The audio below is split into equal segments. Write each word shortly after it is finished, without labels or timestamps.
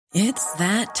It's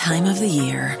that time of the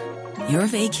year. Your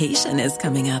vacation is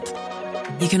coming up.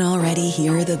 You can already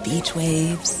hear the beach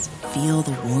waves, feel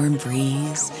the warm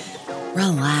breeze,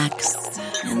 relax,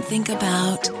 and think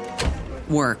about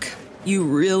work. You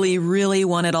really, really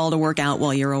want it all to work out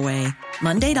while you're away.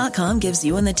 Monday.com gives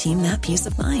you and the team that peace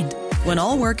of mind. When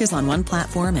all work is on one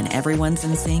platform and everyone's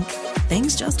in sync,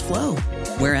 things just flow.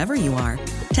 Wherever you are,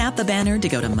 tap the banner to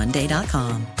go to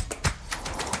Monday.com.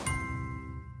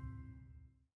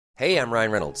 Hey, I'm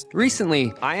Ryan Reynolds.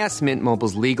 Recently, I asked Mint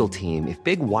Mobile's legal team if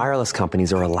big wireless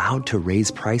companies are allowed to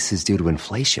raise prices due to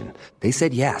inflation. They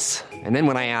said yes. And then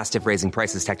when I asked if raising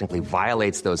prices technically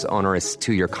violates those onerous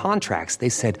two-year contracts, they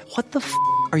said, what the f***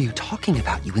 are you talking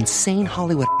about, you insane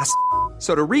Hollywood ass f-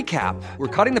 So to recap, we're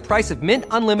cutting the price of Mint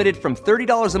Unlimited from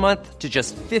 $30 a month to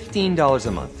just $15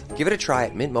 a month. Give it a try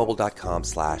at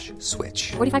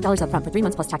mintmobile.com/switch. $45 up front for 3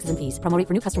 months plus taxes and fees. Promo rate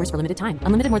for new customers for limited time.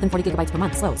 Unlimited more than 40 gigabytes per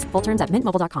month. Slows full terms at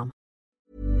mintmobile.com.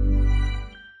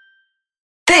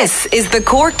 This is the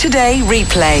Cork Today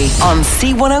replay on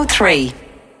C103.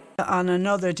 On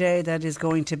another day that is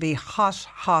going to be hot,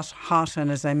 hot, hot. And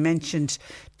as I mentioned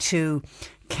to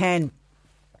Ken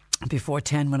before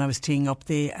 10 when I was teeing up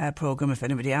the programme, if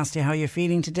anybody asked you how you're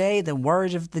feeling today, the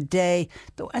word of the day,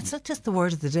 though it's not just the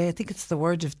word of the day, I think it's the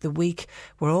word of the week.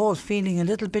 We're all feeling a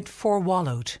little bit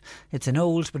forewallowed. It's an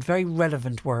old but very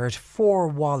relevant word,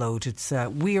 forewallowed. It's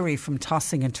weary from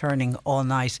tossing and turning all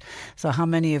night. So how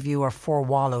many of you are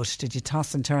forewallowed? Did you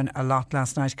toss and turn a lot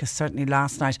last night? Because certainly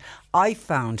last night I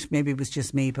found, maybe it was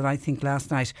just me, but I think last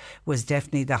night was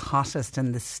definitely the hottest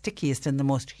and the stickiest and the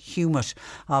most humid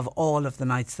of all of the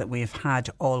nights that we have had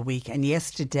all week. And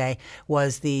yesterday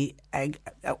was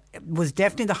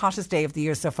definitely the hottest day of the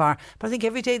year so far. But I think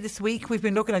every day this week we've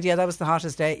been looking at, that was the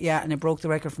hottest day. Yeah, and it broke the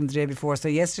record from the day before. So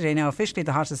yesterday now officially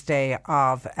the hottest day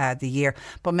of the year.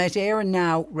 But Met Éireann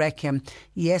now reckon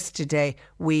yesterday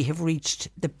we have reached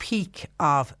the peak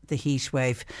of the heat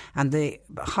wave, and the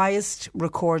highest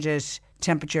recorded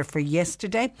temperature for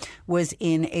yesterday was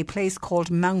in a place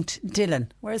called Mount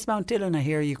Dillon. Where's Mount Dillon, I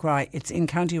hear you cry? It's in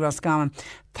County Roscommon.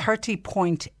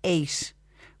 30.8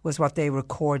 was what they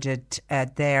recorded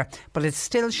there. But it's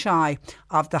still shy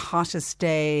of the hottest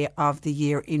day of the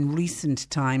year in recent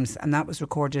times, and that was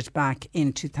recorded back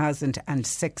in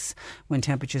 2006 when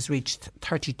temperatures reached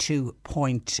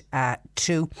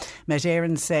 32.2. Met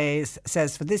Éireann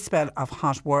says for this spell of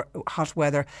hot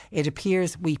weather, it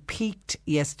appears we peaked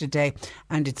yesterday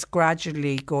and it's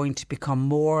gradually going to become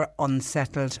more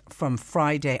unsettled from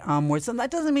Friday onwards. And that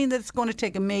doesn't mean that it's going to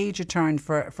take a major turn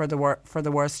for the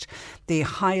worst. The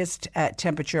highest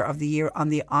temperature of the year on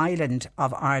the island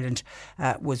of Ireland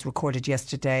was recorded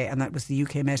yesterday, and that was the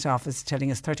UK Met Office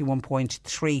telling us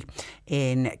 31.3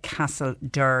 in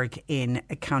Castlederg in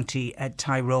County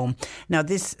Tyrone. Now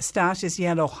this stat is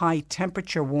yellow high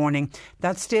temperature warning.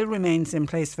 That still remains in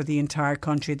place for the entire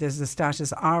country. There's a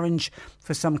status orange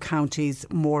for some counties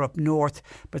more up north,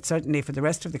 but certainly for the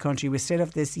rest of the country we still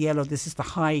have this yellow. This is the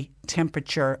high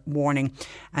temperature warning,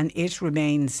 and it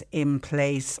remains in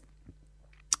place.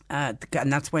 And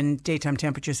that's when daytime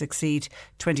temperatures exceed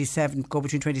 27, go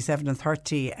between 27 and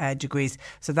 30 degrees.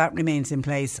 So that remains in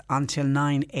place until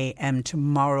 9 a.m.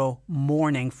 tomorrow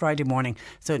morning, Friday morning.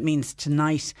 So it means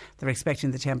tonight they're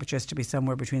expecting the temperatures to be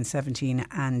somewhere between 17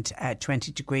 and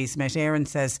 20 degrees. Met Éireann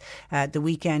says the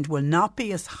weekend will not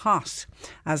be as hot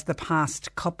as the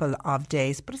past couple of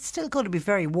days, but it's still going to be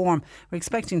very warm. We're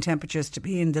expecting temperatures to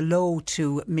be in the low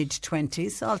to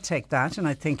mid-20s. I'll take that. And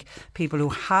I think people who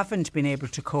haven't been able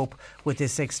to cope with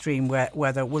this extreme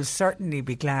weather will certainly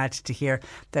be glad to hear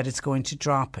that it's going to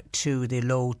drop to the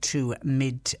low to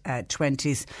mid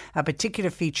 20s. A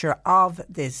particular feature of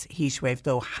this heat wave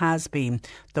though has been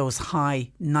those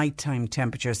high nighttime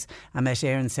temperatures, and Met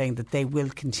Éireann saying that they will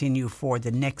continue for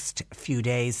the next few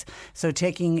days. So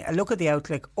taking a look at the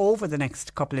outlook over the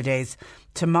next couple of days,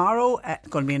 tomorrow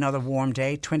going to be another warm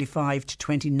day, 25 to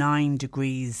 29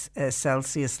 degrees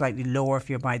Celsius, slightly lower if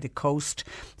you're by the coast.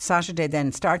 Saturday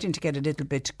then starting to get a little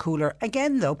bit cooler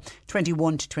again though,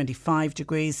 21 to 25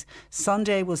 degrees.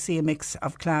 Sunday we'll see a mix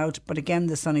of cloud, but again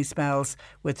the sunny spells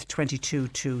with 22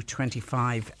 to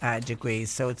 25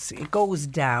 degrees. So it goes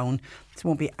down. It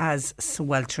won't be as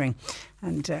sweltering,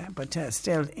 but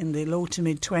still in the low to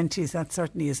mid 20s. That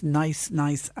certainly is nice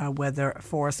weather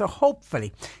for us. So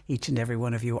hopefully each and every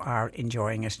one of you are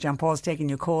enjoying it. John Paul's taking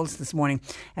your calls this morning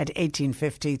at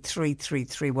 1850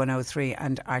 333 103,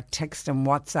 and our text and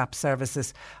WhatsApp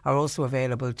services are also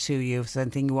available to you. If there's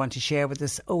anything you want to share with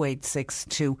us,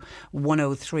 0862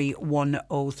 103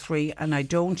 103. And I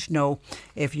don't know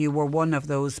if you were one of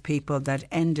those people that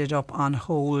ended up on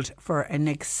hold for an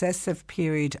excessive massive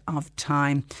period of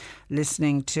time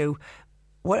listening to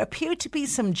what appeared to be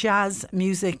some jazz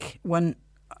music when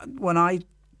I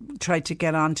tried to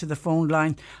get onto the phone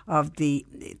line of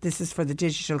this is for the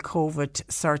digital COVID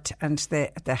cert and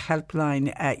the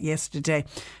helpline yesterday,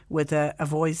 with a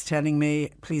voice telling me,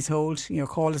 please hold, your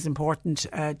call is important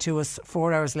to us.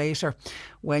 4 hours later,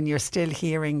 when you're still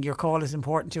hearing your call is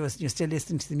important to us, you're still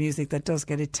listening to the music, that does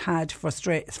get a tad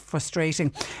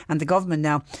frustrating. And the government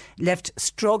now left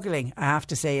struggling, I have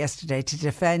to say, yesterday to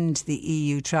defend the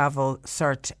EU travel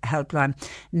cert helpline.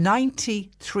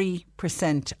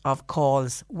 93% of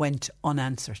calls went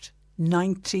unanswered.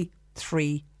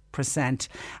 93%.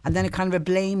 And then a kind of a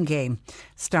blame game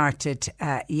started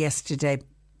yesterday,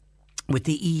 with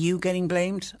the EU getting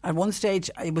blamed. At one stage,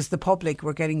 it was the public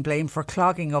were getting blamed for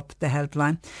clogging up the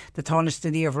helpline. The Tánaiste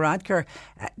Leo Varadkar,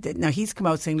 now he's come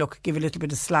out saying, look, give a little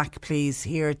bit of slack, please,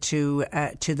 here to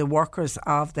the workers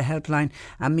of the helpline.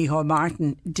 And Micheál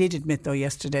Martin did admit, though,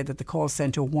 yesterday that the call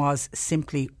centre was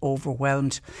simply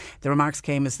overwhelmed. The remarks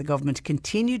came as the government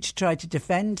continued to try to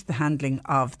defend the handling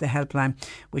of the helpline,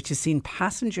 which has seen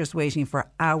passengers waiting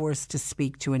for hours to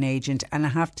speak to an agent. And I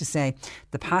have to say,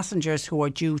 the passengers who are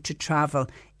due to travel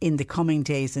in the coming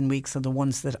days and weeks are the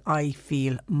ones that I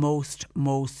feel most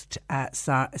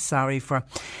sorry for.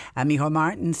 Micheál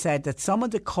Martin said that some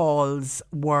of the calls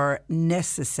were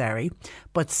necessary,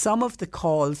 but some of the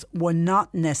calls were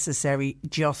not necessary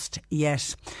just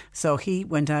yet. So he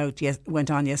went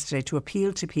on yesterday to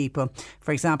appeal to people.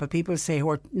 For example, people say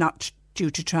who are not due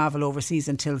to travel overseas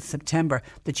until September,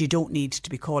 that you don't need to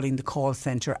be calling the call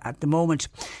centre at the moment.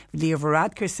 Leo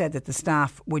Varadkar said that the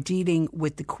staff were dealing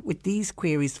with these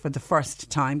queries for the first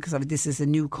time, because this is a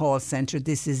new call centre,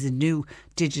 this is a new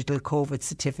digital COVID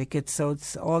certificate, so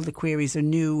all the queries are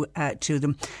new to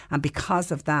them, and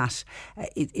because of that,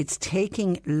 it's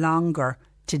taking longer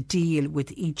to deal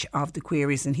with each of the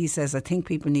queries. And he says, I think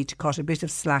people need to cut a bit of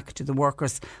slack to the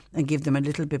workers and give them a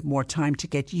little bit more time to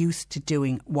get used to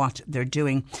doing what they're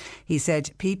doing. He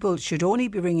said people should only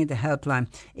be ringing the helpline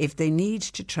if they need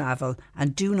to travel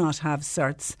and do not have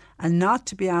certs, and not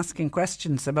to be asking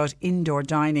questions about indoor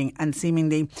dining. And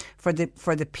seemingly for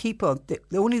the people,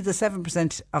 only the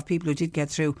 7% of people who did get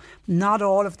through, not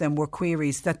all of them were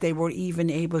queries that they were even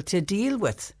able to deal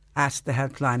with at the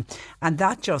helpline. And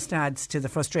that just adds to the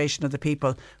frustration of the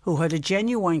people who had a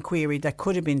genuine query that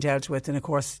could have been dealt with. And of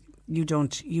course, you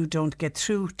don't get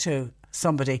through to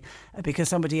somebody because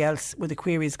somebody else with a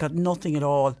query has got nothing at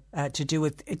all to do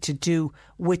with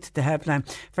the helpline.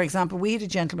 For example, we had a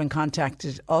gentleman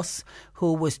contacted us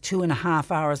who was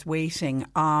 2.5 hours waiting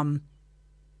on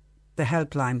the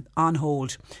helpline on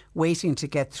hold, waiting to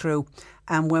get through.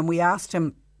 And when we asked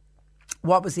him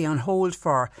what was he on hold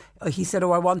for, he said,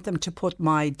 I want them to put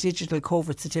my digital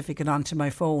COVID certificate onto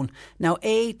my phone. Now,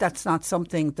 that's not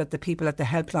something that the people at the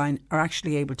helpline are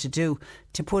actually able to do.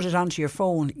 To put it onto your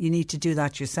phone, you need to do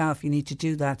that yourself. You need to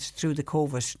do that through the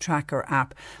COVID tracker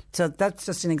app. So that's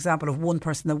just an example of one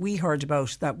person that we heard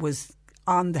about that was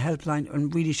on the helpline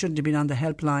and really shouldn't have been on the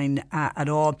helpline at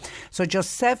all. So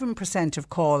just 7%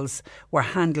 of calls were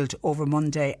handled over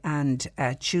Monday and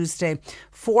Tuesday.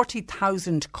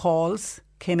 40,000 calls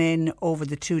came in over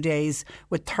the 2 days,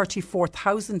 with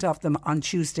 34,000 of them on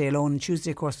Tuesday alone. And Tuesday,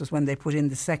 of course, was when they put in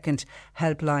the second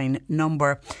helpline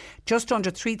number. Just under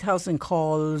 3,000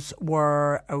 calls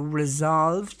were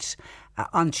resolved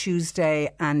on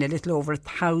Tuesday, and a little over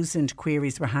 1,000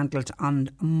 queries were handled on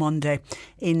Monday.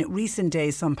 In recent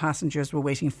days, some passengers were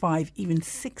waiting 5, even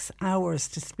 6 hours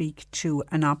to speak to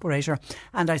an operator.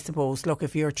 And I suppose, look,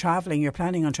 if you're travelling, you're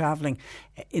planning on travelling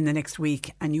in the next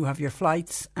week, and you have your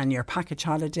flights and your package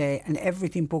holiday and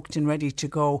everything booked and ready to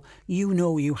go, you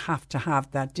know you have to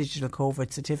have that digital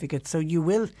COVID certificate. So you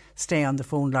will stay on the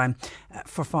phone line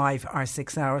for 5 or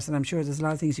 6 hours. And I'm sure there's a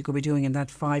lot of things you could be doing in that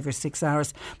 5 or 6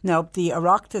 hours. Now, the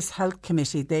Oireachtas Health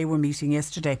Committee, they were meeting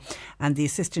yesterday, and the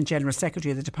Assistant General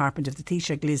Secretary of the Department of the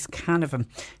Taoiseach, Liz Canavan,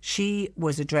 she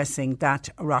was addressing that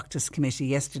Oireachtas Committee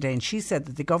yesterday, and she said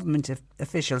that the government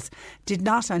officials did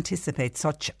not anticipate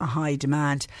such a high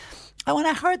demand. And when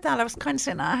I heard that, I was kind of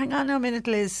saying, hang on a minute,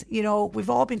 Liz, you know, we've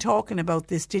all been talking about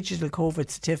this digital COVID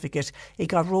certificate. It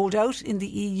got rolled out in the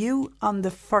EU on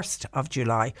the 1st of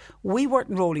July. We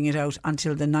weren't rolling it out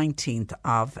until the 19th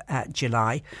of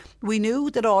July. We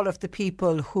knew that all of the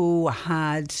people who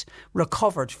had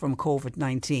recovered from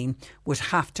COVID-19 would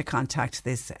have to contact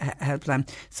this helpline.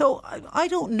 So I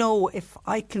don't know if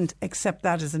I can accept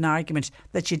that as an argument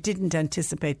that you didn't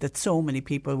anticipate that so many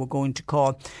people were going to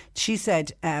call. She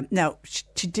said, now, Now,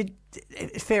 she did,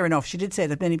 fair enough, she did say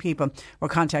that many people were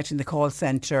contacting the call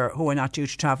centre who are not due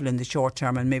to travel in the short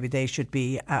term, and maybe they should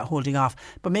be holding off.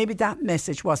 But maybe that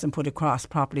message wasn't put across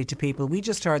properly to people. We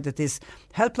just heard that this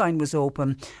helpline was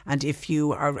open, and if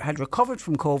you had recovered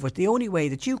from COVID, the only way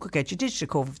that you could get your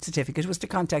digital COVID certificate was to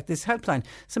contact this helpline.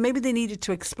 So maybe they needed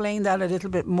to explain that a little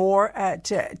bit more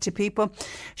to people.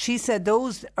 She said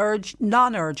those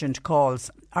non-urgent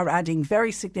calls are adding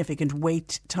very significant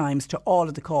wait times to all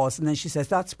of the calls, and then she says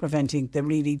that's preventing the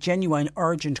really genuine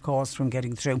urgent calls from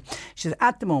getting through. She says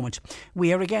at the moment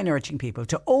we are again urging people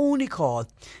to only call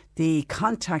the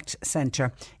contact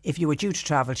centre if you were due to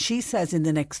travel, she says, in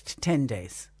the next 10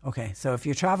 days. OK, so if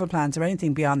your travel plans are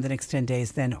anything beyond the next 10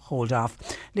 days, then hold off.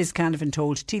 Liz Canavan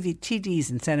told TDs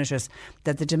and senators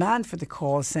that the demand for the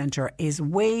call centre is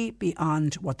way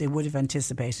beyond what they would have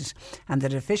anticipated, and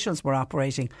that officials were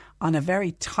operating on a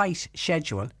very tight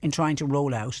schedule in trying to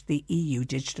roll out the EU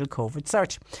digital COVID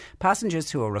cert.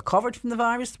 Passengers who are recovered from the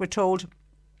virus were told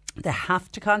they have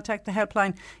to contact the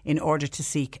helpline in order to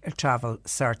seek a travel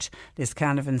cert. Liz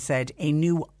Canavan said a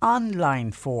new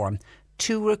online form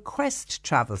to request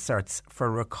travel certs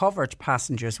for recovered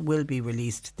passengers will be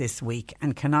released this week.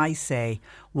 And can I say,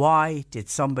 why did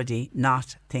somebody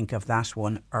not think of that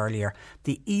one earlier?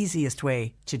 The easiest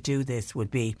way to do this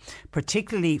would be,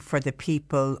 particularly for the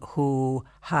people who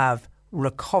have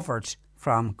recovered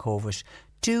from COVID,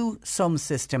 do some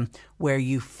system where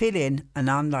you fill in an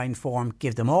online form,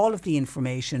 give them all of the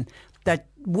information that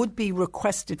would be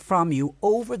requested from you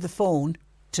over the phone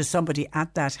to somebody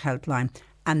at that helpline,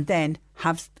 and then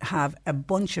have a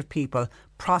bunch of people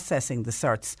processing the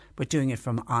certs but doing it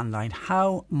from online.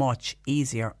 How much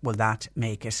easier will that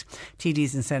make it?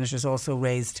 TDs and senators also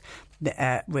raised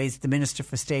the Minister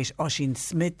for State Oisin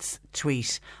Smith's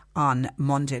tweet on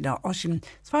Monday. Now, Oisin,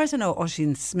 as far as I know,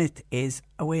 Oisin Smith is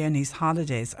away on his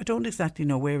holidays. I don't exactly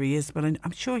know where he is, but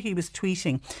I'm sure he was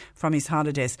tweeting from his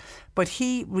holidays. But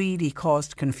he really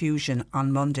caused confusion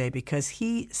on Monday because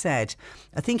he said,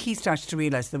 I think he started to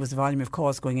realise there was a volume of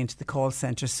calls going into the call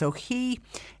centre. So he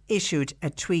issued a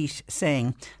tweet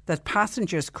saying that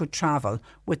passengers could travel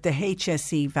with the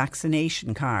HSE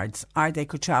vaccination cards, or they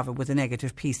could travel with a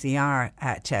negative PCR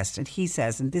test. And he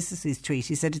says, and this is his tweet,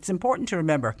 he said, it's important to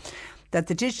remember that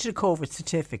the digital COVID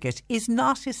certificate is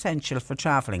not essential for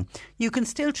travelling. You can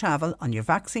still travel on your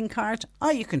vaccine card,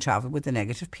 or you can travel with a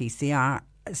negative PCR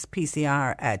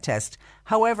test.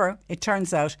 However, it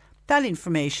turns out that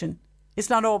information is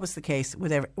not always the case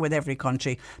with every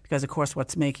country, because of course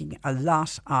what's making a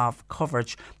lot of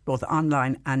coverage both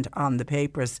online and on the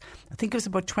papers, I think it was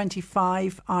about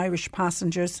 25 Irish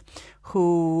passengers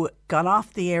who got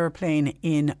off the aeroplane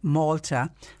in Malta.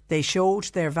 They showed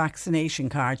their vaccination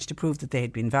cards to prove that they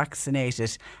had been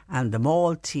vaccinated, and the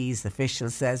Maltese official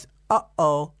says,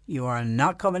 you are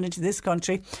not coming into this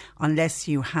country unless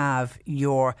you have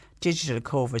your digital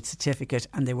COVID certificate.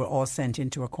 And they were all sent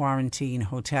into a quarantine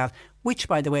hotel, which,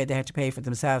 by the way, they had to pay for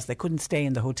themselves. They couldn't stay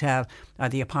in the hotel or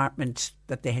the apartment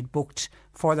that they had booked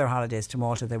for their holidays to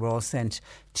Malta. They were all sent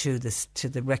to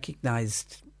the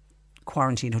recognised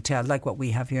quarantine hotel, like what we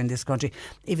have here in this country,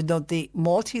 even though the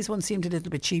Maltese one seemed a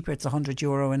little bit cheaper. It's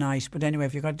 €100 a night, but anyway,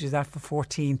 if you've got to do that for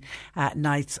 14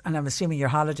 nights, and I'm assuming your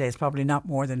holiday is probably not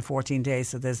more than 14 days,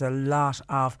 so there's a lot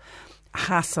of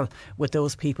hassle with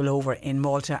those people over in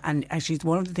Malta. And actually, it's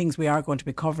one of the things we are going to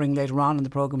be covering later on in the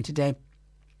programme today.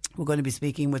 We're going to be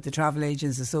speaking with the Travel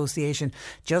Agents Association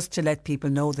just to let people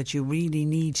know that you really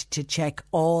need to check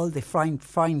all the fine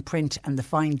print and the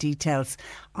fine details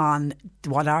on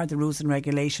what are the rules and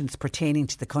regulations pertaining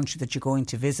to the country that you're going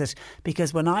to visit.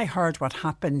 Because when I heard what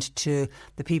happened to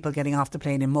the people getting off the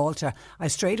plane in Malta, I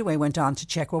straight away went on to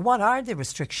check, well, what are the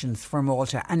restrictions for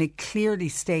Malta? And it clearly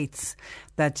states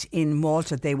that in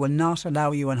Malta they will not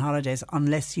allow you on holidays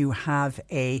unless you have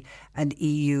the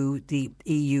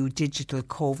EU digital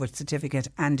COVID certificate,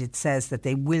 and it says that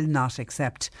they will not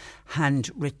accept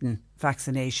handwritten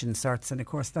vaccination certs. And of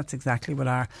course that's exactly what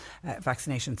our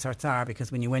vaccination certs are,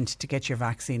 because when you went to get your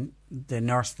vaccine, the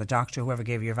nurse, the doctor, whoever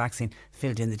gave you your vaccine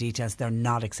filled in the details. They're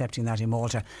not accepting that in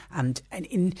Malta. And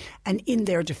in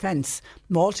their defence,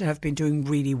 Malta have been doing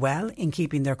really well in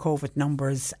keeping their COVID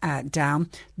numbers down.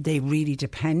 They really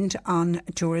depend on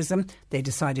tourism. They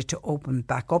decided to open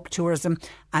back up tourism,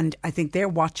 and I think they're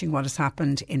watching what has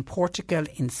happened in Portugal,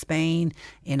 in Spain,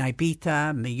 in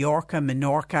Ibiza, Mallorca,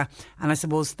 Menorca, and I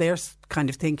suppose they're just kind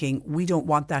of thinking, we don't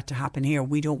want that to happen here.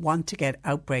 We don't want to get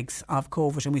outbreaks of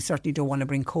COVID, and we certainly don't want to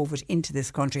bring COVID into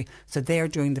this country. So they're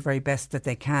doing the very best that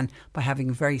they can by having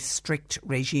a very strict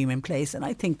regime in place. And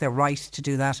I think they're right to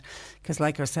do that, because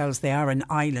like ourselves, they are an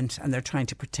island and they're trying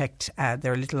to protect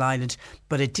their little island.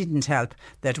 But it didn't help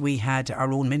that we had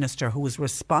our own minister who was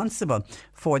responsible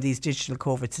for these digital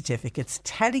COVID certificates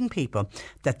telling people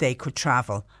that they could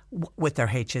travel with their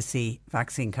HSE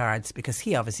vaccine cards, because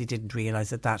he obviously didn't realise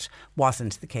that that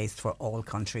wasn't the case for all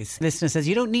countries. Listener says,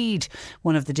 you don't need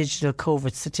one of the digital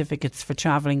COVID certificates for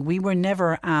travelling. We were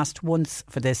never asked once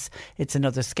for this. It's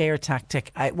another scare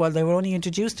tactic. Well, they were only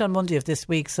introduced on Monday of this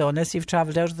week, so unless you've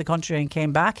travelled out of the country and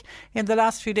came back in the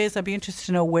last few days, I'd be interested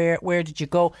to know where did you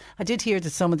go. I did hear that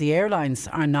some of the airlines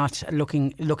are not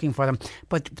looking for them,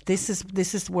 but this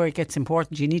is where it gets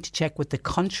important. You need to check with the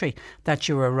country that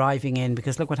you're arriving in,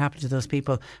 because look what happened to those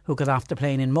people who got off the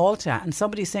plane in Malta, and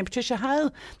somebody's saying, Patricia,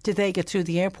 how did they get through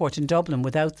the airport in Dublin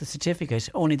without the certificate,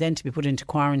 only then to be put into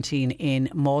quarantine in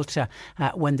Malta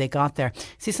when they got there?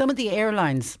 See, some of the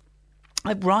airlines,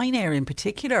 Ryanair in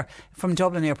particular, from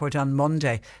Dublin Airport on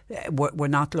Monday, we're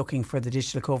not looking for the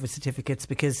digital COVID certificates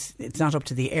because it's not up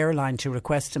to the airline to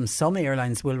request them. Some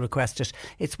airlines will request it.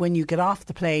 It's when you get off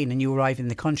the plane and you arrive in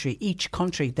the country. Each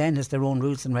country then has their own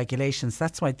rules and regulations.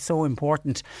 That's why it's so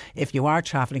important, if you are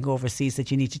travelling overseas, that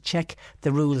you need to check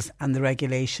the rules and the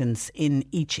regulations in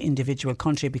each individual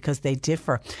country, because they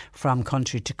differ from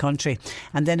country to country.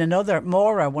 And then another,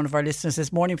 Maura, one of our listeners,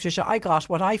 says, morning Patricia, I got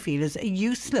what I feel is a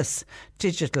useless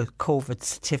digital COVID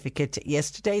certificate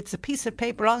yesterday. It's a piece of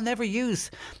paper I'll never use.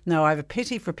 Now, I have a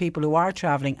pity for people who are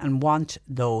travelling and want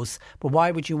those, but why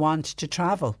would you want to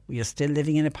travel? You're still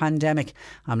living in a pandemic.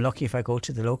 I'm lucky if I go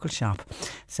to the local shop,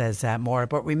 says Maura.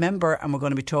 But remember, and we're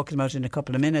going to be talking about in a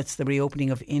couple of minutes, the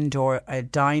reopening of indoor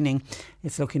dining.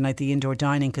 It's looking like the indoor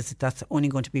dining, because that's only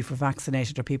going to be for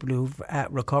vaccinated or people who've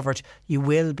recovered. You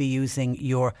will be using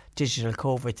your digital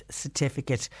COVID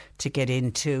certificate to get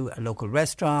into a local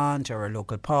restaurant or a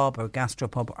local pub or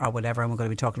gastropub or whatever, and we're going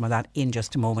to be talking about that in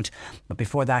just a moment. But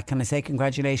before that, can I say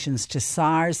congratulations to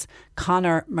SARS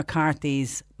Conor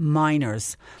McCarthy's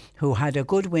minors, who had a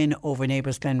good win over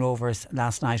neighbours Glen Rovers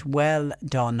last night. Well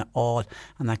done all.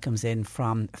 And that comes in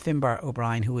from Finbar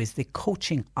O'Brien, who is the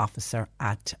coaching officer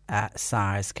at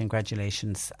SARS.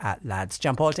 Congratulations, lads.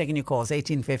 John Paul taking your calls,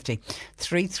 1850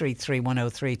 333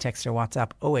 103, text or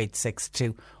WhatsApp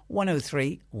 0862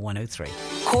 103 103.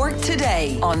 Cork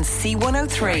Today on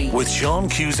C103. With Sean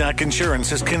Cusack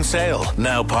Insurance's Kinsale,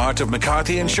 now part of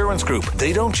McCarthy Insurance Group.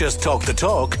 They don't just talk the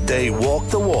talk, they walk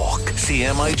the walk.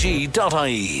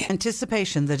 CMIG.ie.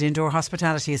 Anticipation that indoor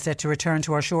hospitality is set to return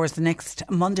to our shores the next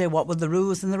Monday. What will the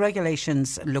rules and the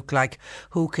regulations look like?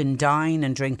 Who can dine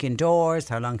and drink indoors?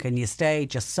 How long can you stay?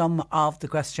 Just some of the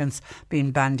questions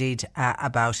being bandied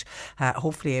about.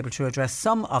 Hopefully able to address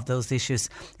some of those issues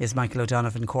is Michael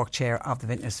O'Donovan, Cork Chair of the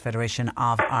Vintners Federation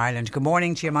of Ireland. Good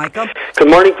morning to you, Michael. Good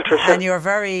morning, Patricia. And you're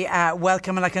very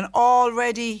welcome, and I can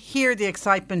already hear the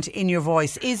excitement in your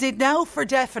voice. Is it now for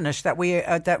definite that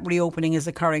that reopening is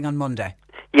occurring on Monday?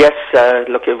 Yes,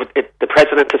 look, the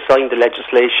President has signed the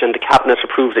legislation, the Cabinet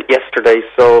approved it yesterday,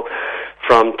 so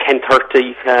from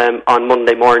 10:30 on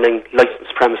Monday morning,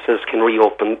 licensed premises can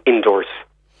reopen indoors.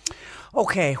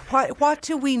 Okay, what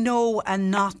do we know and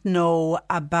not know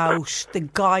about the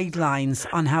guidelines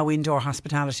on how indoor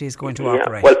hospitality is going to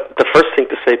operate? Well, the first thing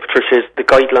to say, Patricia, is the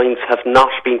guidelines have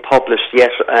not been published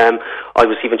yet. I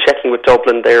was even checking with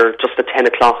Dublin there just at 10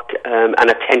 o'clock, and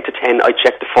at 10 to 10 I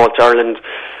checked the Fault Ireland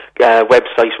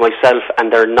website myself,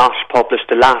 and they're not published.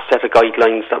 The last set of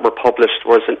guidelines that were published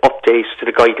was an update to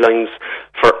the guidelines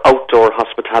for outdoor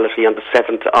hospitality on the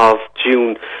 7th of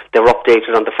June. They were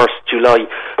updated on the 1st of July.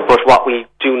 But what we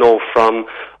do know from,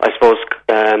 I suppose,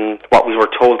 what we were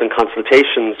told in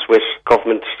consultations with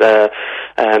government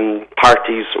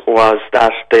parties was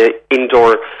that the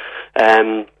indoor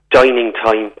dining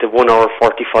time, the 1 hour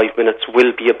 45 minutes,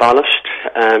 will be abolished,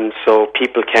 so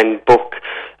people can book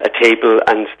a table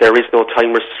and there is no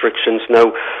time restrictions.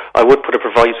 Now, I would put a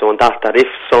proviso on that if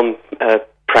some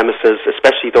premises,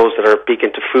 especially those that are big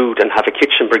into food and have a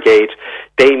kitchen brigade,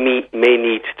 they may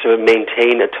need to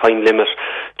maintain a time limit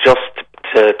just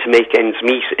to make ends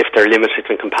meet if they're limited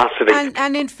in capacity.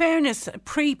 And in fairness,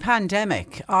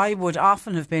 pre-pandemic, I would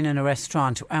often have been in a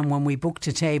restaurant, and when we booked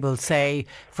a table, say,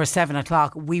 for 7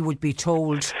 o'clock, we would be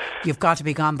told, you've got to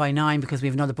be gone by 9 because we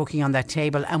have another booking on that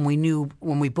table, and we knew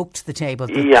when we booked the table.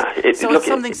 It's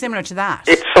something similar to that.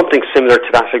 It's something similar to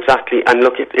that, exactly. And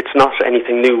look, it's not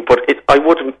anything new, but I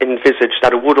would envisage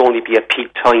that it would only be at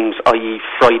peak times, i.e.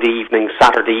 Friday evening,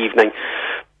 Saturday evening.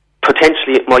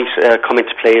 Potentially it might come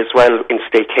into play as well in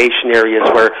staycation areas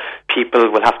where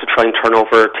people will have to try and turn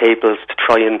over tables to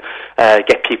try and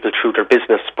get people through their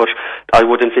business. But I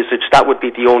would envisage that would be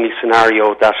the only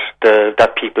scenario that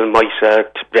that people might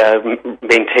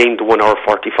maintain the 1 hour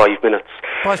 45 minutes.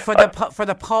 But for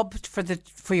the pub,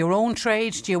 for your own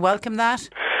trade, do you welcome that?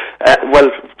 Well,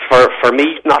 for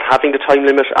me, not having the time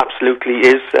limit absolutely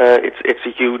is it's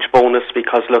a huge bonus,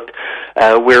 because look,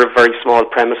 we're a very small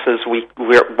premises.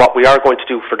 What we are going to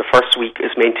do for the first week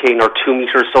is maintain our 2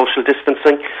 metre social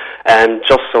distancing, and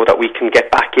just so that we can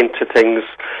get back into things,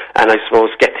 and I suppose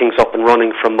get things up and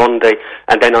running from Monday.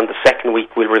 And then on the second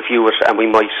week we'll review it, and we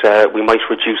might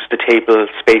reduce the table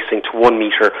spacing to 1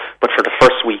 metre. But for the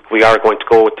first week we are going to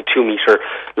go with the 2 metre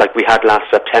like we had last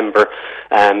September,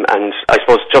 and I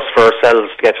suppose just for ourselves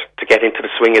to get into the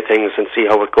swing of things and see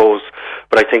how it goes.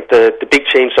 But I think the big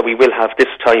change that we will have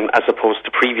this time, as opposed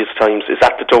to previous times, is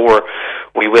at the door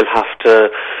we will have to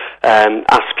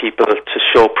ask people to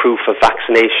show proof of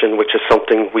vaccination, which is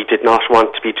something we did not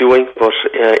want to be doing. But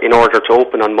in order to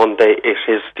open on Monday, it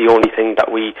is the only thing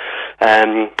that we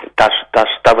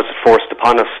that was forced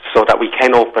upon us so that we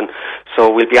can open.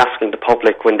 So we'll be asking the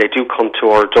public when they do come to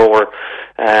our door,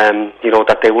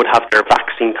 that they would have their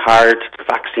vaccine card, their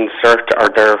vaccine cert, or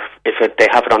they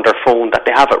have it on their phone, that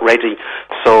they have it ready,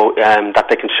 so that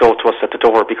they can show to us at the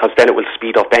door, because then it will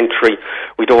speed up entry.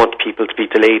 We don't want people to be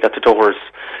delayed at the doors,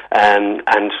 and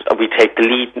we take the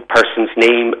lead person's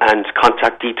name and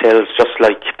contact details just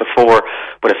like before.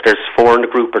 But if there's 4 in the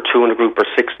group, or 2 in the group, or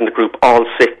 6 in the group, all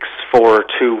 6, 4 or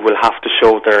 2 will have to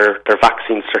show their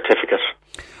vaccine certificate.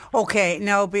 Okay,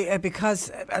 now because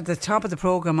at the top of the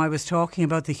programme I was talking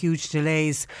about the huge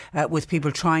delays with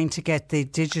people trying to get the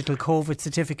digital COVID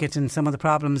certificate and some of the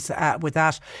problems with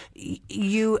that.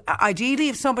 You ideally,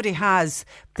 if somebody has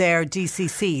their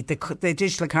DCC, the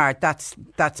digital card, that's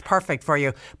perfect for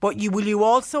you. But will you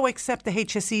also accept the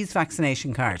HSE's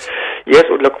vaccination card? Yes,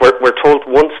 look, we're told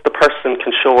once the person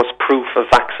can show us proof of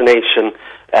vaccination,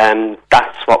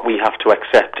 that's what we have to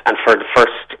accept. And for the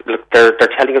first, look, they're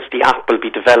telling us the app will be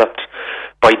developed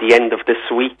by the end of this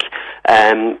week.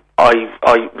 I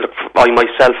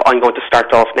myself, I'm going to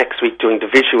start off next week doing the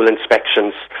visual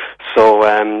inspections. So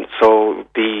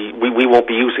we won't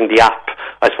be using the app,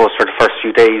 I suppose, for the first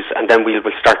few days, and then we'll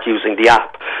start using the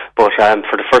app. But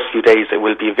for the first few days, it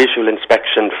will be a visual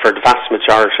inspection for the vast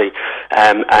majority.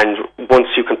 And once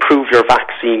you can prove your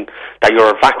vaccine, that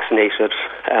you're vaccinated,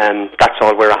 that's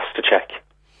all we're asked to check.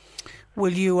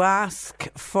 Will you ask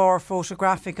for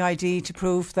photographic ID to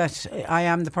prove that I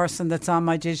am the person that's on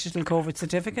my digital COVID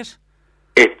certificate?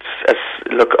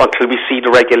 Look, until we see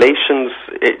the regulations,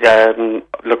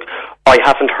 look, I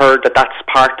haven't heard that that's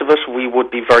part of it. We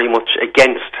would be very much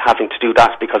against having to do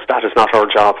that, because that is not our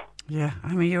job. Yeah,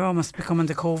 I mean, you're almost becoming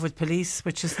the COVID police,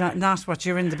 which is not what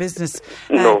you're in the business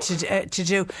to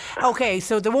do. Okay,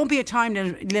 so there won't be a time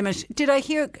limit. Did I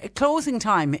hear closing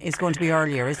time is going to be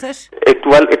earlier, is it?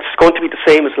 Well, it's going to be the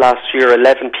same as last year,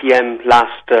 11 p.m.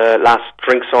 last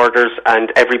drinks orders,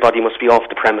 and everybody must be off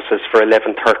the premises for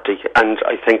 11:30. And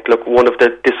I think, look, one of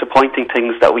the disappointing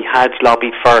things that we had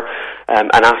lobbied for and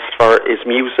asked for is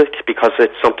music, because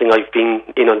it's something I've been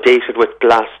inundated with the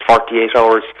last 48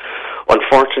 hours.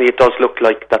 Unfortunately, it does look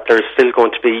like that there is still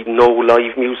going to be no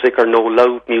live music or no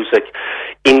loud music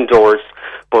indoors.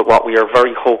 But what we are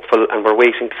very hopeful, and we're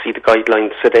waiting to see the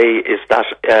guidelines today, is that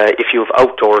if you have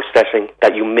outdoor setting,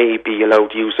 that you may be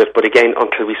allowed to use it. But again,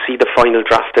 until we see the final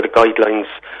draft of the guidelines,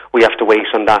 we have to wait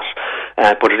on that.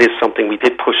 But it is something we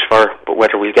did push for, but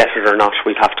whether we'll get it or not,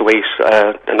 we'll have to wait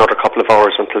another couple of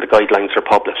hours until the guidelines are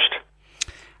published.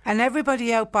 And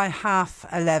everybody out by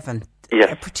 11:30.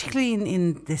 Yes. Particularly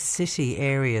in the city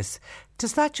areas.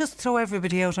 Does that just throw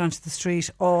everybody out onto the street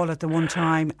all at the one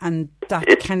time, and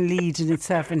that can lead in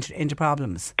itself into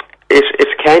problems? It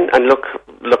can, and look,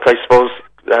 I suppose,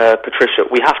 Patricia,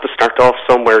 we have to start off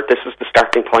somewhere. This is the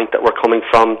starting point that we're coming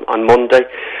from on Monday,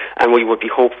 and we would be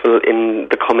hopeful in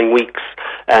the coming weeks.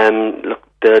 Look,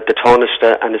 the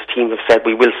Taoiseach and his team have said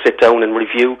we will sit down and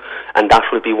review, and that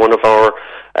will be one of our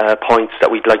points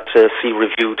that we'd like to see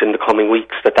reviewed in the coming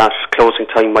weeks, that closing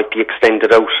time might be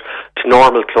extended out to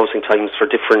normal closing times for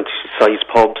different size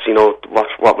pubs,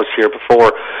 what was here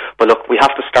before. But look, we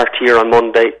have to start here on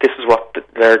Monday. This is what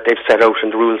they've set out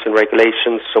in the rules and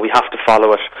regulations, so we have to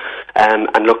follow it.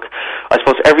 And look, I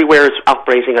suppose everywhere is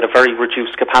operating at a very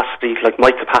reduced capacity. Like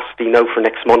my capacity now for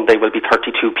next Monday will be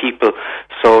 32 people.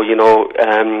 So,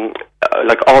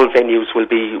 like all venues will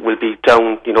be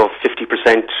down,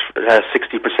 50%,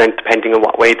 60%, depending on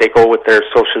what way they go with their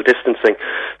social distancing.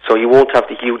 So you won't have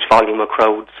the huge volume of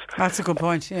crowds. That's a good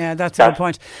point. Yeah, that's a good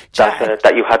point.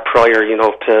 That you had prior,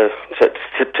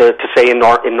 to say in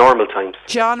normal times.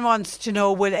 John wants to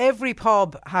know: will every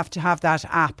pub have to have that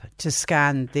app to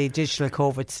scan the digital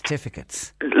COVID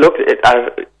certificates? Look,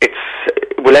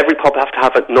 will every pub have to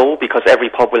have it? No, because every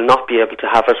pub will not be able to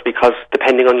have it, because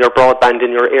depending on your broadband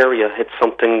in your area, it's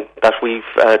something that we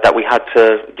had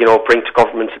to bring to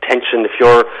government's attention. If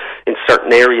you're in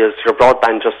certain areas, your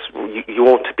broadband you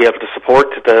won't be able to support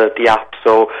the app.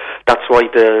 So that's why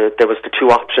there was the two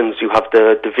options. You have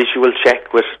the visual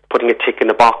check with putting a tick in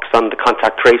a box on the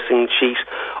contact tracing sheet,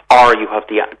 or you have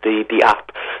the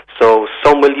app. So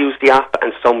some will use the app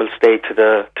and some will stay to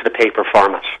the paper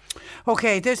format.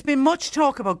 Okay, there's been much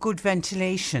talk about good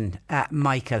ventilation,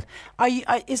 Michael.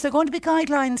 Is there going to be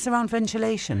guidelines around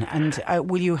ventilation, and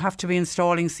will you have to be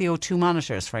installing CO2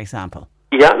 monitors, for example?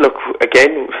 Yeah, look,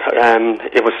 again,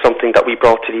 it was something that we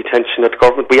brought to the attention of the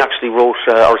government. We actually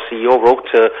our CEO wrote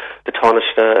to the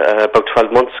Taoiseach about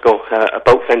 12 months ago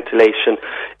about ventilation.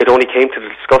 It only came to the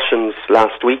discussions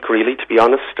last week, really, to be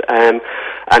honest. And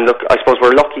look, I suppose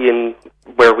we're lucky in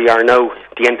where we are now,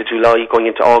 the end of July, going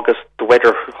into August. The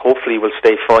weather hopefully will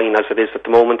stay fine as it is at the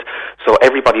moment. So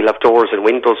everybody will have doors and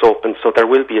windows open, so there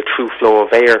will be a true flow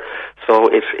of air. So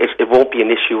it won't be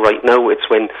an issue right now. It's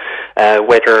when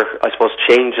weather, I suppose,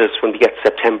 changes when we get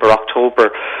September,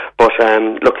 October. But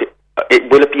look,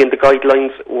 will it be in the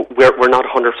guidelines? We're not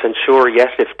 100% sure yet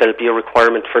if there'll be a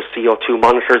requirement for CO2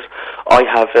 monitors.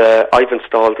 I've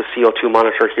installed the CO2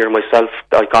 monitor here myself.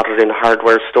 I got it in a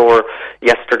hardware store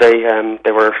yesterday.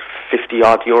 They were 50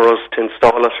 odd euros to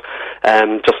install it,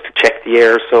 just to check the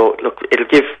air. So look, it'll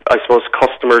give, I suppose,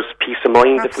 customers peace of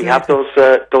mind. Absolutely. If we have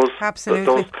those.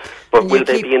 Absolutely. But will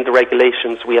they be in the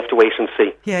regulations? We have to wait and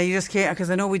see. Yeah, you just can't, because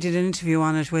I know we did an interview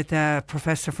on it with a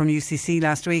professor from UCC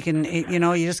last week, and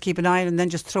you just keep an eye and then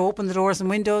just throw open the doors and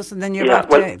windows, and then you're back.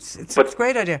 It's a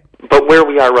great idea. But where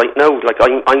we are right now, like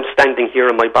I'm standing here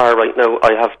in my bar right now,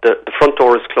 I have the front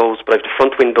door is closed, but I have the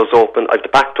front windows open, I have the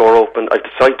back door open, I have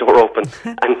the side door open,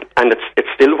 and it's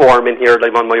still warm in here.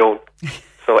 I'm on my own.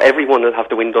 So everyone will have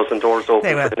the windows and doors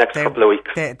open for the next couple of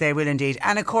weeks. They will indeed.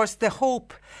 And of course the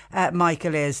hope,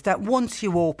 Michael, is that once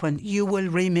you open, you will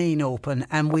remain open,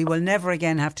 and we will never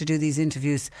again have to do these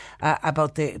interviews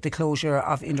about the closure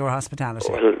of indoor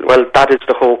hospitality. Well, that is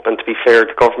the hope, and to be fair,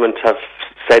 the government have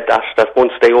said that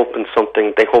once they open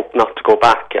something, they hope not to go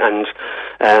back, and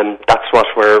that's what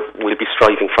we'll be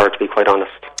striving for, to be quite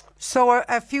honest. So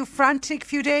a few frantic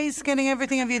few days getting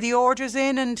everything, have you the orders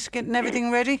in and getting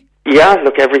everything ready? Yeah,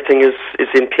 look, everything is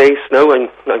in place now, and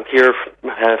I'm here,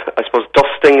 I suppose,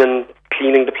 dusting and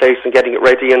cleaning the place and getting it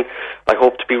ready, and I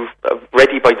hope to be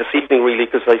ready by this evening, really,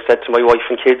 because I said to my wife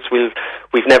and kids,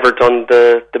 we've never done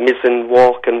the Mizzen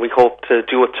walk, and we hope to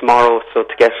do it tomorrow, so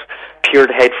to get cleared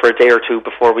ahead for a day or two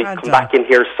before we come back in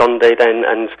here Sunday then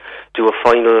and do a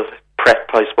final prep,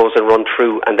 I suppose, and run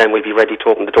through, and then we'll be ready to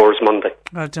open the doors Monday.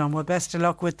 Well done. Well, best of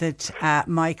luck with it,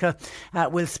 Michael.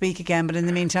 We'll speak again, but in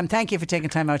the meantime, thank you for taking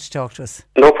time out to talk to us.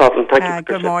 No problem. Thank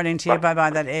you. Good morning to you. Bye-bye.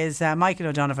 That is Michael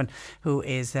O'Donovan, who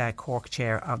is Cork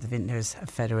Chair of the Vintners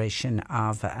Federation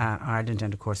of Ireland,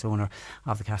 and of course owner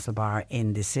of the Castle Bar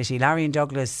in the city. Larry in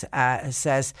Douglas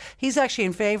says he's actually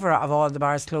in favour of all the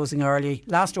bars closing early.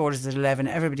 Last orders at 11,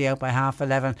 everybody out by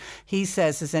 11:30. He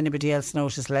says, has anybody else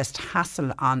noticed less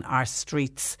hassle on our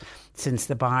streets since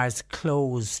the bars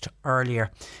closed earlier?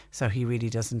 So he really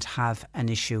doesn't have an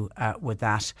issue with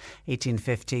that.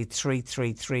 1850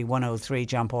 333 103.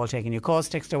 John Paul taking your calls.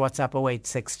 Text or WhatsApp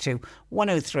 0862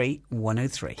 103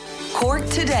 103. Cork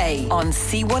Today on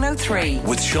C103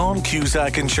 with Sean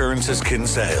Cusack Insurance's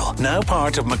Kinsale, now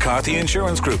part of McCarthy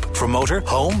Insurance Group. For motor,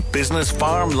 home, business,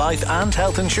 farm, life and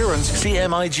health insurance,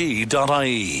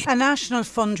 cmig.ie. A national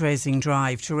fundraising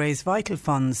drive to raise vital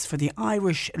funds for the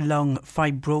Irish Lung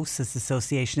Fibrosis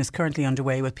Association is currently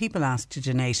underway, with people asked to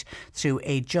donate through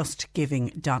a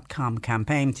justgiving.com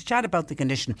campaign. To chat about the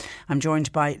condition, I'm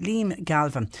joined by Liam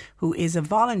Galvin, who is a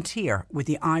volunteer with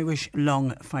the Irish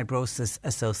Lung Fibrosis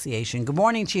Association. Good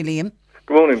morning to you, Liam.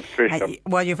 Good morning, Patricia.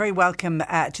 Well, you're very welcome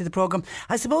to the programme.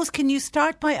 I suppose, can you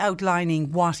start by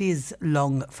outlining what is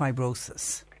lung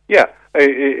fibrosis? Yeah,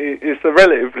 it's a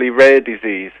relatively rare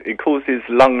disease. It causes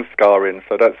lung scarring,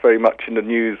 so that's very much in the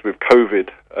news with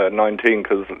COVID-19,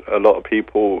 because a lot of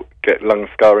people get lung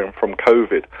scarring from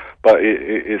COVID, but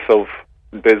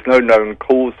there's no known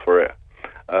cause for it.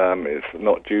 It's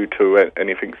not due to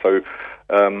anything, so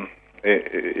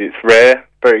it's rare.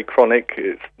 very chronic.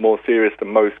 It's more serious than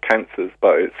most cancers,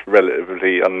 but it's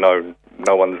relatively unknown.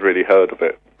 No one's really heard of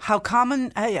it. How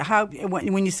common,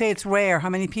 when you say it's rare, how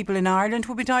many people in Ireland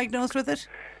will be diagnosed with it?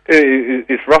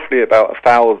 It's roughly about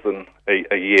 1,000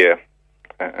 a year,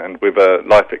 and with a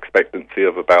life expectancy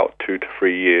of about 2 to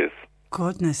 3 years.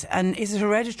 Goodness. And is it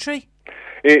hereditary?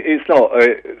 It's not.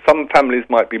 Some families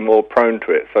might be more prone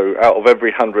to it. So out of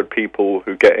every 100 people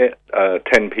who get it,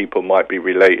 10 people might be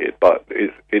related, but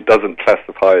it doesn't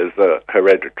classify as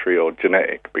hereditary or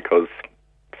genetic because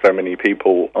so many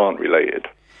people aren't related.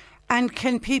 And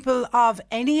can people of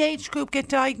any age group get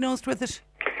diagnosed with it?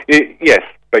 Yes,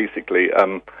 basically.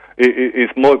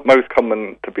 It's most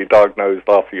common to be diagnosed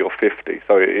after you're 50,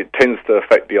 so it tends to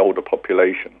affect the older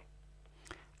population.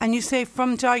 And you say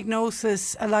from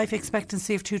diagnosis, a life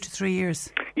expectancy of 2 to 3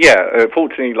 years? Yeah,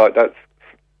 fortunately, that's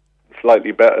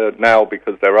slightly better now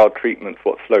because there are treatments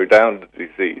what slow down the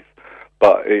disease,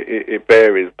 but it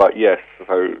varies. But yes,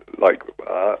 so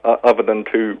other than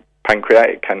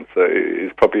pancreatic cancer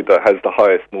is probably has the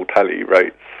highest mortality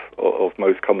rates of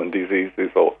most common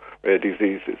diseases or rare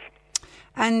diseases.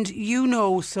 And you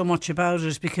know so much about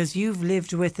it because you've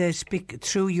lived with it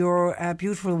through your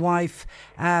beautiful wife,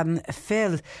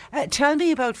 Phil. Tell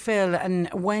me about Phil, and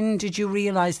when did you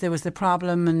realise there was the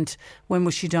problem, and when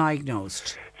was she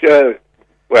diagnosed?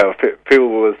 Well, Phil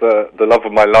was the love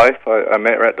of my life. I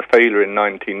met her at the Failure in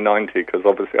 1990 because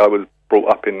obviously I was brought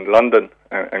up in London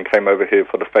and came over here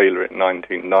for the Failure in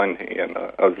 1990, and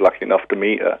I was lucky enough to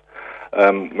meet her.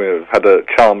 We've had a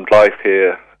charmed life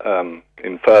here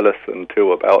in Furless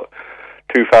until about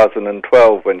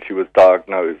 2012 when she was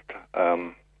diagnosed.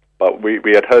 But we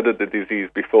had heard of the disease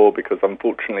before because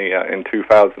unfortunately in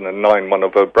 2009 one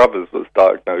of her brothers was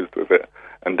diagnosed with it,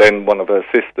 and then one of her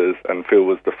sisters, and Phil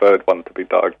was the third one to be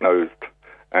diagnosed,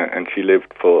 and she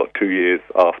lived for 2 years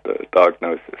after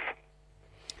diagnosis.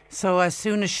 So as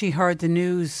soon as she heard the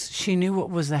news, she knew what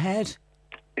was ahead?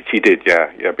 She did,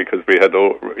 yeah, because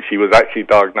she was actually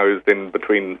diagnosed in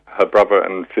between her brother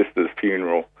and sister's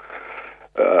funeral.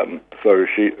 So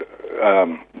she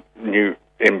knew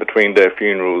in between their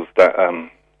funerals that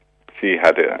she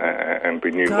had it, and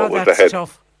we knew what was ahead.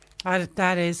 Tough.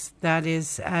 That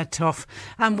is tough.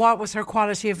 And what was her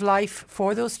quality of life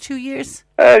for those 2 years?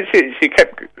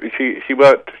 She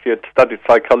worked. She had studied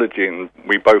psychology, and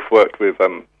we both worked with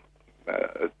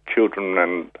children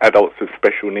and adults with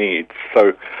special needs.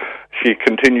 So she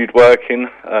continued working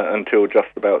until just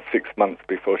about 6 months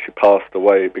before she passed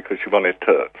away because she wanted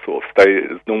to sort of stay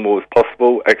as normal as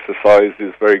possible. Exercise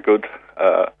is very good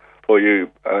for you,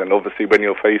 and obviously when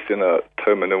you're facing a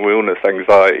terminal illness,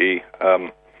 anxiety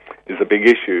is a big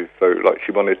issue. So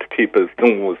she wanted to keep as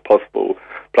normal as possible.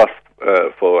 Plus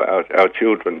for our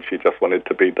children, she just wanted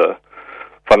to be the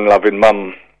fun-loving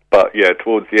mum. But yeah,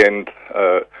 towards the end,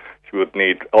 she would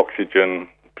need oxygen,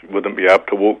 wouldn't be able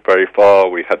to walk very far.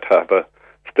 We had to have a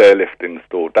stair lift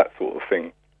installed, that sort of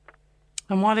thing.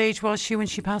 And what age was she when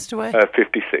she passed away?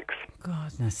 56.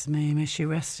 Goodness me, may she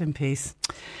rest in peace.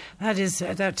 That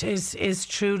is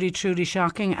truly, truly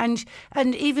shocking. And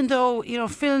even though,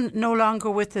 Phil no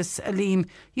longer with us, Aleem,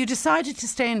 you decided to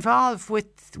stay involved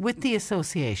with the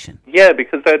association. Yeah,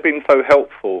 because they'd been so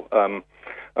helpful.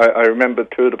 I remember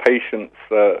two of the patients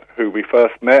who we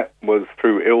first met was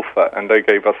through ILFA, and they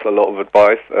gave us a lot of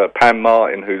advice. Pam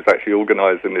Martin, who's actually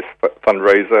organising this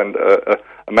fundraiser, and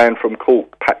a man from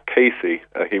Cork, Pat Casey,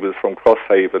 he was from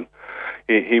Crosshaven.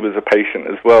 He was a patient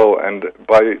as well, and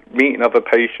by meeting other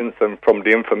patients and from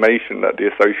the information that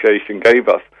the association gave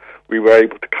us, we were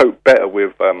able to cope better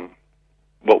with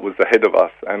what was ahead of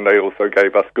us, and they also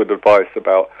gave us good advice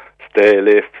about stair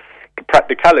lifts, the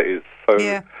practicalities. So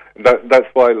yeah. That's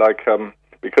why,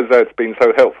 because that's been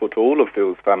so helpful to all of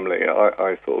Phil's family,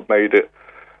 I sort of made it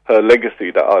her legacy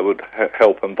that I would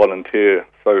help and volunteer.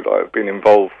 So I've been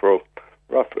involved for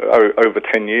roughly over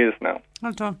 10 years now.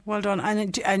 Well done.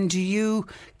 And do you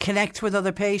connect with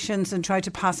other patients and try to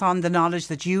pass on the knowledge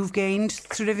that you've gained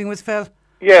through living with Phil?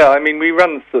 Yeah, I mean, we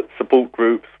run support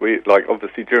groups. We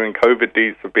obviously during COVID,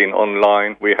 these have been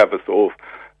online. We have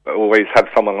always have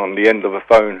someone on the end of a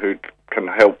phone who can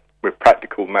help with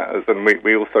practical matters, and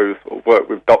we also sort of work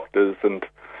with doctors and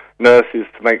nurses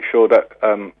to make sure that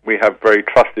we have very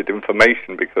trusted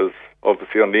information, because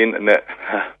obviously on the internet,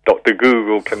 Dr.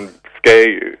 Google can scare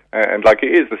you, and it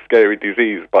is a scary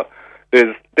disease, but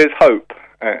there's hope,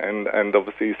 and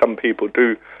obviously some people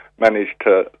do manage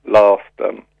to last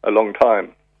a long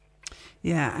time.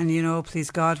 Yeah, and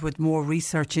please God, with more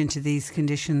research into these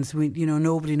conditions,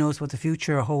 nobody knows what the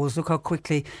future holds. Look how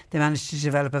quickly they managed to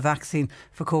develop a vaccine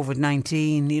for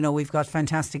COVID-19. We've got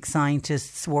fantastic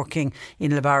scientists working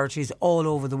in laboratories all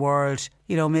over the world.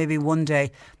 Maybe one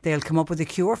day they'll come up with a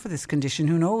cure for this condition.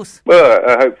 Who knows? Well,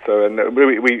 I hope so. And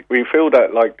we feel that,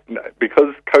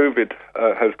 because COVID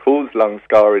has caused lung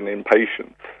scarring in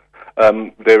patients,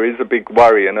 there is a big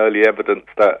worry and early evidence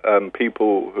that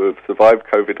people who have survived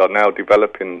COVID are now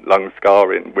developing lung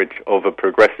scarring, which of a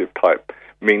progressive type,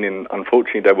 meaning,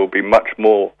 unfortunately, there will be much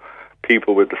more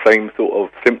people with the same sort of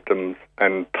symptoms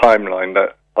and timeline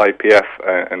that IPF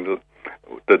and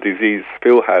the disease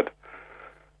still had.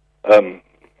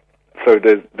 So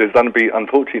there's going to be,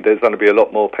 unfortunately, there's going to be a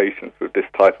lot more patients with this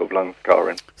type of lung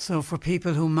scarring. So for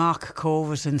people who mock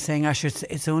COVID and saying,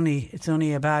 it's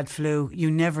only a bad flu, you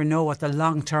never know what the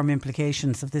long-term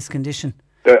implications of this condition,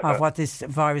 of what this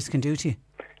virus can do to you.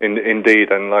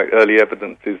 Indeed, and early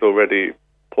evidence is already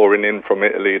pouring in from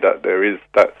Italy that there is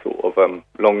that sort of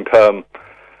long-term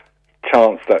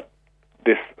chance that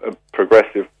this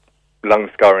progressive lung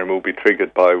scarring will be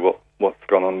triggered by what's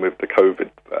gone on with the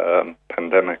COVID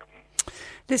pandemic.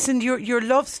 Listen, your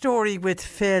love story with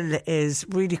Phil is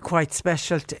really quite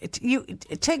special. You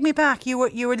take me back. You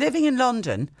were living in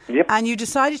London, yep, and you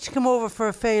decided to come over for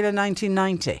a fail in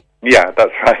 1990. Yeah,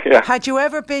 that's right. Yeah. Had you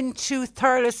ever been to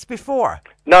Thurles before?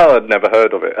 No, I'd never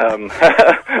heard of it.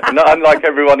 Not unlike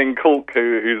everyone in Cork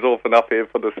who's often up here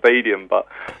for the stadium, but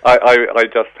I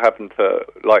just happened to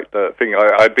like the thing.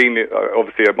 I'd been,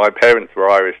 obviously, my parents were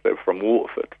Irish. They were from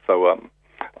Waterford, so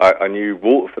I knew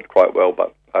Waterford quite well,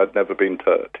 but I'd never been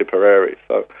to Tipperary.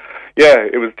 So, yeah,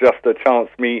 it was just a chance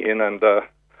meeting, and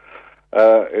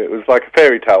it was like a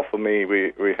fairy tale for me.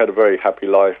 We had a very happy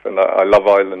life, and I love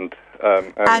Ireland,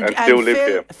 and still live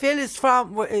here. Phil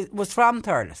was from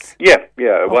Thurles. Yeah.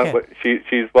 Okay. She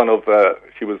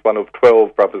was one of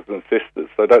 12 brothers and sisters,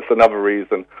 so that's another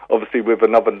reason. Obviously, with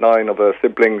another 9 of her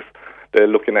siblings, they're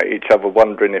looking at each other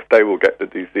wondering if they will get the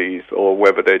disease or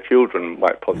whether their children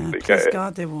might possibly get it. Please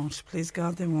God they won't. Please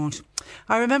God they won't.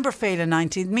 I remember Féile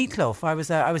 90, Meatloaf. I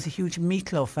was a huge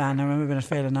Meatloaf fan. I remember being at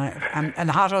Féile 90, and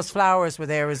Hot House Flowers were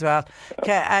there as well.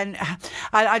 Okay, and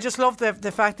I just love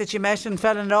the fact that you met and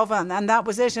fell in love, and that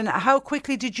was it. And how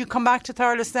quickly did you come back to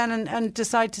Thurles then and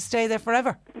decide to stay there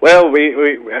forever? Well, back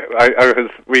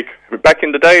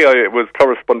in the day, I was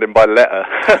corresponding by letter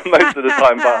most of the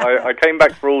time, but I came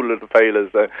back for all of the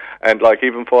failures, and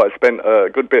even though I spent a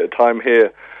good bit of time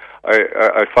here,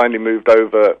 I finally moved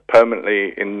over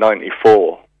permanently in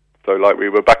 '94. So we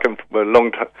were back in a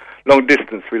long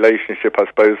distance relationship, I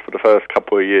suppose, for the first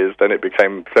couple of years. Then it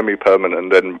became semi-permanent,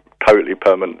 and then totally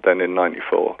permanent. Then in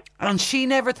 '94. And she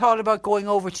never thought about going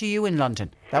over to you in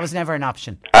London. That was never an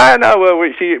option. No. Well,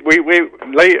 we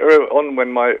later on,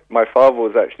 when my father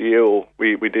was actually ill,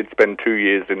 we did spend 2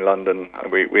 years in London.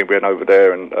 And we went over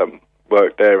there and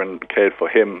worked there and cared for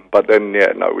him. But then,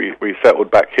 we settled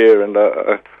back here, and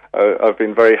I've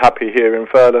been very happy here in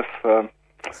Thurles.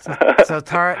 So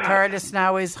Thurles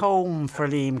now is home for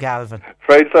Liam Galvin.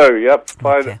 Afraid so, yep.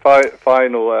 Okay.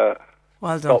 Final.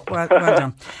 Well done. Well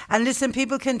done. And listen,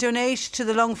 people can donate to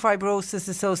the Lung Fibrosis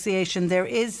Association. There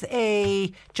is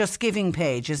a Just Giving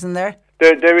page, isn't there?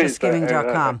 There is.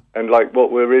 JustGiving.com. And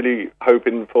what we're really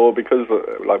hoping for, because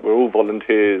we're all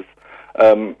volunteers,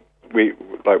 we've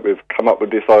come up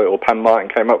with this, or Pan Martin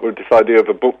came up with this idea of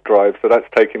a book drive. So that's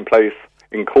taking place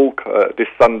in Cork this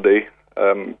Sunday.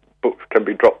 Books can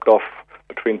be dropped off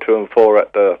between 2 and 4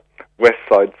 at the West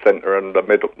Side Centre and the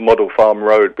Model Farm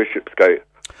Road, Bishopsgate.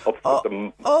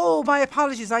 My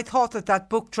apologies. I thought that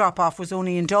book drop-off was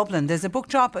only in Dublin. There's a book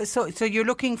drop. So you're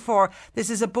looking for,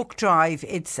 this is a book drive.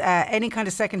 It's any kind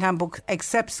of second-hand book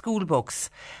except school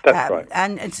books. That's right.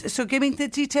 And so give me the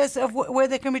details of where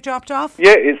they can be dropped off.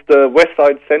 Yeah, it's the West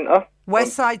Side Centre.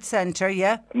 West Side Centre,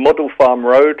 yeah. Model Farm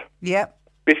Road. Yeah.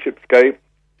 Bishopsgate.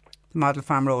 Model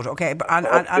Farm Road, okay. And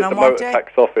on what motor day?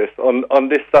 Tax office on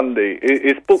this Sunday.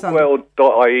 It's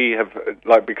bookwell.ie have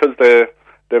because they're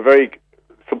very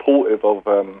supportive of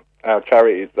our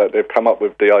charities, that they've come up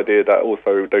with the idea that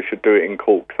also they should do it in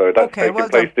Cork. So that's taking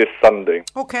place this Sunday.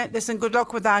 Okay, listen, good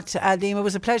luck with that, Liam. It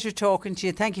was a pleasure talking to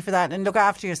you. Thank you for that, and look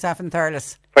after yourself in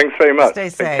Thurles. Thanks very much. Stay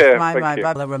safe.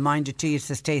 A reminder to you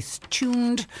to stay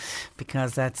tuned,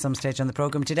 because at some stage on the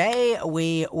programme today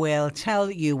we will tell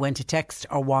you when to text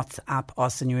or WhatsApp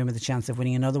us, and you remember the chance of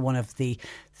winning another one of the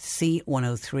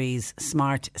C103's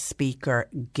smart speaker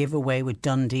giveaway with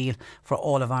Dundee for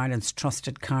all of Ireland's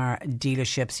trusted car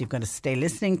dealerships. You've got to stay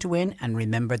listening to win, and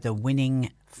remember the winning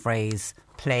phrase,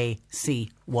 Play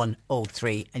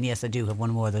C103. And yes, I do have one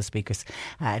more of those speakers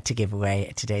to give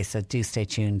away today, so do stay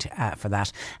tuned for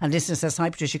that. And listener says,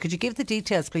 hi Patricia, could you give the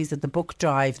details please of the book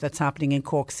drive that's happening in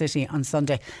Cork City on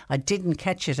Sunday? I didn't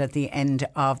catch it at the end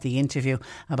of the interview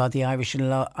about the Irish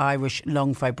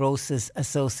Lung Fibrosis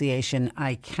Association.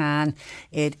 I can.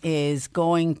 It is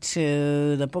going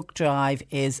to, the book drive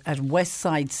is at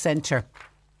Westside Centre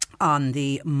on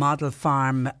the Model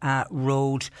Farm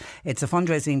Road. It's a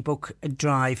fundraising book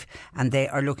drive, and they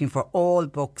are looking for all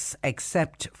books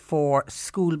except for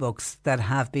school books that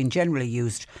have been generally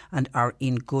used and are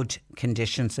in good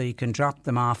condition. So you can drop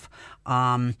them off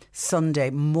Sunday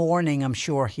morning, I'm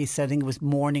sure. He said, I think it was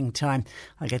morning time.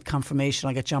 I'll get confirmation.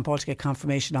 I'll get John Paul to get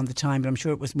confirmation on the time, but I'm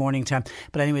sure it was morning time.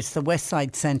 But anyway, it's the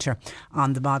Westside Centre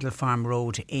on the Model Farm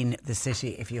Road in the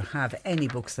city. If you have any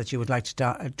books that you would like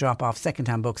to drop off,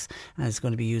 second-hand books, and it's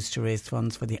going to be used to raise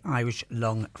funds for the Irish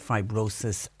Lung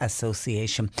Fibrosis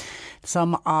Association.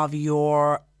 Some of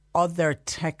your other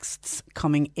texts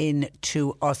coming in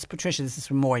to us. Patricia, this is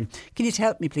from Maureen. Can you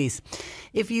help me please?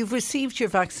 If you've received your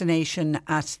vaccination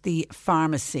at the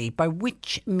pharmacy, by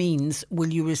which means will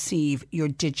you receive your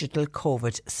digital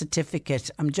COVID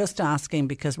certificate? I'm just asking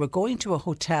because we're going to a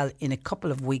hotel in a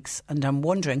couple of weeks, and I'm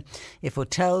wondering if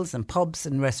hotels and pubs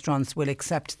and restaurants will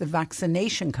accept the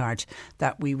vaccination card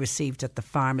that we received at the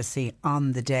pharmacy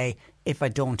on the day if I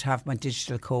don't have my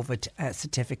digital COVID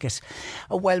certificate.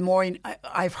 Well, Maureen,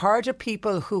 I've heard of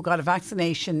people who got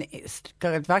vaccinations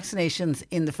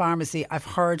in the pharmacy. I've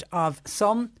heard of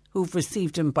some who've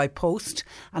received them by post,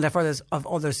 and I've heard of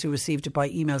others who received it by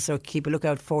email. So keep a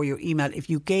lookout for your email.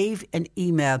 If you gave an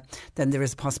email, then there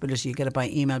is a possibility you get it by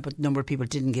email, but a number of people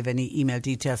didn't give any email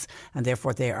details, and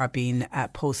therefore they are being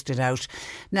posted out.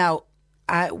 Now,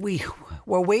 we're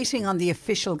waiting on the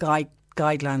official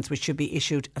guidelines which should be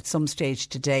issued at some stage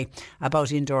today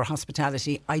about indoor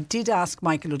hospitality. I did ask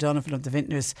Michael O'Donovan of the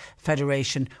Vintners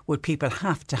Federation, would people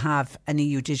have to have an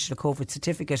EU digital COVID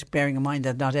certificate, bearing in mind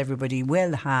that not everybody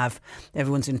will have.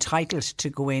 Everyone's entitled to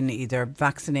go in either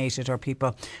vaccinated or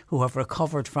people who have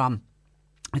recovered from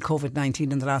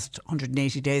COVID-19 in the last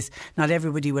 180 days. Not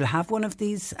everybody will have one of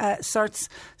these certs,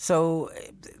 so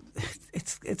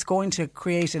it's going to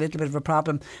create a little bit of a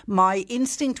problem. My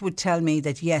instinct would tell me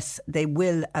that yes, they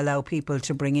will allow people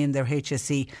to bring in their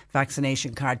HSE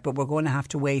vaccination card, but we're going to have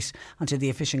to wait until the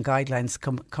official guidelines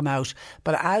come out.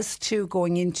 But as to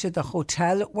going into the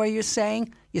hotel where you're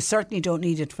staying, you certainly don't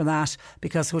need it for that,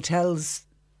 because hotels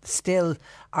still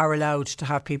are allowed to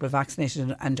have people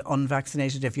vaccinated and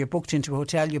unvaccinated. If you're booked into a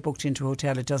hotel, you're booked into a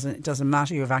hotel. It doesn't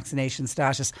matter your vaccination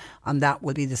status, and that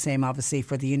will be the same obviously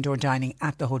for the indoor dining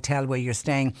at the hotel where you're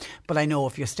staying. But I know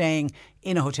if you're staying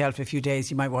in a hotel for a few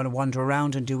days, you might want to wander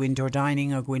around and do indoor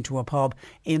dining or go into a pub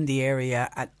in the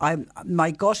area. My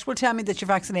gut will tell me that your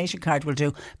vaccination card will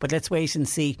do, but let's wait and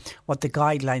see what the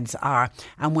guidelines are.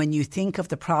 And when you think of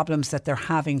the problems that they're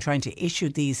having trying to issue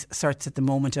these certs at the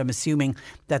moment, I'm assuming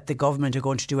that the government are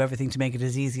going to do everything to make it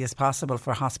as easy as possible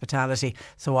for hospitality.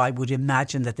 So I would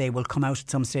imagine that they will come out at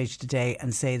some stage today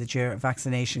and say that your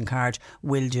vaccination card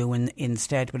will do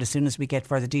instead. But as soon as we get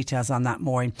further details on that,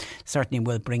 Maureen, certainly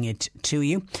we'll bring it to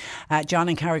you. John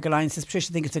in Carrigaline says,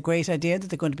 Patricia, I think it's a great idea that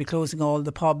they're going to be closing all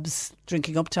the pubs,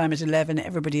 drinking up time at 11,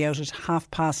 everybody out at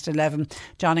 11:30.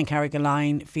 John in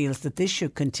Carrigaline feels that this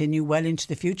should continue well into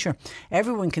the future.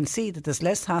 Everyone can see that there's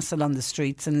less hassle on the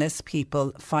streets and less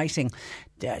people fighting.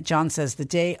 John says the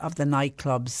day of the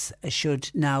nightclubs should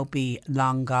now be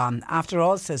long gone. After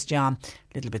all, says John,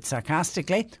 a little bit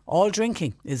sarcastically, all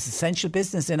drinking is essential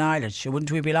business in Ireland.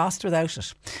 Wouldn't we be lost without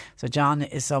it? So John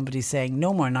is somebody saying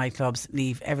no more nightclubs,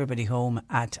 leave everybody home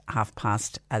at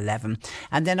 11:30.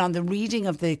 And then on the reading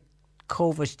of the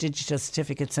COVID digital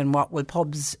certificates and what will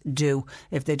pubs do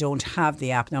if they don't have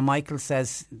the app. Now Michael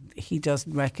says he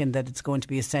doesn't reckon that it's going to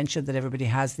be essential that everybody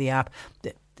has the app.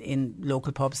 In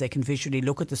local pubs they can visually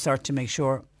look at the cert to make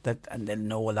sure that, and they'll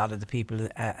know a lot of the people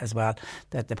as well,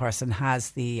 that the person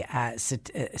has the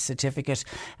certificate.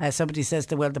 Somebody says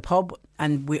that, well, the pub,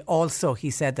 and we also, he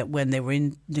said that when they were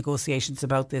in negotiations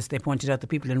about this, they pointed out that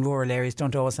people in rural areas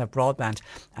don't always have broadband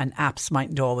and apps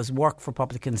mightn't always work for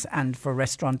publicans and for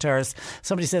restaurateurs.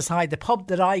 Somebody says, hi, the pub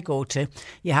that I go to,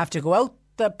 you have to go out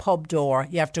the pub door,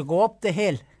 you have to go up the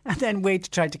hill and then wait to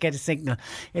try to get a signal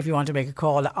if you want to make a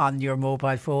call on your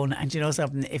mobile phone. And you know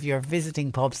something, if you're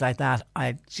visiting pubs like that,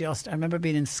 I remember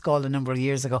being in Schull a number of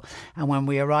years ago, and when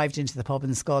we arrived into the pub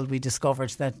in Schull, we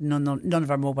discovered that none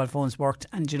of our mobile phones worked.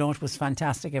 And you know, it was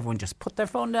fantastic. Everyone just put their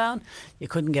phone down. You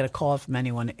couldn't get a call from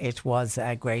anyone. It was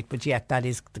great. But yet that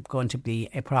is going to be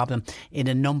a problem in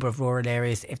a number of rural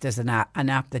areas if there's an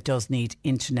app that does need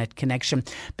internet connection.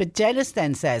 But Dennis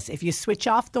then says, if you switch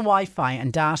off the Wi-Fi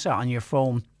and data on your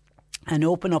phone and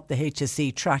open up the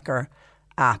HSE tracker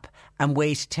app and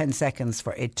wait 10 seconds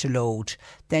for it to load,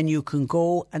 then you can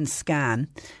go and scan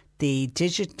the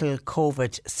digital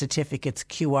COVID certificate's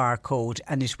QR code,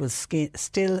 and it will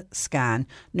still scan.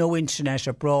 No internet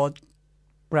or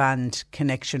broadband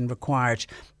connection required.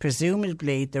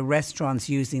 Presumably the restaurants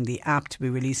using the app to be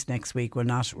released next week will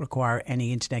not require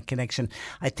any internet connection.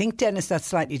 I think, Dennis, that's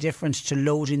slightly different to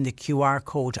loading the QR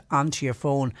code onto your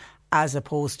phone as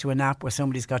opposed to an app where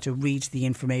somebody's got to read the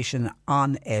information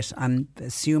on it. I'm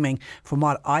assuming, from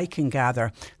what I can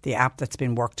gather, the app that's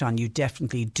been worked on, you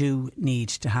definitely do need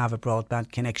to have a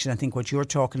broadband connection. I think what you're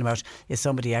talking about is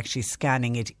somebody actually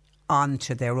scanning it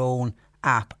onto their own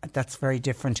app. That's very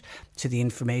different to the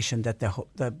information that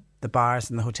the bars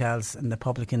and the hotels and the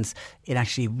publicans in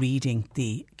actually reading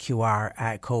the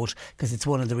QR code, because it's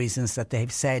one of the reasons that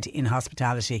they've said in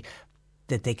hospitality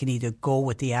that they can either go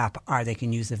with the app or they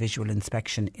can use a visual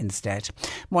inspection instead.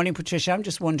 Morning, Patricia. I'm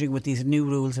just wondering, with these new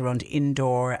rules around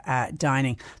indoor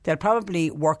dining, they'll probably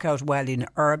work out well in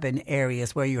urban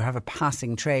areas where you have a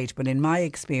passing trade. But in my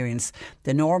experience,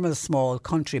 the normal small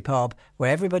country pub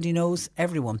where everybody knows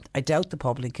everyone, I doubt the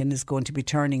publican is going to be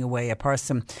turning away a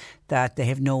person that they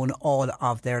have known all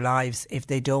of their lives if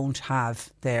they don't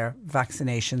have their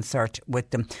vaccination cert with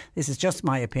them. This is just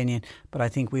my opinion, but I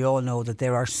think we all know that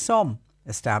there are some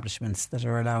establishments that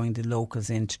are allowing the locals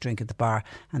in to drink at the bar,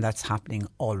 and that's happening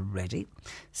already,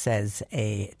 says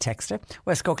a texter.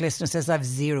 West Cork listener says, I've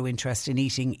zero interest in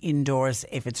eating indoors.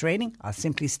 If it's raining, I'll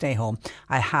simply stay home.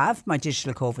 I have my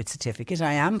digital COVID certificate.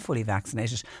 I am fully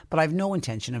vaccinated, but I've no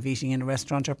intention of eating in a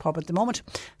restaurant or pub at the moment,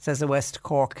 says a West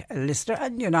Cork listener.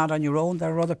 And you're not on your own.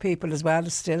 There are other people as well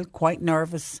still quite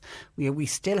nervous. We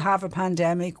still have a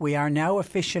pandemic. We are now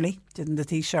officially, didn't the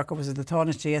Taoiseach, or was it the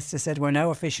Taoiseach yesterday said, we're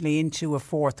now officially into a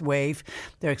fourth wave.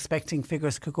 They're expecting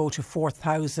figures could go to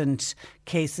 4,000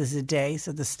 cases a day.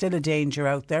 So there's still a danger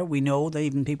out there. We know that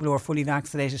even people who are fully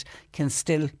vaccinated can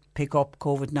still pick up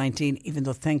COVID-19, even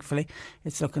though thankfully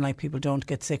it's looking like people don't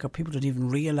get sick, or people don't even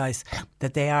realise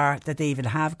that they even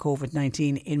have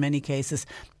COVID-19 in many cases.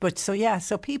 But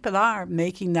so people are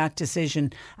making that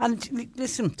decision. And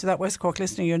listen to that West Cork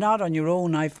listener, you're not on your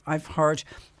own. I've heard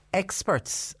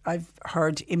experts, I've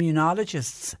heard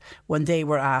immunologists, when they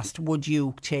were asked, would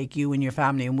you take you and your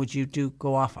family and would you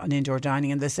go off on indoor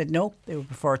dining, and they said no, they would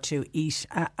prefer to eat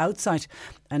outside.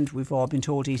 And we've all been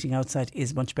told eating outside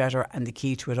is much better, and the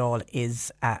key to it all is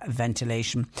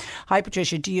ventilation. Hi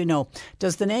Patricia, do you know,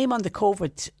 does the name on the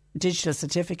COVID digital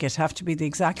certificate have to be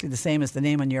exactly the same as the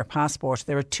name on your passport?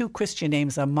 There are 2 Christian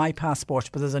names on my passport,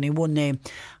 but there's only one name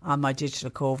on my digital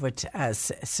COVID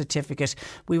certificate.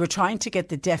 We were trying to get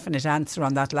the definite answer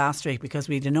on that last week, because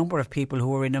we had a number of people who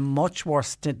were in a much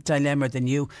worse dilemma than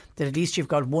you, that at least you've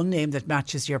got one name that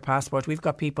matches your passport. We've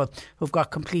got people who've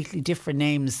got completely different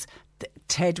names.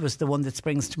 Ted was the one that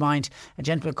springs to mind. A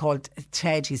gentleman called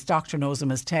Ted, his doctor knows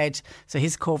him as Ted, so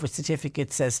his COVID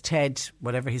certificate says Ted,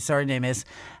 whatever his surname is,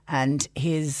 and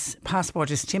his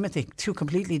passport is Timothy. 2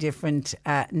 completely different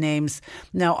names.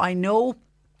 Now, I know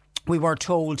we were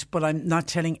told, but I'm not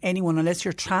telling anyone unless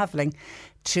you're travelling,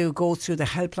 to go through the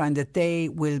helpline, that they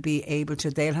will be able to,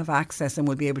 they'll have access and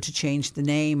will be able to change the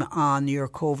name on your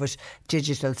COVID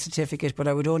digital certificate. But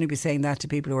I would only be saying that to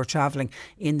people who are travelling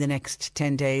in the next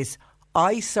 10 days.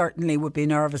 I certainly would be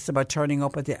nervous about turning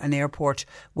up at an airport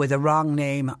with a wrong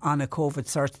name on a COVID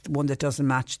cert, one that doesn't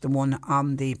match the one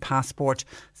on the passport.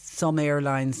 Some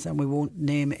airlines, and we won't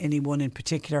name anyone in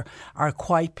particular, are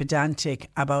quite pedantic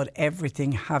about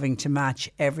everything having to match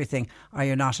everything, or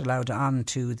you're not allowed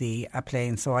onto the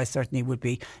plane. So I certainly would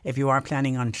be, if you are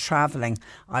planning on travelling,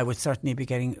 I would certainly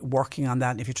be working on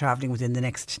that. If you're travelling within the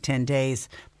next 10 days,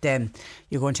 then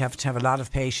you're going to have a lot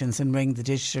of patience and ring the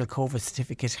digital COVID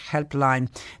certificate helpline.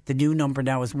 The new number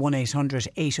now is 1800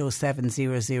 807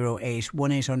 008,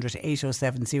 1800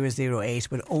 807 008,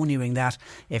 but only ring that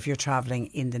if you're travelling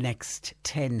in the next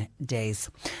 10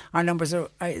 days. Our numbers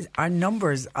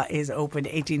is open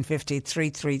 1850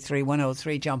 333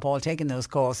 103. John Paul taking those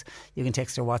calls. You can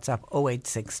text or WhatsApp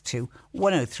 0862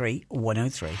 103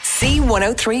 103.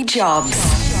 C103 Jobs.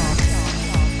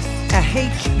 A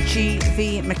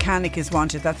HGV mechanic is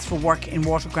wanted. That's for work in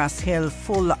Watergrass Hill.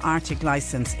 Full Arctic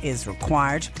licence is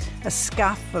required. A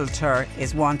scaffolder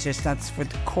is wanted. That's for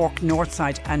the Cork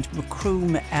Northside and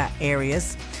Macroom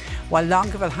areas. While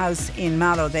Longueville House in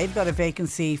Mallow, they've got a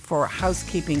vacancy for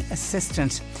housekeeping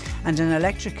assistant, and an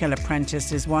electrical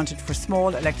apprentice is wanted for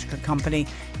small electrical company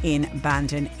in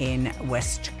Bandon in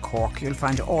West Cork. You'll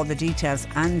find all the details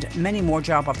and many more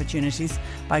job opportunities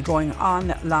by going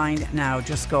online now.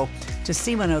 Just go to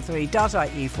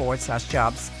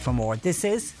c103.ie/jobs for more. This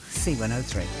is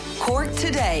C103. Cork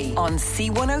Today on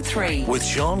C103. With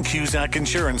Sean Cusack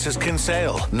Insurance's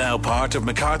Kinsale, now part of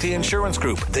McCarthy Insurance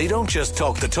Group. They don't just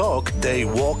talk the talk, they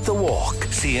walk the walk.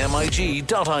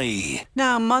 CMIG.ie.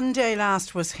 Now, Monday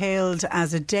last was hailed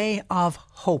as a day of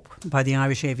hope by the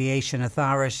Irish Aviation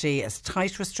Authority as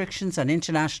tight restrictions on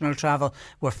international travel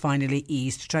were finally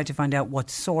eased, to try to find out what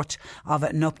sort of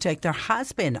an uptake there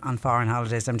has been on foreign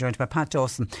holidays. I'm joined by Pat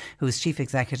Dawson, who is Chief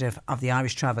Executive of the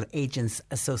Irish Travel Agents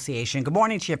Association. Good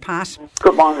morning to you, Pat.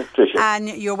 Good morning, Tricia. And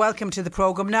you're welcome to the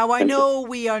programme. Now, I know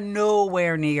we are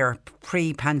nowhere near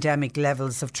pre-pandemic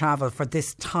levels of travel for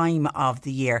this time of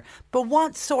the year, but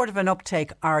what sort of an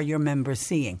uptake are your members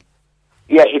seeing?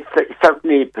 Yeah, it's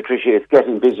certainly, Patricia, it's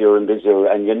getting busier and busier,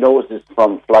 and you notice this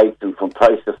from flights and from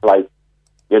price of flights.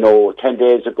 10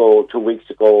 days ago, 2 weeks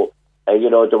ago, there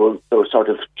were sort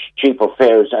of cheaper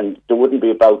fares, and there wouldn't be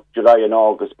about July and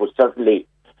August, but certainly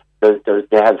they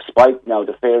have spiked now.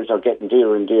 The fares are getting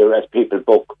dearer and dearer as people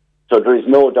book. So there is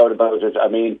no doubt about it. I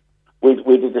mean, we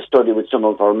did a study with some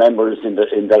of our members in the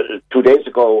 2 days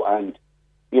ago, and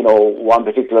one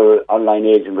particular online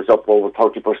agent was up over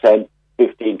 30%,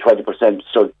 15, 20%.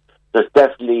 So there's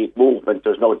definitely movement.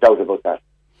 There's no doubt about that.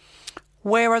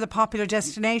 Where are the popular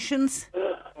destinations?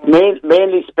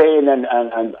 Mainly Spain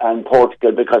and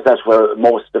Portugal, because that's where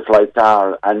most of the flights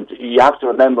are. And you have to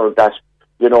remember that,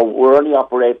 we're only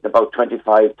operating about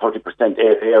 25-30%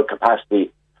 air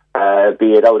capacity,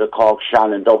 be it out of Cork,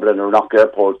 Shannon, Dublin or Knock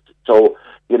airports. So,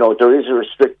 there is a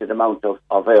restricted amount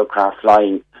of aircraft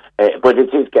flying, but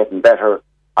it is getting better.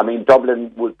 I mean,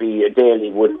 Dublin would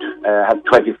have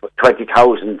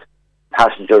 20,000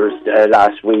 passengers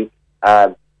last week.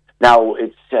 Now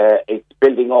it's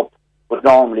building up, but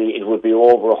normally it would be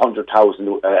over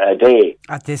 100,000 a day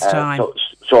at this time.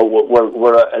 So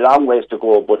we're a long ways to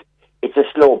go, but it's a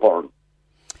slow burn.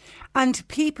 And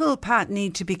people, Pat,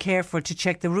 need to be careful to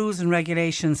check the rules and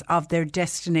regulations of their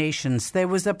destinations. There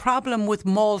was a problem with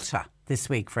Malta this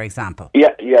week, for example.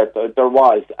 Yeah, there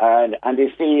was. And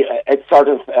you see, it's sort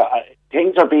of,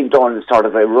 things are being done sort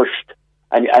of rushed.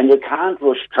 And you can't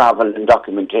rush travel and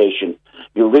documentation.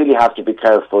 You really have to be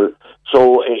careful.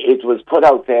 So it was put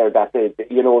out there that,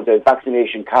 the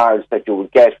vaccination cards that you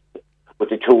would get with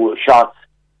the 2 shots,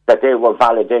 that they were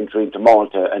valid entry into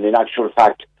Malta. And in actual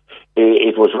fact,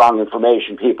 it was wrong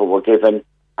information people were given.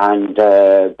 And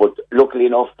but luckily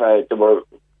enough,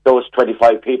 those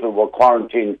 25 people were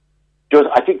quarantined just,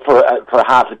 I think, for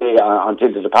half a day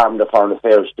until the Department of Foreign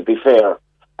Affairs, to be fair,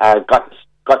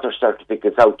 got their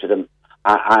certificates out to them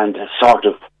and sort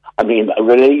of,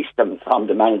 released them from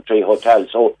the mandatory hotel.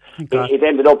 So it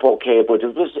ended up okay, but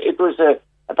it was a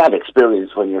bad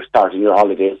experience when you're starting your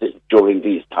holidays during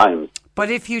these times. But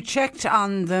if you checked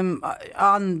on them,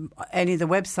 on any of the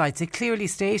websites, it clearly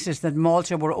stated that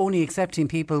Malta were only accepting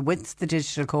people with the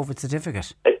digital COVID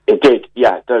certificate. It did,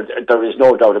 yeah. There is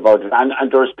no doubt about it.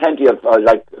 And there's plenty of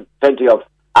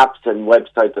apps and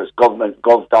websites. There's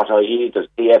government.gov.ie, there's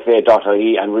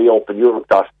DFA.ie and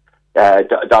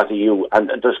reopeneurope.eu,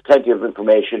 and there's plenty of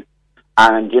information.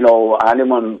 And,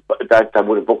 anyone that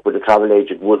would have booked with a travel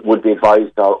agent would be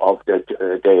advised of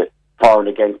the for and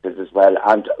against it as well.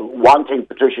 And one thing,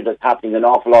 Patricia, that's happening an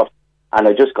awful lot, and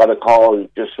I just got a call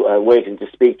just waiting to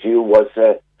speak to you, was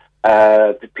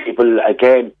people,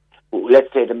 again,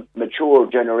 let's say the mature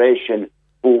generation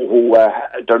who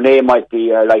their name might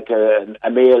be a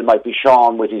male might be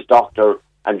Sean with his doctor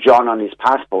and John on his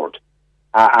passport.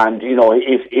 And,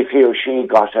 if he or she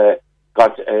got their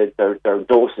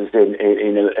doses in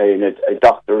a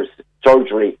doctor's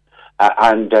surgery,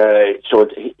 so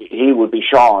he would be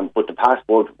Sean, but the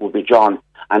passport would be John,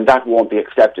 and that won't be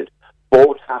accepted.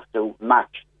 Both have to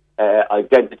match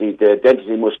identity. The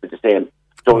identity must be the same.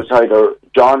 So it's either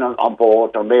John on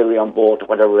board or Mary on board or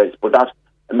whatever it is, but that's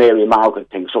a Mary Margaret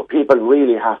thing. So people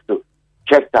really have to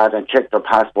check that and check their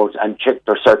passports and check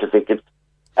their certificates.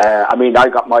 I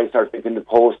got my certificate in the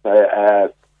post.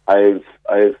 I've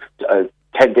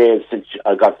 10 days since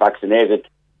I got vaccinated,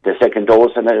 the second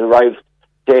dose, and it arrived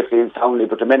safely and soundly.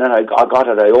 But the minute I got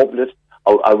it, I opened it,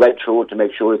 I read through it to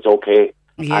make sure it's okay,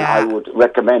 Yeah. And I would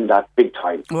recommend that big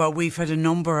time. Well, we've had a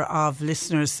number of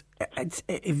listeners. It's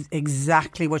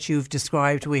exactly what you've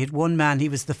described. We had one man, he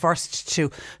was the first to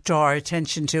draw our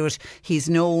attention to it. He's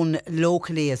known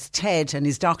locally as Ted, and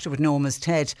his doctor would know him as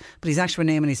Ted, but his actual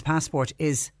name on his passport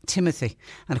is Timothy.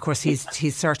 And of course his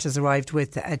cert has arrived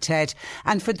with Ted.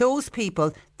 And for those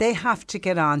people, they have to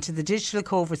get on to the Digital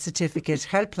COVID Certificate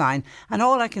helpline. And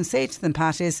all I can say to them,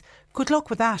 Pat, is good luck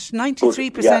with that.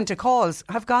 93% of calls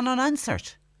have gone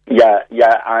unanswered. Yeah,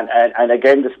 and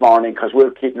again this morning, because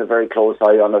we're keeping a very close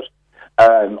eye on it,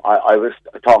 I was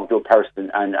talking to a person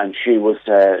and she was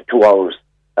 2 hours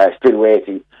still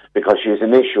waiting because she has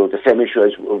an issue, the same issue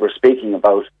as we were speaking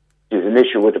about. She has an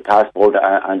issue with the passport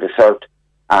and the cert,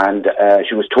 and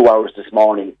she was 2 hours this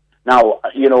morning. Now,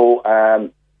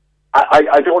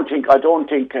 I don't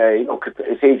think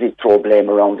it's easy to throw blame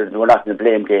around it. We're not in a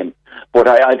blame game, but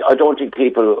I don't think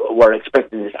people were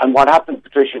expecting this. And what happened,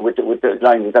 Patricia, with the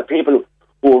line is that people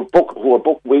who are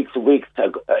booked weeks and weeks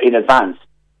in advance,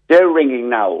 they're ringing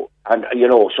now, and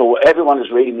so everyone is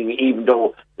ringing, even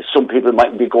though some people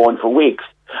might be going for weeks,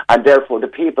 and therefore the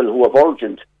people who have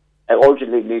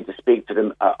urgently need to speak to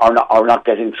them are not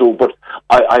getting through. But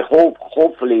I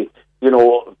hopefully,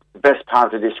 the best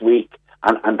part of this week.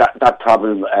 And that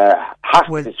problem has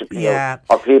to disappear,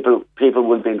 or people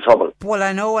will be in trouble. Well,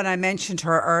 I know when I mentioned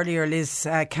her earlier, Liz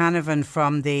Canavan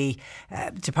from the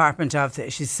Department of,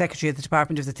 she's Secretary of the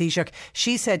Department of the Taoiseach,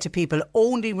 she said to people,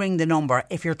 only ring the number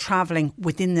if you're travelling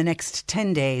within the next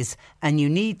 10 days and you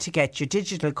need to get your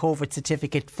digital COVID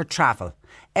certificate for travel.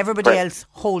 Everybody else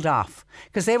hold off,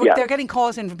 because they're getting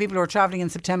calls in from people who are travelling in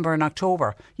September and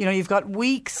October. You've got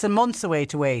weeks and months away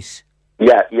to wait.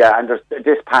 Yeah, and there's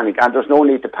this panic, and there's no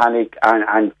need to panic,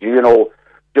 and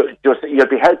just you'll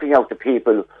be helping out the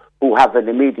people who have an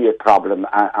immediate problem,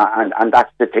 and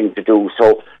that's the thing to do.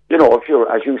 So, if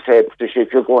you're, as you said, Patricia,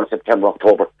 if you're going September,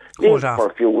 October, leave for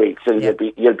a few weeks, and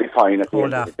you'll be fine at the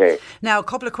end of the day. Now, a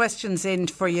couple of questions in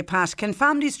for you, Pat. Can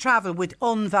families travel with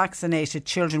unvaccinated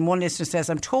children? One listener says,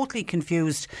 I'm totally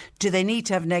confused. Do they need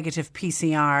to have negative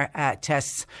PCR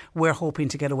tests? We're hoping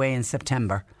to get away in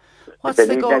September. What's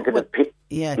the goal? Negative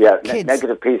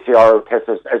PCR tests.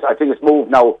 I think it's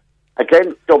moved now.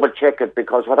 Again, double check it,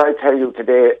 because what I tell you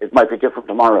today, it might be different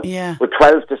tomorrow. Yeah. With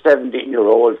 12 to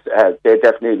 17-year-olds, they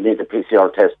definitely need a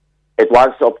PCR test. It was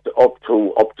up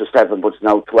to 7, but it's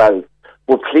now 12.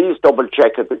 But please double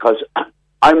check it, because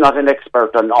I'm not an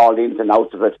expert on all the ins and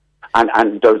outs of it,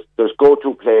 and there's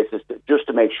go-to places just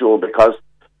to make sure, because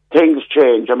things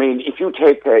change. I mean, if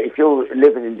you're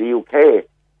living in the UK.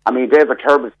 I mean, they have a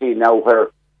terrible scene now where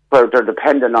they're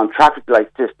dependent on traffic light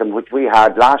system, which we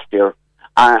had last year,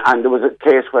 and there was a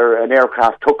case where an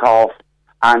aircraft took off,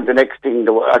 and the next thing,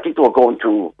 I think they were going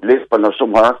to Lisbon or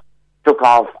somewhere, took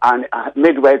off, and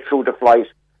midway through the flight,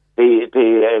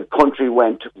 the country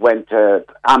went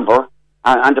amber,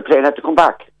 and the plane had to come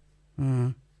back.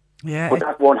 Yeah, but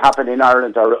that won't happen in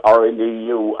Ireland or in the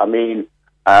EU. I mean,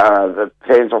 the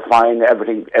planes are fine,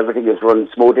 everything is running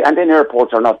smoothly, and then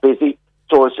airports are not busy.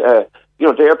 So it's,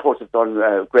 the airports have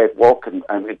done great work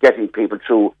and getting people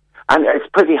through, and it's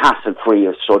pretty hassle-free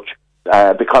as such,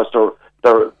 because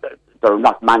there are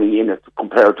not many in it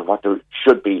compared to what there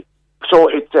should be. So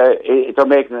they're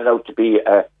making it out to be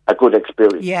a good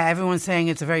experience. Yeah, everyone's saying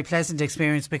it's a very pleasant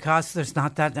experience, because there's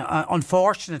not that,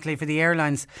 unfortunately for the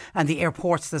airlines and the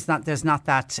airports, there's not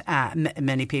that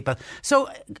many people. So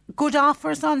good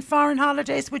offers on foreign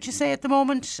holidays, would you say, at the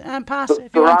moment, Pat?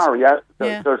 There are, yeah.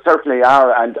 There certainly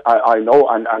are, and I know,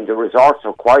 and the resorts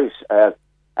are quiet. I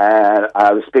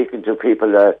was speaking to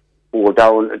people who were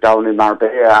down in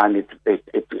Marbella, and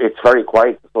it's very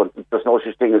quiet. So there's no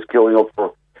such thing as queuing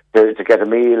up to get a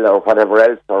meal or whatever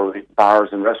else, or bars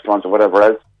and restaurants or whatever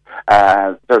else.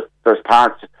 There's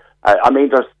parts.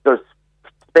 There's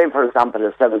Spain, for example,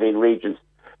 has 17 regions.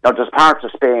 Now there's parts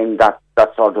of Spain that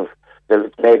sort of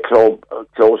they close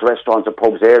restaurants and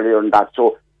pubs earlier and that.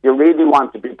 So you really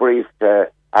want to be briefed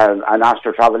and ask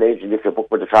your travel agent, if you book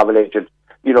with a travel agent,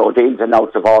 the ins and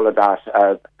outs of all of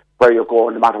that, where you're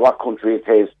going, no matter what country it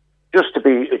is, just to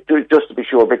be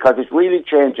sure, because it's really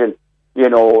changing.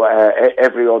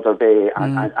 Every other day,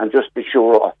 and just be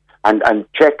sure and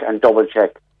check and double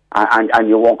check, and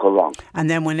you won't go wrong. And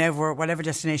then whatever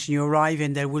destination you arrive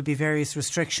in, there will be various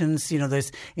restrictions.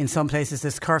 There's, in some places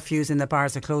there's curfews and the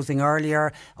bars are closing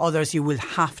earlier. Others you will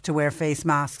have to wear face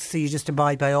masks, so you just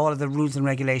abide by all of the rules and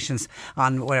regulations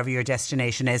on whatever your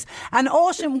destination is. And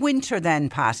autumn, winter then,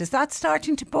 Pat, is that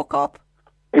starting to book up?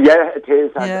 Yeah, it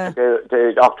is. Yeah.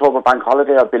 The October bank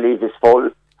holiday, I believe, is full,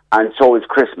 and so is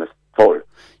Christmas. full.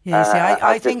 Yeah, see,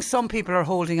 I think some people are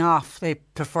holding off. They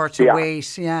prefer to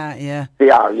wait. Yeah.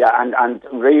 They are, and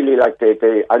really, like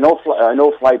I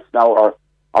know flights now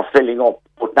are filling up,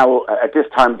 but now at this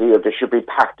time of the year they should be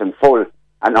packed and full,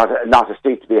 and not a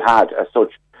seat to be had as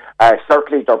such.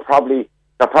 Certainly, they're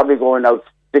probably going out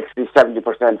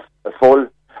 60-70% full.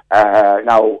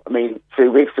 Now, I mean, 3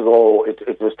 weeks ago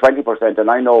it was 20%, and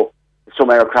I know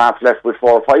some aircraft left with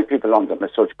 4 or 5 people on them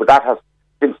as such. But that has,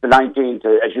 since the 19th,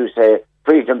 as you say,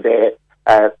 Freedom Day,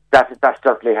 that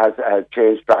certainly has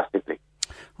changed drastically.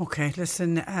 Okay,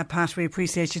 listen, Pat, we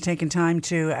appreciate you taking time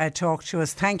to talk to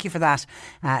us. Thank you for that.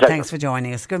 Thanks for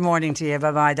joining us. Good morning to you.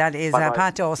 Bye-bye. That is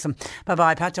Pat Dawson.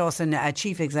 Bye-bye. Pat Dawson,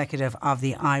 Chief Executive of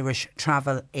the Irish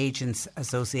Travel Agents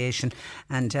Association.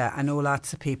 And I know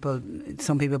lots of people,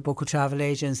 some people book with travel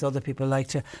agents, other people like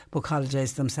to book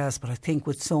holidays themselves. But I think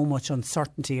with so much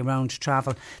uncertainty around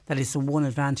travel, that is the one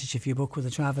advantage if you book with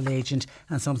a travel agent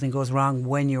and something goes wrong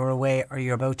when you're away or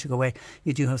you're about to go away,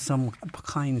 you do have some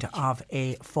kind of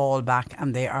a fallback,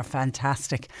 and they are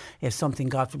fantastic if something,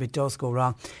 God forbid, does go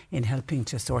wrong in helping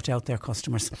to sort out their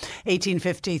customers.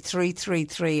 1850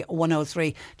 333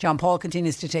 103. John Paul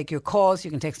continues to take your calls.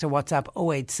 You can text or WhatsApp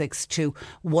 0862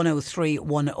 103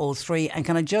 103. And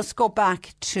can I just go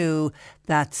back to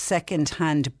that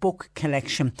second-hand book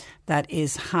collection that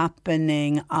is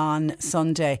happening on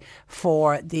Sunday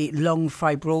for the Lung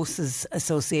Fibrosis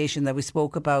Association that we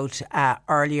spoke about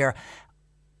earlier.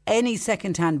 Any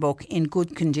second-hand book in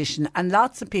good condition, and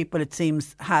lots of people, it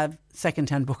seems, have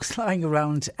second-hand books lying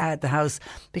around the house,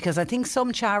 because I think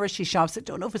some charity shops, I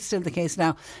don't know if it's still the case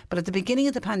now, but at the beginning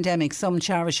of the pandemic, some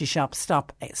charity shops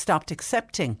stopped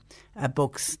accepting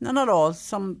books. No, not all,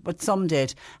 but some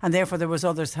did, and therefore there was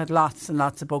others had lots and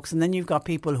lots of books. And then you've got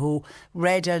people who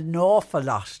read an awful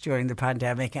lot during the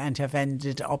pandemic and have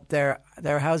ended up their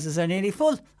houses are nearly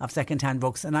full of second-hand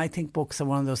books. And I think books are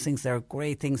one of those things, they're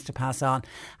great things to pass on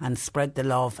and spread the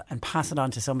love and pass it on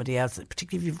to somebody else,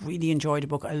 particularly if you've really enjoyed a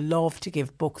book. I love to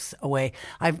give books away.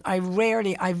 I've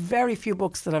very few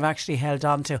books that I've actually held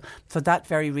on to for that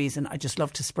very reason. I just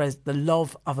love to spread the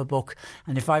love of a book,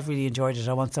 and if I've really enjoyed it,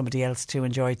 I want somebody else to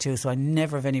enjoy it too, so I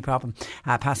never have any problem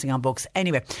passing on books.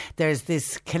 Anyway, there's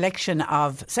this collection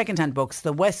of second-hand books,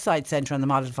 the West Side Centre on the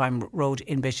Model Farm Road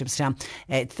in Bishopstown.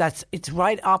 It's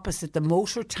right opposite the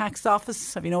motor tax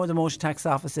office. If you know where the motor tax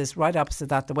office is, right opposite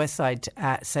that, the West Side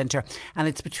Centre, and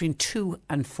it's between 2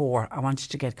 and 4. I want you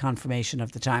to get confirmation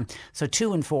of the time. So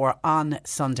 2 and 4 on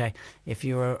Sunday. If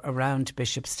you're around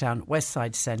Bishopstown, West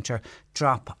Side Centre,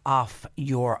 drop off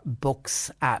your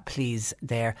books, please,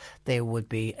 there. They would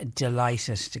be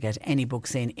delighted to get any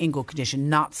books in good condition,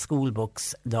 not school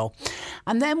books though.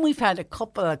 And then we've had a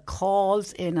couple of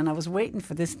calls in, and I was waiting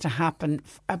for this to happen,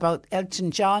 about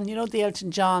Elton John. You know, the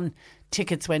Elton John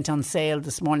tickets went on sale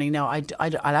this morning. Now,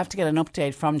 I'll have to get an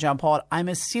update from John Paul. I'm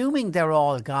assuming they're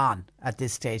all gone at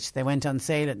this stage. They went on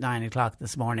sale at 9 o'clock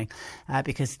this morning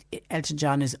because Elton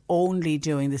John is only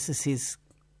doing, this is his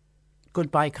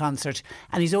goodbye concert,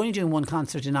 and he's only doing one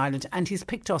concert in Ireland, and he's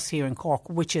picked us here in Cork,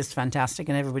 which is fantastic,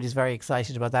 and everybody's very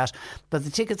excited about that. But the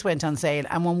tickets went on sale,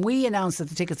 and when we announced that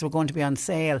the tickets were going to be on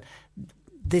sale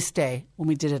this day, when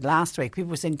we did it last week,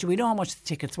 people were saying, do we know how much the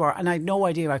tickets were? And I had no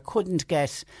idea. I couldn't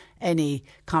get any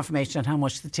confirmation on how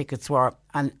much the tickets were,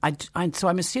 and so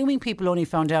I'm assuming people only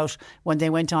found out when they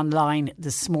went online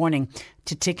this morning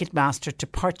to Ticketmaster to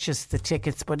purchase the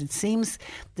tickets. But it seems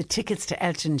the tickets to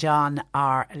Elton John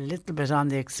are a little bit on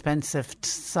the expensive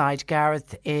side.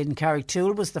 Gareth in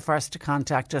Carrigtwohill was the first to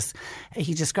contact us.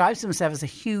 He describes himself as a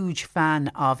huge fan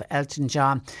of Elton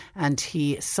John, and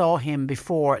he saw him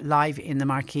before live in the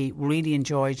Marquee, really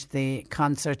enjoyed the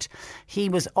concert. He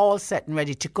was all set and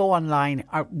ready to go online,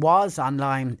 or was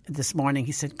online this morning.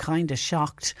 He said kind of shocked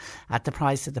at the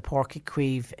price of the Páirc Uí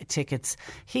Chaoimh tickets.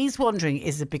 He's wondering,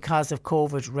 is it because of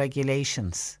COVID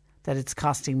regulations that it's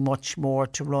costing much more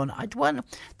to run?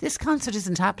 This concert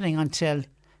isn't happening until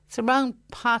it's around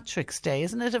Patrick's Day,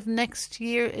 isn't it, of next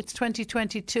year? It's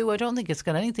 2022. I don't think it's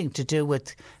got anything to do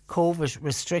with COVID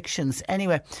restrictions.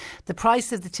 Anyway, the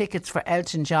price of the tickets for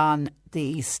Elton John,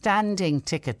 the standing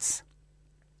tickets,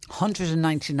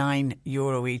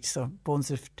 €199 each. So bones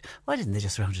of, why didn't they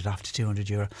just round it off to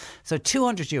 €200? So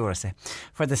 €200, say,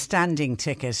 for the standing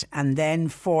ticket. And then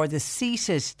for the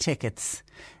seated tickets,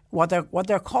 what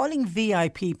they're calling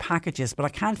VIP packages, but I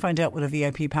can't find out what a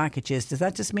VIP package is. Does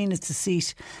that just mean it's a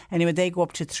seat? Anyway, they go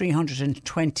up to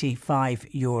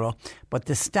 €325, but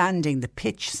the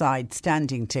pitch side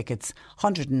standing tickets,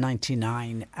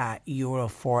 €199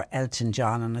 for Elton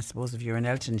John. And I suppose if you're an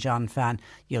Elton John fan,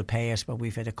 you'll pay it. But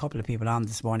we've had a couple of people on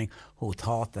this morning who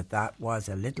thought that was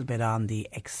a little bit on the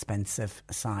expensive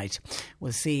side.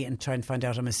 We'll see and try and find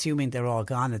out. I'm assuming they're all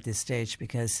gone at this stage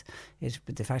because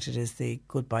the fact it is the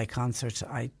goodbye concert,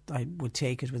 I would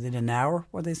take it within an hour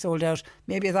were they sold out.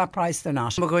 Maybe at that price they're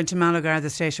not. We're going to Mallow Garda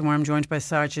station where I'm joined by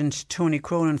Sergeant Tony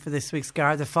Cronin for this week's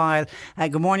Garda File.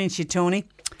 Good morning to you, Tony.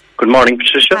 Good morning,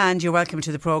 Patricia. And you're welcome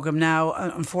to the programme. Now,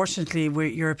 unfortunately,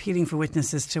 you're appealing for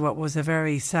witnesses to what was a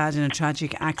very sad and a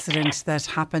tragic accident that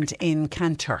happened in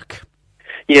Kanturk.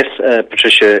 Yes,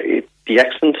 Patricia,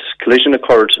 the collision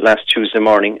occurred last Tuesday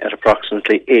morning at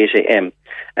approximately 8 a.m.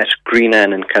 at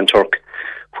Greenan in Kanturk,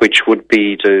 which would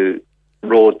be the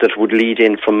road that would lead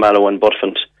in from Mallow and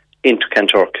Buttevant into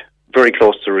Kanturk, very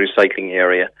close to the recycling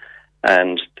area.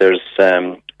 And there's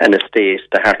an estate,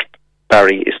 the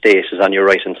Hartbarry estate is on your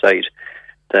right-hand side.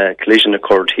 The collision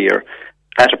occurred here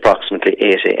at approximately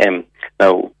 8 a.m.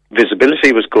 Now,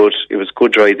 visibility was good. It was a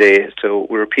good dry day, so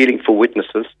we're appealing for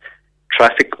witnesses.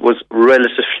 Traffic was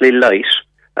relatively light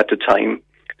at the time,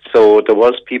 so there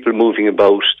was people moving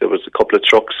about. There was a couple of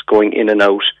trucks going in and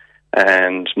out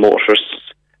and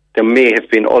motorists. There may have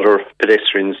been other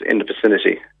pedestrians in the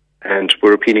vicinity, and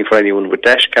we're appealing for anyone with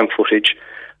dashcam footage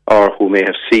or who may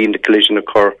have seen the collision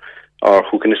occur or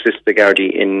who can assist the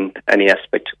Gardaí in any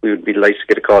aspect. We would be delighted to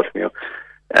get a call from you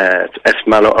at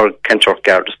Mallow or Kanturk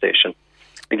Garda Station.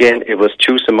 Again, it was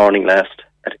Tuesday morning last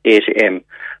at 8 a.m.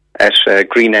 at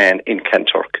Greenan in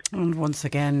Kanturk. And once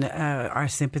again, our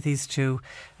sympathies to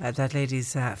that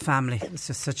lady's family. It was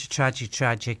just such a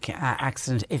tragic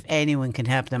accident. If anyone can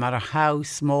help, no matter how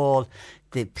small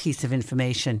the piece of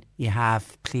information you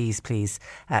have, please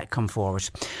come forward.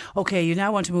 Okay, you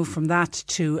now want to move from that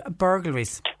to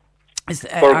burglaries.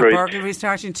 Are burglaries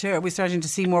starting to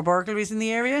see more burglaries in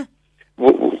the area?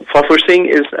 What we're seeing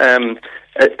is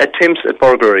attempts at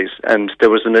burglaries, and there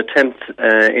was an attempt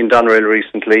in Doneraile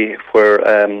recently where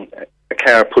a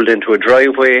car pulled into a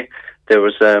driveway. There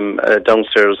was a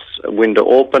downstairs window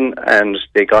open and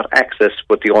they got access,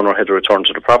 but the owner had to return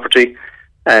to the property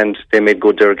and they made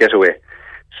good their getaway.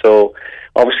 So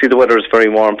obviously the weather is very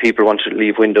warm, people want to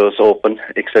leave windows open,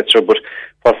 etc. But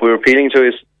what we're appealing to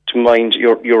is to mind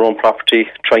your own property,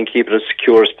 try and keep it as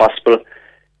secure as possible.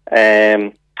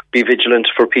 Be vigilant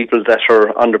for people that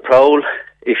are on the prowl.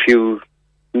 If you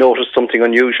notice something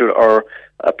unusual or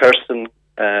a person,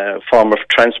 form of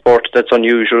transport that's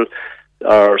unusual,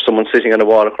 or someone sitting on a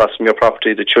wall across from your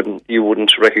property that you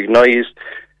wouldn't recognise,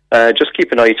 just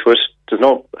keep an eye to it. There's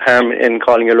no harm in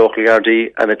calling your local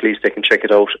Gardaí, and at least they can check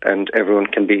it out and everyone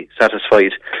can be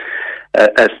satisfied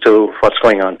as to what's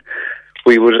going on.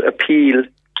 We would appeal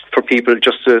for people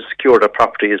just to secure their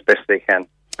property as best they can.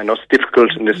 I know it's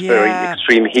difficult in this very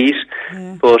extreme heat,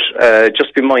 but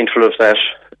just be mindful of that.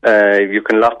 You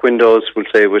can lock windows, we'll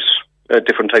say, with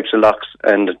different types of locks,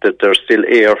 and that there's still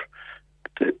air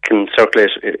that can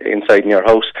circulate inside in your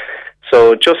house.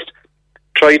 So just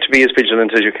try to be as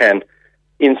vigilant as you can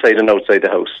inside and outside the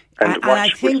house. And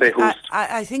watch,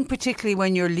 I think particularly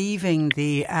when you're leaving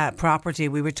the property,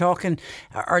 we were talking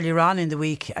earlier on in the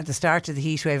week at the start of the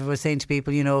heat wave, I was saying to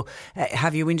people,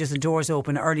 have your windows and doors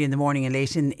open early in the morning and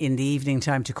late in the evening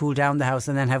time to cool down the house,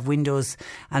 and then have windows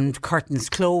and curtains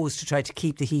closed to try to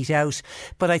keep the heat out.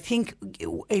 But I think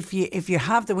if you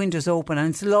have the windows open, and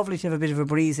it's lovely to have a bit of a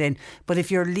breeze in, but if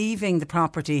you're leaving the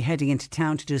property, heading into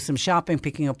town to do some shopping,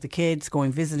 picking up the kids,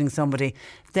 going visiting somebody,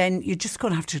 then you're just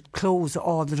going to have to close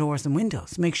all the doors and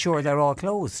windows. Make sure they're all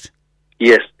closed.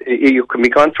 Yes, you can be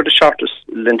gone for the shortest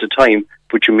length of time,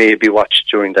 but you may be watched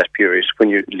during that period when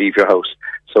you leave your house.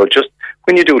 So just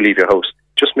when you do leave your house,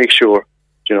 just make sure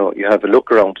you have a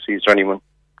look around to see is there anyone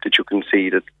that you can see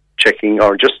that's checking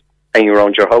or just hanging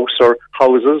around your house or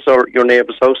houses or your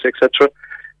neighbour's house, etc.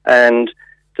 And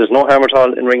there's no harm at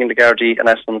all in ringing the Gardaí and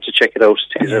asking them to check it out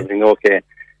to see is everything okay.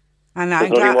 And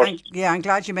I'm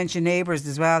glad you mentioned neighbours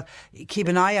as well. Keep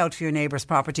an eye out for your neighbour's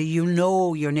property. You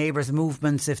know your neighbours'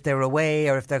 movements if they're away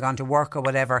or if they're gone to work or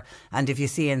whatever. And if you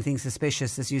see anything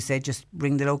suspicious, as you said, just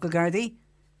ring the local Gardaí.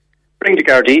 Ring the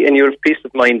Gardaí and you'll have peace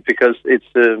of mind, because it's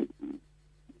a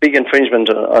big infringement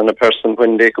on a person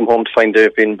when they come home to find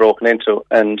they've been broken into.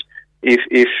 And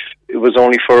if it was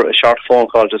only for a short phone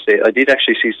call to say, I did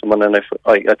actually see someone and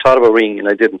I thought about ringing and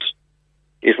I didn't,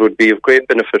 it would be of great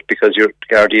benefit, because your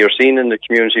Gardaí are seen in the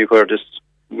community where this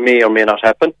may or may not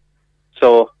happen.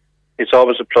 So it's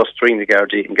always a plus to ring the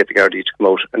Gardaí and get the Gardaí to come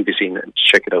out and be seen and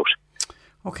check it out.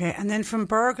 Okay, and then from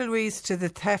burglaries to the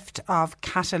theft of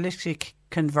catalytic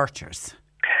converters.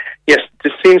 Yes,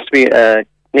 this seems to be a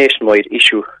nationwide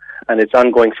issue, and it's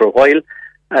ongoing for a while,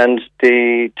 and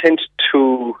they tend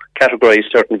to categorise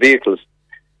certain vehicles.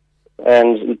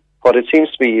 And what it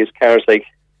seems to be is cars like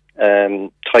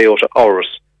Toyota Auris,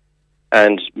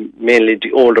 and mainly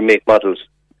the older make models.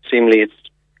 Seemingly it's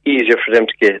easier for them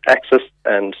to get access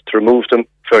and to remove them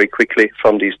very quickly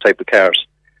from these type of cars.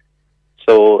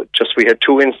 So we had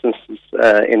 2 instances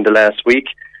in the last week,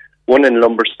 one in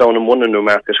Lumberstone and one in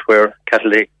Newmarket, where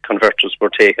catalytic converters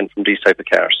were taken from these type of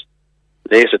cars.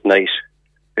 Late at night,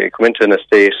 they come into an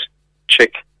estate, check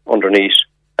underneath,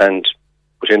 and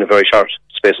within a very short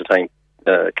space of time,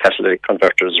 catalytic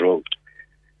converter is removed.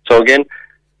 So again,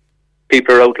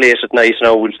 people are out late at night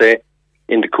now, we'll say,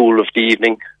 in the cool of the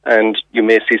evening, and you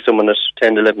may see someone at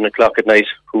 10, 11 o'clock at night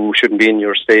who shouldn't be in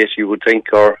your estate, you would think,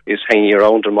 or is hanging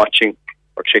around and watching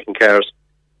or checking cars.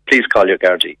 Please call your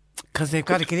Gardaí. Because they've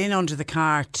got to get in under the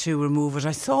car to remove it.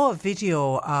 I saw a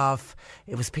video of,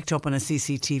 it was picked up on a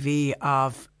CCTV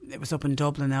of, it was up in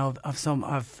Dublin now,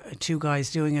 of 2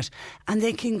 guys doing it, and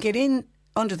they can get in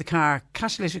under the car,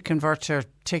 catalytic converter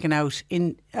taken out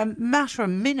in a matter of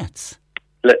minutes.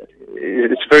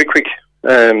 It's a very quick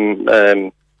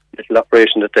little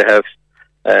operation that they have,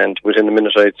 and within a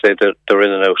minute I'd say that they're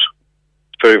in and out.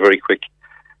 It's very, very quick.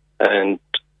 And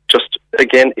just,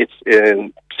 again, it's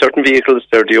certain vehicles,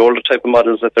 they're the older type of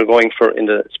models that they're going for,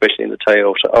 especially in the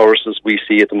Toyota Auris as we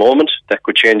see at the moment. That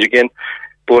could change again.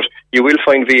 But you will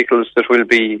find vehicles that will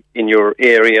be in your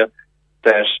area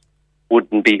that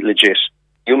wouldn't be legit.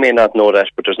 You may not know that,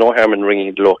 but there's no harm in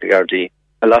ringing the local Gardaí.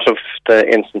 A lot of the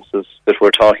instances that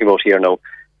we're talking about here now,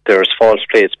 there's false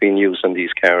plates being used on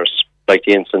these cars, like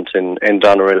the incident in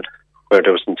Doneraile, where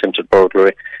there was an attempted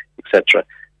burglary, etc.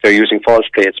 They're using false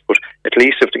plates, but at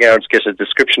least if the guards get a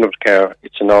description of the car,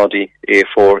 it's an Audi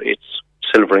A4, it's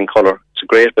silver in colour, it's a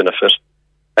great benefit,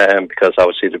 because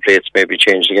obviously the plates may be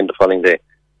changing in the following day.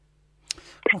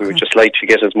 But we would just like to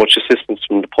get as much assistance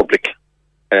from the public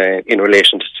in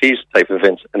relation to these type of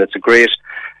events, and it's a great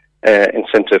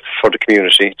incentive for the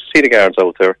community to see the guards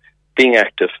out there being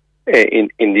active in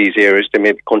these areas. They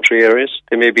may be country areas,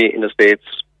 they may be in the States,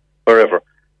 wherever,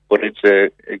 but it's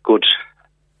a good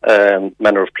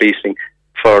manner of policing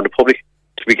for the public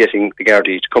to be getting the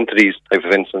Gardaí to come to these type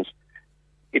of incidents.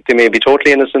 They may be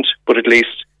totally innocent, but at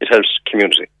least it helps the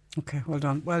community. Okay, well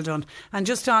done. And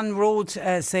just on road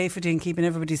safety and keeping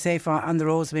everybody safe on the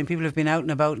roads, I mean, people have been out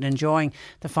and about and enjoying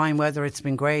the fine weather. It's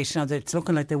been great. Now, it's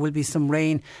looking like there will be some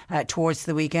rain towards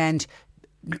the weekend.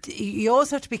 You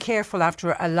also have to be careful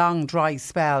after a long dry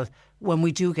spell when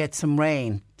we do get some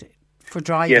rain for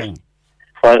driving. Yes.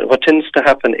 Well, what tends to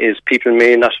happen is people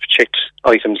may not have checked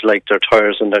items like their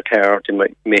tyres in their car. They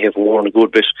may have worn a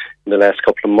good bit in the last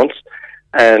couple of months.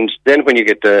 And then when you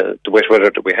get the wet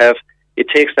weather that we have, it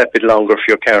takes that bit longer for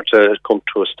your car to come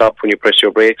to a stop when you press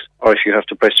your brakes, or if you have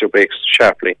to press your brakes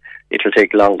sharply, it'll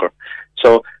take longer.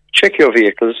 So check your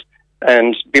vehicles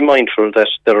and be mindful that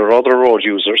there are other road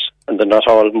users, and they're not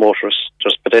all motorists,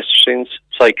 just pedestrians,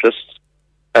 cyclists.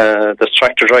 There's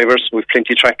tractor drivers. We've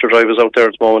plenty of tractor drivers out there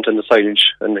at the moment in the silage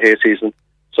and the hay season,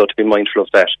 so to be mindful of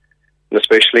that. And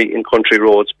especially in country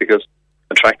roads, because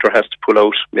a tractor has to pull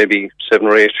out maybe 7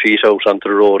 or 8 feet out onto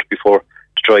the road before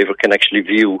the driver can actually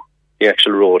view the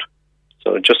actual road.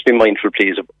 So just be mindful,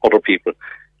 please, of other people.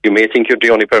 You may think you're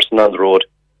the only person on the road,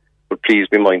 but please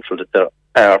be mindful that there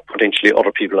are potentially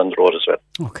other people on the road as well.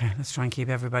 Okay, let's try and keep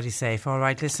everybody safe. All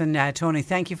right, listen, Tony,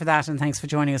 thank you for that, and thanks for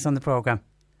joining us on the programme.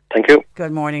 Thank you.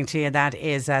 Good morning to you. That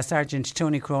is Sergeant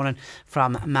Tony Cronin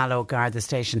from Mallow Garda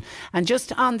Station. And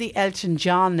just on the Elton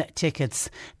John tickets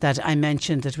that I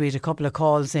mentioned, that we had a couple of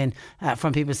calls in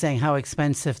from people saying how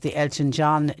expensive the Elton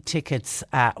John tickets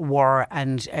were,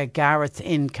 and Gareth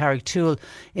in Carricktool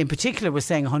in particular was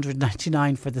saying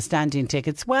 $199 for the standing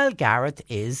tickets. Well, Gareth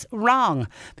is wrong,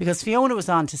 because Fiona was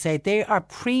on to say they are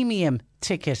premium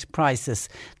ticket prices.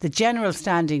 The general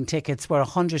standing tickets were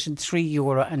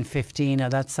 €103.15. Now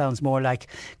that sounds more like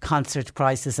concert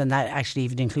prices, and that actually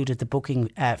even included the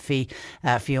booking fee.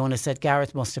 Fiona said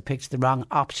Gareth must have picked the wrong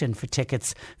option for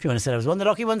tickets. Fiona said I was one of the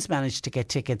lucky ones, managed to get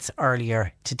tickets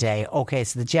earlier today. Okay,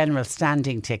 so the general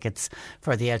standing tickets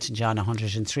for the Elton John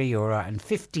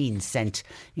 €103.15,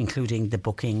 including the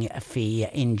booking fee.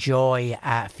 Enjoy,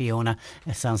 Fiona.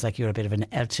 It sounds like you're a bit of an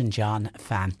Elton John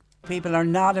fan. People are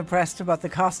not impressed about the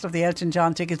cost of the Elton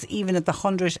John tickets, even at the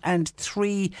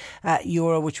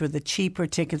 €103, which were the cheaper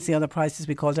tickets. The other prices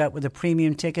we called out were the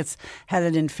premium tickets.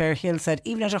 Helen in Fairhill said,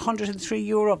 even at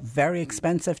 €103, very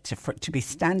expensive to be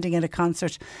standing at a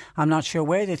concert. I'm not sure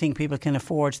where they think people can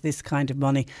afford this kind of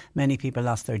money. Many people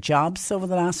lost their jobs over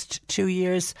the last 2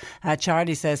 years.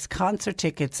 Charlie says, concert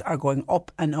tickets are going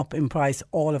up and up in price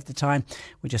all of the time.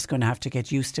 We're just going to have to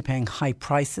get used to paying high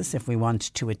prices if we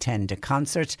want to attend a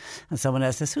concert. And someone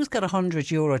else says, who's got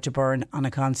 €100 to burn on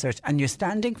a concert? And you're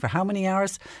standing for how many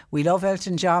hours? We love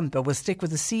Elton John, but we'll stick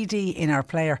with a CD in our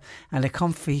player and a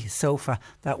comfy sofa.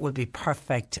 That would be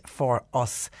perfect for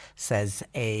us, says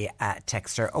a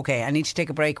texter. OK, I need to take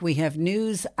a break. We have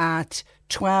news at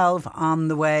 12 on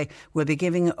the way. We'll be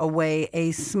giving away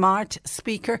a smart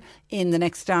speaker in the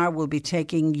next hour. We'll be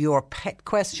taking your pet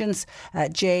questions.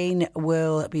 Jane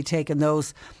will be taking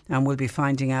those, and we'll be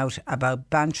finding out about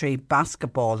Bantry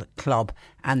Basketball Club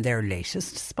and their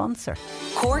latest sponsor.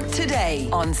 Cork Today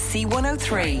on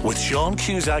C103. With Sean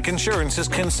Cusack Insurance's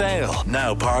Kinsale,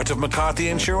 now part of McCarthy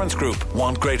Insurance Group.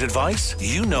 Want great advice?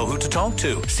 You know who to talk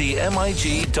to.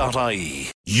 CMIG.ie.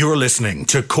 You're listening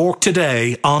to Cork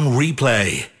Today on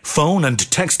replay. Phone and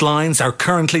text lines are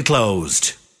currently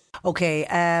closed. OK,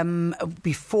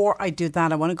 before I do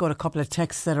that, I want to go to a couple of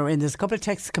texts that are in. There's a couple of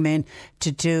texts come in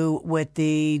to do with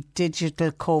the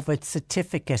digital COVID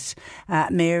certificate.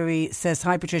 Mary says,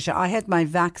 hi Patricia, I had my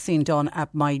vaccine done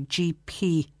at my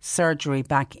GP surgery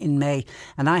back in May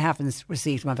and I haven't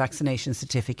received my vaccination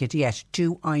certificate yet.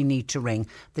 Do I need to ring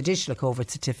the digital COVID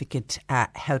certificate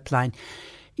helpline?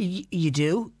 You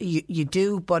do,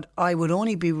 but I would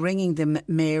only be ringing them,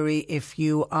 Mary, if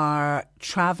you are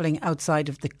travelling outside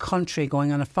of the country,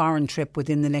 going on a foreign trip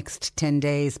within the next 10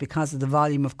 days because of the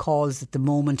volume of calls at the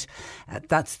moment.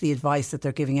 That's the advice that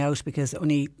they're giving out, because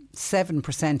only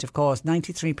 7% of calls,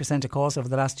 93% of calls over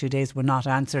the last 2 days were not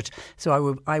answered.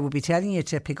 So I would be telling you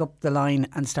to pick up the line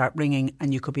and start ringing,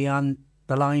 and you could be on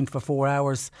the line for 4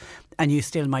 hours and you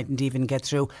still mightn't even get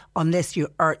through unless you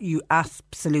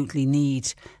absolutely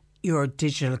need your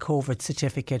digital COVID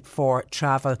certificate for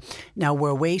travel. Now,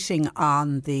 we're waiting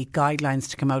on the guidelines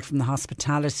to come out from the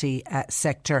hospitality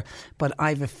sector, but I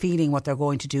have a feeling what they're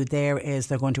going to do there is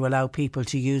they're going to allow people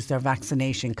to use their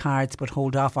vaccination cards, but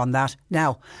hold off on that.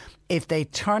 Now, if they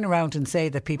turn around and say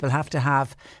that people have to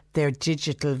have their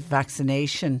digital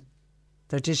vaccination,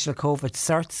 their digital COVID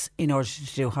certs in order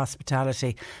to do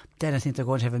hospitality, then I think they're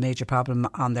going to have a major problem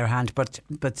on their hand. But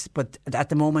at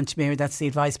the moment, Mary, that's the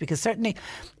advice, because certainly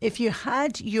if you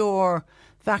had your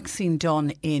vaccine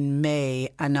done in May,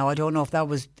 and now I don't know if that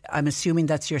was, I'm assuming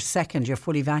that's your second, you're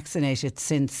fully vaccinated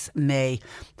since May,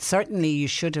 certainly you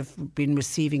should have been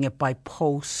receiving it by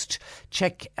post.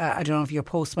 Check, I don't know if your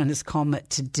postman has come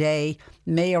today,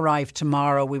 may arrive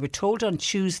tomorrow. We were told on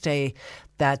Tuesday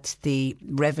that the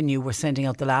revenue were sending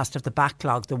out the last of the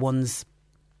backlog, the ones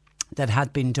that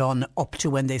had been done up to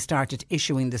when they started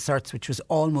issuing the certs, which was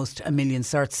almost 1 million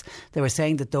certs. They were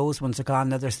saying that those ones are gone.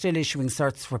 Now they're still issuing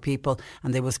certs for people,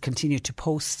 and they will continue to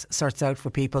post certs out for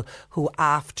people who,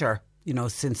 after, you know,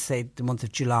 since say the month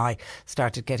of July,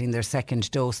 started getting their second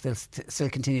dose. They'll still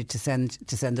continue to send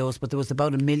those, but there was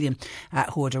about 1 million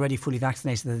who had already fully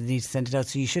vaccinated that they need to send it out,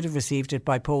 so you should have received it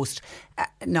by post.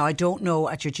 Now I don't know,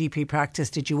 at your GP practice,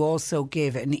 did you also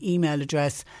give an email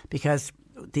address? Because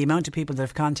the amount of people that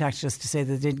have contacted us to say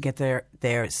that they didn't get their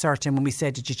cert, and when we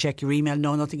said, did you check your email?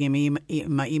 No, nothing in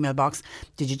my email box.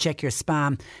 Did you check your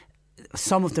spam?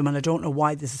 Some of them, and I don't know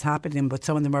why this is happening, but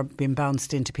some of them are being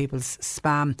bounced into people's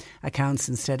spam accounts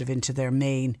instead of into their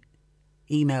main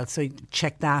email. So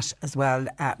check that as well,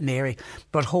 Mary.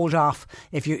 But hold off.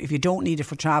 If you don't need it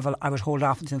for travel, I would hold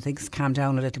off until things calm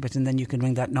down a little bit, and then you can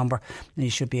ring that number and you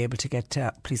should be able to get,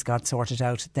 please God, sorted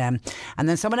out then. And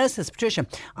then someone else says, Patricia,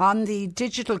 on the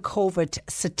digital COVID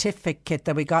certificate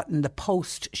that we got in the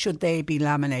post, should they be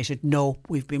laminated? No,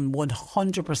 we've been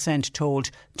 100% told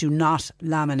do not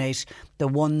laminate the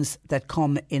ones that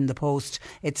come in the post.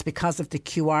 It's because of the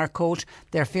QR code.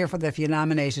 They're fearful that if you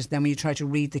laminate it, then when you try to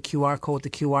read the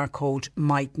QR code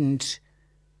mightn't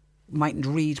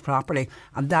read properly,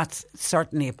 and that's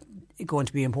certainly going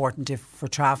to be important if for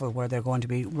travel, where they're going to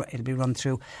be, it'll be run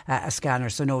through a scanner.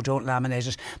 So no, don't laminate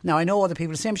it. Now I know other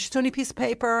people are saying it's only a piece of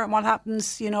paper, and what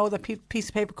happens, you know, the piece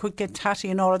of paper could get tatty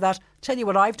and all of that. Tell you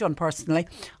what I've done personally,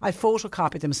 I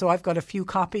photocopied them, so I've got a few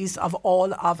copies of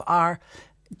all of our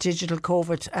digital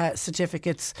COVID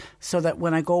certificates, so that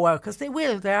when I go out, because they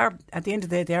are, at the end of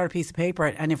the day, they are a piece of paper,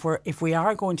 and if we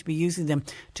are going to be using them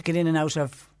to get in and out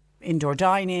of indoor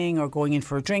dining or going in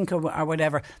for a drink or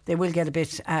whatever, they will get a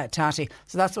bit tatty.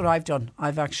 So that's what I've done.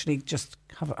 I've actually just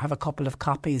have a couple of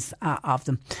copies of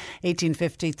them.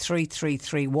 1850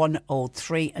 333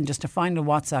 103. And just a final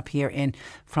WhatsApp here in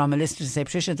from a listener to say,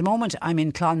 Patricia, at the moment I'm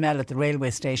in Clonmel at the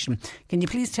railway station. Can you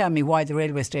please tell me why the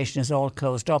railway station is all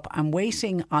closed up? I'm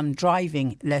waiting on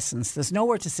driving lessons. There's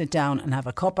nowhere to sit down and have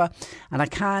a cuppa, and I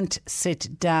can't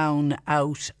sit down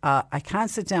out.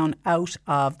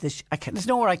 There's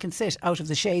nowhere I can sit out of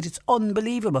the shade. It's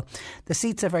unbelievable. The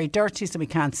seats are very dirty, so we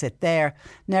can't sit there.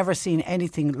 Never seen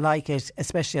anything like it,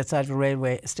 especially outside of a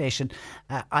railway station.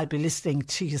 I'll be listening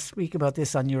to you speak about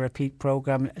this on your repeat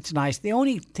programme tonight. The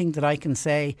only thing that I can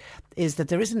say is that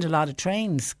there isn't a lot of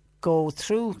trains go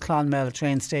through Clonmel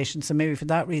train station, so maybe for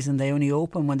that reason they only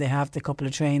open when they have the couple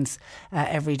of trains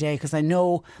every day, because I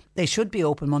know they should be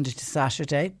open Monday to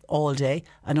Saturday all day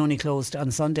and only closed on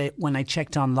Sunday when I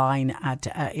checked online at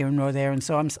Iarnmore there. And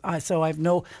so I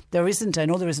know there isn't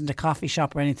a coffee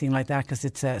shop or anything like that, because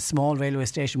it's a small railway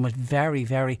station with very,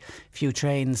 very few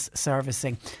trains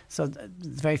servicing, so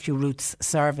very few routes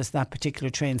service that particular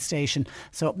train station.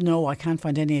 So no, I can't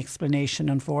find any explanation,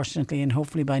 unfortunately, and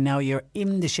hopefully by now you're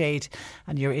in the shade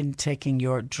and you're in taking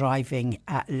your driving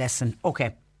lesson.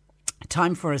 Okay,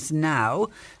 time for us now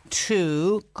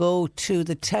to go to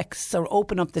the text, or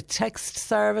open up the text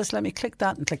service. Let me click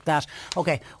that and click that.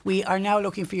 Okay, we are now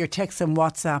looking for your texts and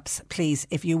WhatsApps, please,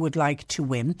 if you would like to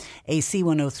win a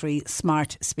C103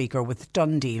 smart speaker with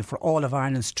Dundee for all of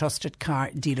Ireland's trusted car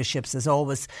dealerships. As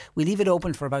always, we leave it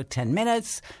open for about 10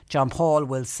 minutes. John Paul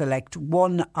will select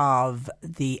one of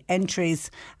the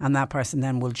entries, and that person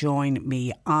then will join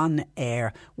me on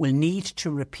air. We'll need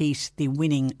to repeat the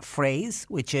winning phrase,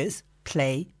 which is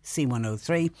play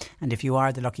C103. And if you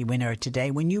are the lucky winner today,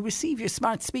 when you receive your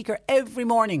smart speaker every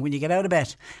morning when you get out of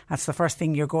bed, that's the first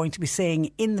thing you're going to be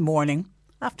saying in the morning,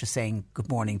 after saying good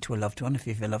morning to a loved one, if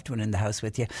you have a loved one in the house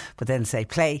with you. But then say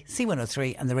play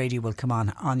C103 and the radio will come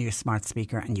on your smart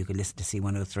speaker, and you can listen to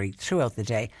C103 throughout the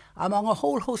day, among a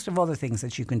whole host of other things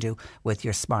that you can do with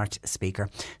your smart speaker.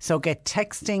 So get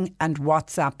texting and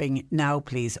WhatsApping now,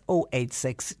 please.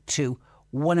 0862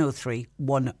 103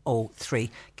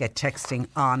 103. Get texting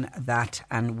on that,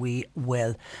 and we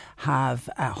will have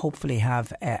hopefully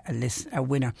have a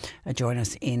winner join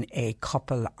us in a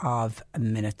couple of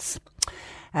minutes.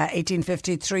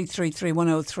 1850 333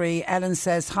 103. Ellen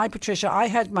says, hi Patricia, I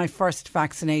had my first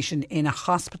vaccination in a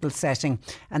hospital setting,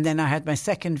 and then I had my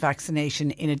second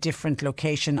vaccination in a different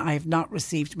location. I have not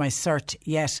received my cert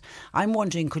yet. I'm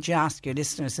wondering, could you ask your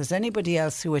listeners, has anybody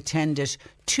else who attended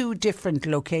two different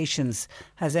locations,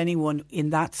 has anyone in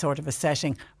that sort of a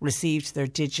setting received their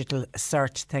digital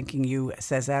cert? Thanking you,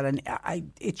 says Ellen.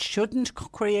 It shouldn't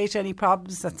create any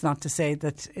problems. That's not to say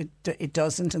that it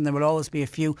doesn't, and there will always be a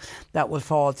few that will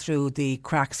fall through the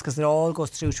cracks, because it all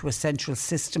goes through to a central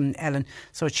system, Ellen.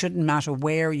 So it shouldn't matter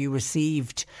where you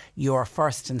received your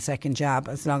first and second jab,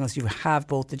 as long as you have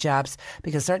both the jabs.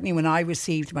 Because certainly when I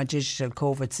received my digital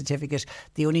COVID certificate,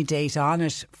 the only date on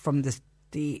it from the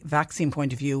vaccine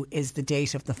point of view is the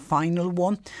date of the final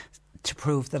one, to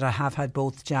prove that I have had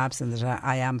both jabs and that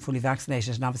I am fully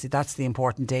vaccinated. And obviously that's the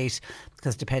important date,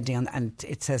 because depending on, and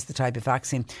it says the type of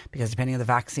vaccine, because depending on the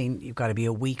vaccine, you've got to be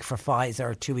a week for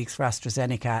Pfizer or 2 weeks for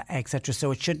AstraZeneca, etc.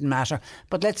 So it shouldn't matter.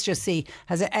 But let's just see,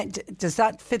 does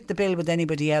that fit the bill with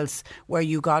anybody else, where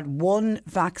you got one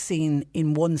vaccine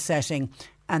in one setting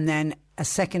and then a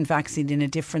second vaccine in a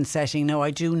different setting? Now, I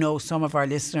do know some of our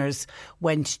listeners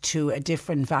went to a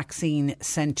different vaccine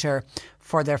centre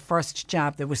for their first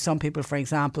jab. There was some people, for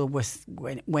example,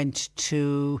 went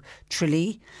to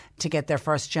Tralee to get their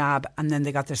first jab, and then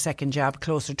they got their second jab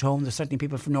closer to home. There's certainly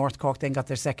people from North Cork then got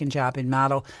their second jab in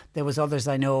Mallow. There was others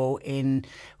I know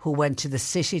who went to the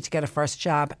city to get a first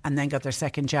jab and then got their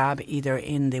second jab either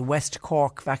in the West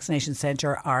Cork vaccination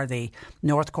centre or the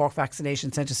North Cork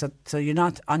vaccination centre. So you're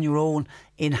not on your own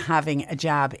in having a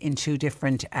jab in two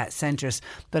different centres.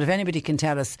 But if anybody can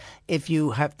tell us, if you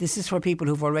have, this is for people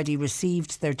who've already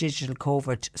received their digital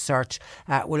COVID cert.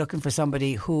 We're looking for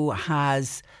somebody who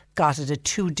has got it at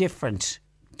two different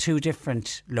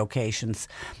locations.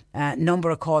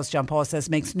 Number of calls, John Paul says,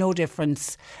 makes no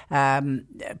difference.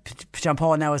 John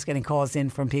Paul now is getting calls in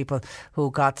from people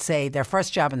who got, say, their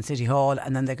first jab in City Hall,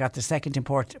 and then they got their second in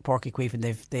Porkyqueef, and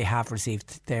they have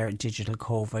received their digital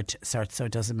COVID cert, so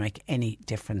it doesn't make any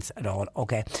difference at all.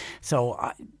 Okay, so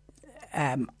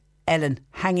Ellen,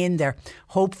 hang in there.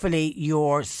 Hopefully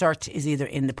your cert is either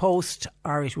in the post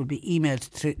or it will be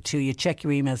emailed to you. Check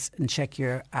your emails and check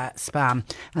your spam.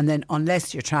 And then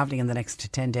unless you're travelling in the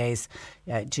next 10 days,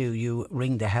 do you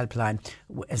ring the helpline?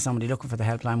 Somebody looking for the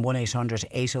helpline, 1800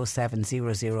 807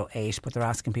 008. But they're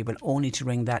asking people only to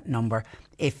ring that number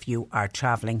if you are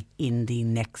travelling in the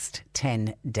next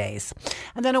 10 days.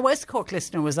 And then a West Cork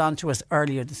listener was on to us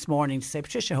earlier this morning to say,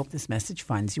 Patricia, I hope this message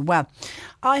finds you well.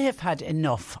 I have had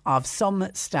enough of some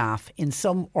staff in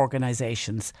some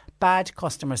organisations, bad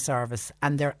customer service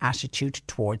and their attitude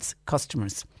towards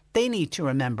customers. They need to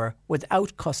remember,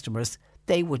 without customers,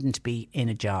 they wouldn't be in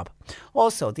a job.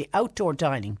 Also, the outdoor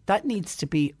dining, that needs to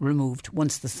be removed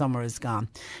once the summer is gone,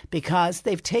 because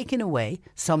they've taken away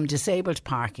some disabled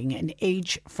parking and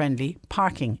age-friendly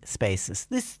parking spaces.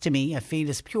 This, to me, I feel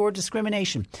is pure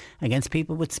discrimination against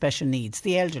people with special needs,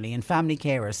 the elderly and family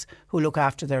carers who look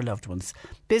after their loved ones.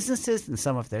 Businesses and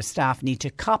some of their staff need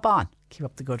to cop on. Keep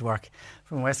up the good work.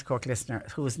 From a West Cork listener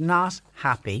who is not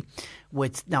happy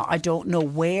with... Now, I don't know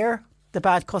where the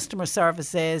bad customer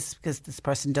service is, because this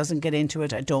person doesn't get into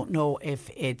it. I don't know if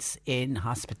it's in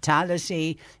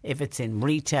hospitality, if it's in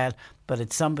retail, but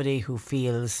it's somebody who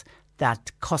feels that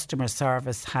customer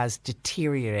service has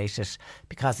deteriorated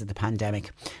because of the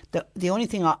pandemic. The only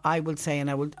thing I will say, and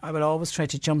I will always try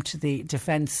to jump to the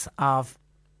defence of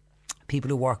people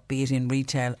who work, be it in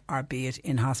retail or be it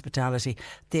in hospitality,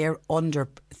 they're under,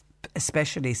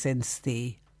 especially since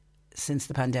the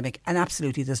pandemic, and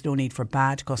absolutely there's no need for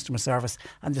bad customer service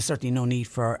and there's certainly no need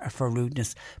for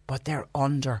rudeness, but they're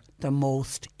under the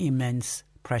most immense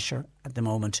pressure at the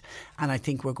moment, and I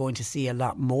think we're going to see a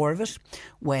lot more of it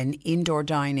when indoor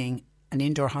dining and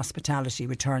indoor hospitality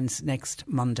returns next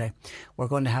Monday. We're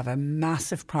going to have a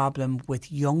massive problem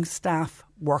with young staff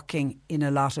working in a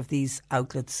lot of these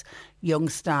outlets, young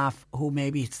staff who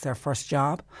maybe it's their first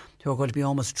job, who are going to be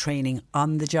almost training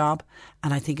on the job.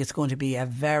 And I think it's going to be a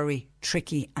very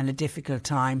tricky and a difficult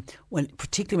time,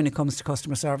 particularly when it comes to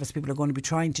customer service. People are going to be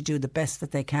trying to do the best that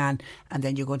they can, and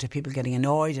then you're going to have people getting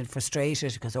annoyed and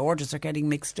frustrated because orders are getting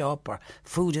mixed up, or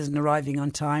food isn't arriving on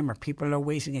time, or people are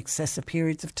waiting excessive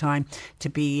periods of time to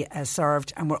be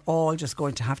served, and we're all just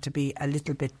going to have to be a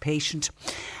little bit patient.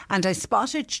 And I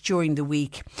spotted during the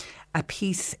week a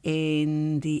piece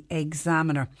in the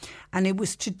Examiner, and it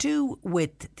was to do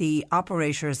with the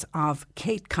operators of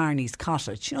Kate Carney's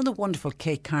Cottage. You know, the wonderful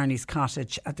Kate Carney's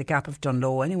Cottage at the Gap of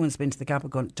Dunloe. Anyone's been to the Gap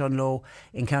of Dunloe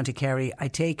in County Kerry, I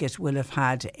take it, will have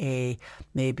had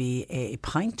maybe a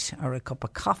pint or a cup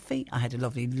of coffee. I had a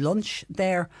lovely lunch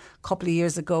there a couple of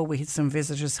years ago. We had some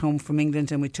visitors home from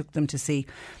England and we took them to see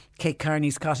Kate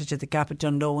Carney's Cottage at the Gap of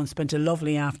Dunloe and spent a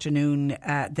lovely afternoon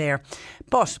there.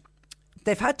 But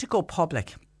they've had to go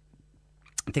public,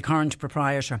 the current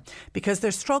proprietor, because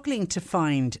they're struggling to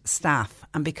find staff.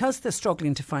 And because they're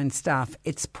struggling to find staff,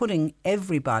 it's putting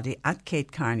everybody at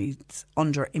Kate Carney's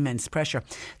under immense pressure.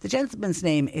 The gentleman's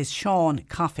name is Sean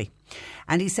Coffey.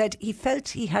 And he said he felt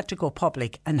he had to go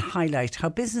public and highlight how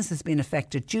business has been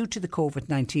affected due to the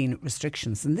COVID-19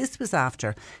 restrictions. And this was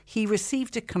after he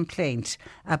received a complaint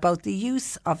about the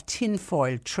use of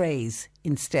tinfoil trays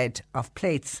instead of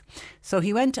plates. So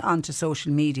he went on to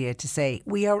social media to say,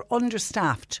 "We are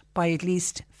understaffed by at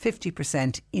least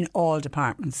 50% in all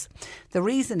departments. The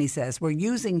reason," he says, "we're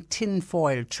using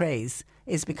tinfoil trays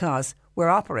is because we're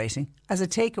operating as a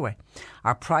takeaway.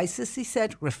 Our prices," he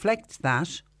said, "reflect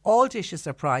that. All dishes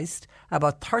are priced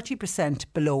about 30%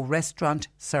 below restaurant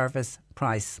service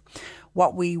price.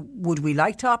 Would we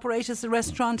like to operate as a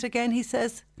restaurant again?" he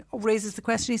says, raises the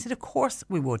question. He said, "Of course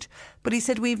we would." But he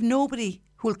said, "We've nobody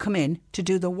who'll come in to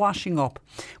do the washing up.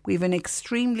 We've an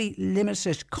extremely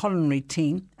limited culinary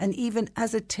team, and even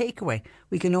as a takeaway,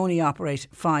 we can only operate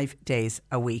 5 days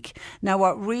a week." Now,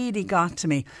 what really got to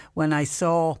me when I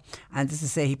saw, and this is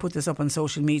to say, he put this up on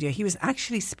social media, he was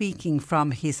actually speaking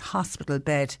from his hospital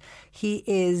bed. He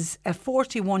is a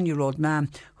 41-year-old man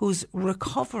who's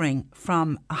recovering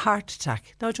from a heart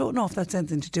attack. Now, I don't know if that's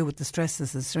anything to do with the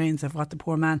stresses and strains of what the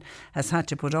poor man has had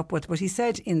to put up with, but he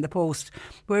said in the post,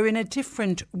 "We're in a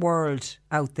different world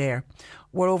out there.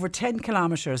 We're over 10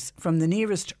 kilometres from the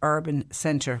nearest urban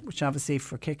centre," which obviously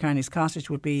for Kate Carney's Cottage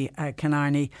would be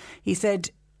Killarney. He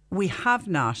said, "We have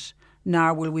not,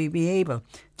 nor will we be able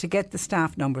to get the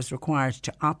staff numbers required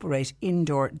to operate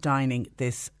indoor dining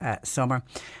this summer."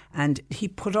 And he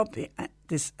put up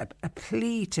this a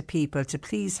plea to people to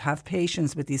please have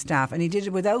patience with these staff, and he did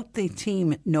it without the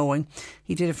team knowing.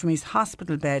 He did it from his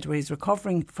hospital bed where he's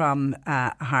recovering from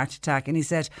a heart attack, and he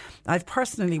said, I've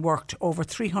personally worked over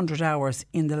 300 hours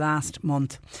in the last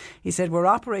month. He said, we're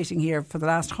operating here for the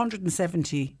last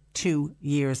 172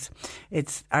 years.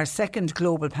 It's our second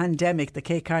global pandemic that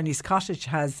Kate Carney's Cottage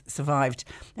has survived,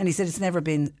 and he said it's never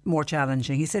been more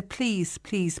challenging. He said, please,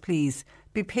 please, please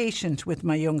be patient with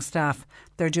my young staff.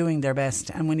 They're doing their best.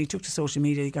 And when he took to social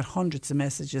media, he got hundreds of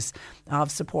messages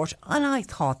of support. And I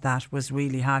thought that was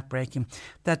really heartbreaking,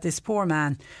 that this poor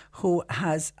man who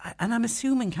has, and I'm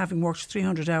assuming having worked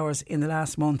 300 hours in the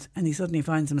last month, and he suddenly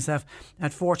finds himself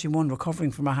at 41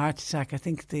 recovering from a heart attack. I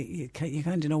think you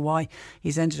kind of know why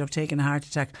he's ended up taking a heart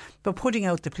attack. But putting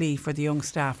out the plea for the young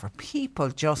staff, for people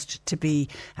just to be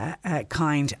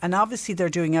kind. And obviously they're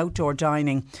doing outdoor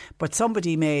dining, but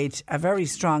somebody made a very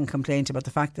strong complaint about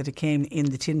the fact that it came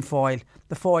in the tin foil,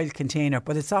 the foil container,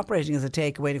 but it's operating as a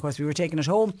takeaway. And of course, if we were taking it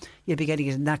home, you'd be getting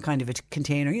it in that kind of a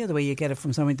container. You know, the way you get it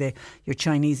from some of your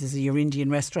Chinese or your Indian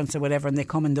restaurants or whatever, and they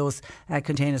come in those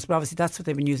containers. But obviously that's what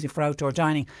they've been using for outdoor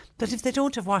dining. But if they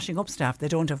don't have washing up staff, they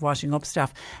don't have washing up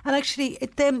staff. And actually,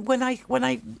 when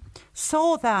I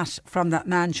saw that from that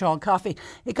man, Sean Coffey,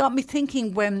 it got me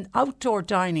thinking, when outdoor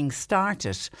dining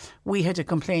started, we had a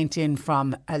complaint in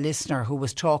from a listener who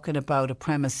was talking about a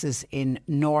premises in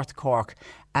North Cork,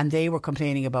 and they were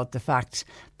complaining about the fact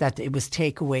that it was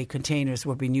takeaway containers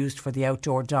were being used for the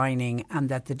outdoor dining, and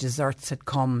that the desserts had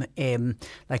come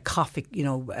like coffee,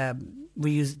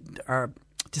 reused or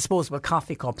disposable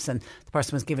coffee cups, and the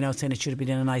person was giving out saying it should have been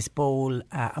in a nice bowl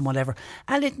and whatever.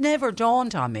 And it never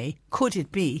dawned on me, could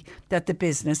it be that the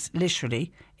business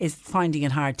literally is finding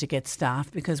it hard to get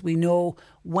staff? Because we know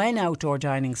when outdoor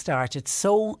dining started,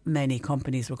 so many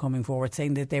companies were coming forward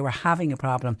saying that they were having a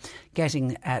problem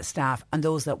getting staff, and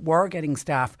those that were getting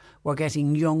staff were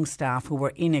getting young staff who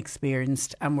were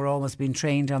inexperienced and were almost being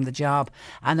trained on the job.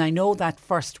 And I know that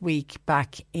first week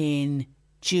back in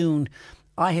June,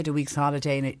 I had a week's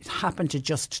holiday, and it happened to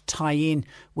just tie in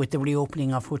with the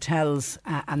reopening of hotels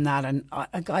and that. And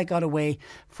I got away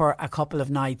for a couple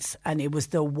of nights, and it was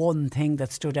the one thing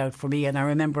that stood out for me. And I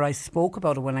remember I spoke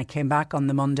about it when I came back on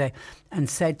the Monday and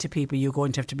said to people, you're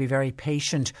going to have to be very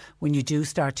patient when you do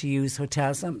start to use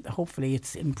hotels. And hopefully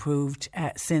it's improved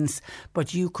since.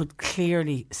 But you could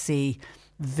clearly see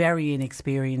very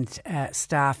inexperienced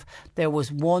staff. There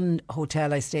was one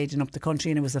hotel I stayed in up the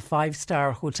country, and it was a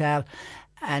 5-star hotel,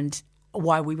 and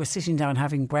while we were sitting down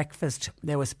having breakfast,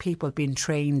 there was people being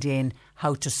trained in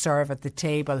how to serve at the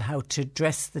table, how to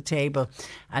dress the table,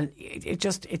 and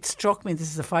it struck me,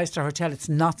 this is a 5-star hotel. It's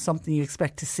not something you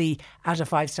expect to see at a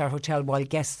 5-star hotel while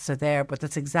guests are there, but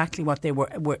that's exactly what they were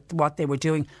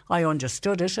doing. I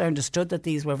understood it. I understood that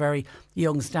these were very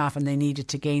young staff and they needed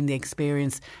to gain the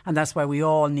experience, and that's why we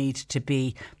all need to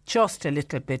be just a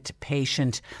little bit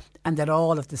patient, and that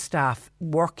all of the staff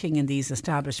working in these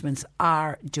establishments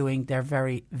are doing their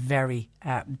very, very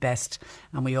best.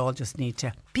 And we all just need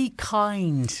to be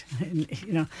kind.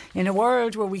 In a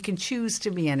world where we can choose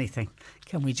to be anything,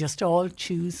 can we just all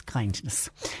choose kindness?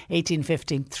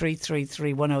 1815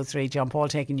 333 103. John Paul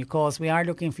taking your calls. We are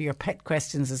looking for your pet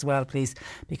questions as well, please,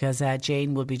 because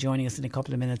Jane will be joining us in a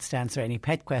couple of minutes to answer any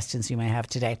pet questions you may have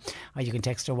today. Or you can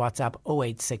text or WhatsApp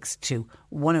 0862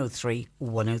 103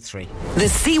 103. The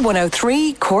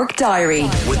C103 Cork Diary.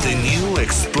 With the new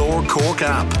Explore Cork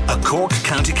app, a Cork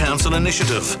County Council initiative,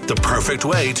 the perfect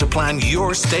way to plan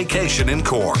your staycation in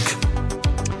Cork.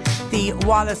 The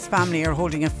Wallace family are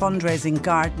holding a fundraising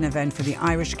garden event for the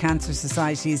Irish Cancer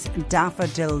Society's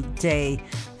Daffodil Day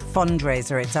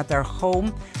fundraiser. It's at their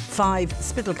home, 5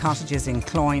 Spittal Cottages in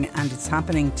Cloyne, and it's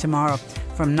happening tomorrow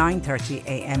from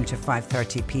 9:30am to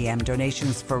 5:30pm.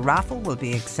 Donations for raffle will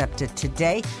be accepted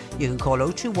today. You can call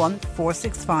 021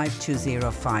 465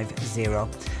 2050.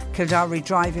 Kildare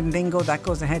Drive-In Bingo, that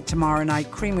goes ahead tomorrow night,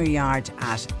 Creamery Yard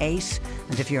at 8.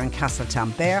 And if you're in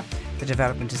Castletownbere, the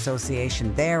Development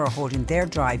Association there are holding their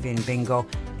Drive-In Bingo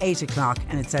 8 o'clock,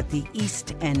 and it's at the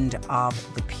east end of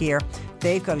the pier.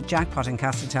 They've got a jackpot in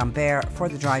Castletownbere for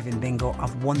the Drive-In Bingo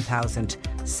of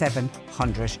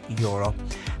 €1,700.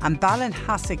 And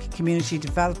Ballinhassig Community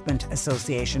Development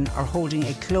Association are holding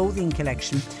a clothing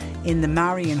collection in the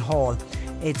Marion Hall.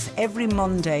 It's every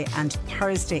Monday and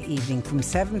Thursday evening from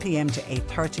 7pm to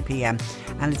 8:30pm,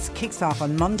 and it kicks off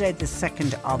on Monday the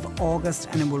 2nd of August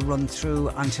and it will run through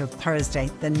until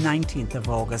Thursday the 19th of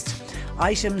August.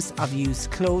 Items of used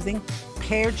clothing,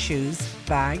 paired shoes,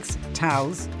 bags,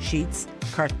 towels, sheets,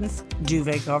 curtains,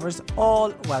 duvet covers,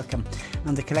 all welcome.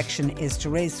 And the collection is to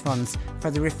raise funds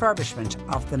for the refurbishment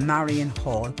of the Marion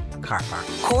Hall car park.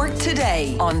 Cork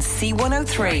Today on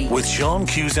C103. With Sean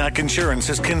Cusack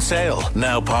Insurance's Kinsale,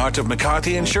 now part of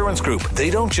McCarthy Insurance Group. They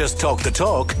don't just talk the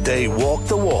talk, they walk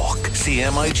the walk.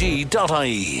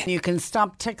 CMIG.ie. You can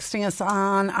stop texting us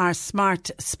on our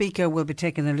smart speaker. We'll be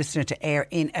taking the listener to air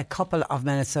in a couple of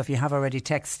minutes. So if you have already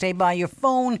texted, stay by your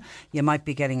phone. You might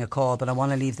be getting a call, but I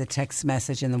want to leave the text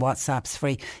message in the WhatsApp's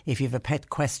free. If you have a pet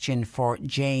question for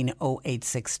Jane,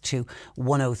 0862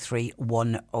 103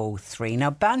 103. Now,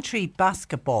 Bantry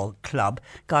Basketball Club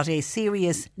got a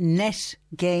serious net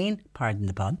gain, pardon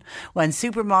the pun, when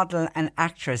supermodel and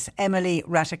actress Emily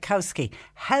Ratajkowski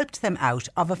helped them out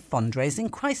of a fundraising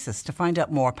crisis. To find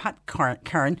out more, Pat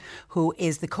Curran, who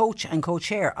is the coach and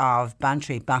co-chair of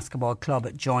Bantry Basketball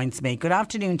Club, joins me. Good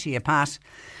afternoon to you, Pat.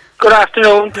 Good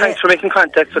afternoon. Thanks for making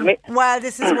contact with me. Well,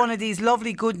 this is one of these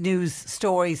lovely good news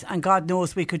stories, and God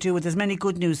knows we could do with as many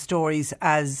good news stories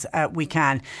as we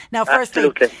can. Now, firstly,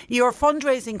 Absolutely. Your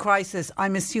fundraising crisis,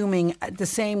 I'm assuming the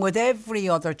same with every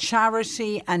other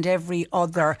charity and every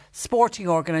other sporting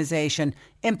organisation.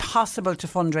 Impossible to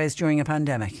fundraise during a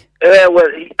pandemic. Well,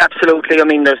 absolutely. I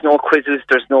mean, there's no quizzes,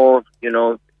 there's no,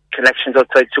 collections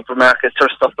outside supermarkets or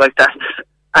stuff like that.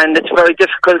 And it's very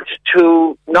difficult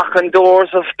to knock on doors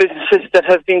of businesses that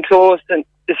have been closed, and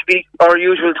this week our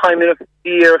usual time of the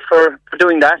year for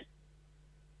doing that.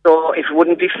 So it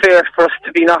wouldn't be fair for us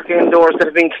to be knocking on doors that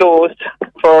have been closed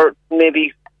for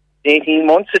maybe 18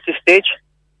 months at this stage.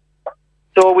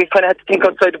 So we kind of had to think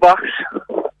outside the box.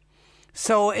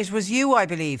 So it was you, I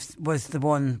believe, was the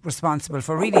one responsible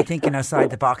for really thinking outside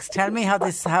the box. Tell me how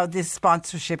this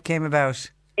sponsorship came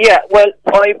about. Yeah, well,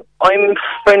 I'm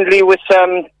friendly with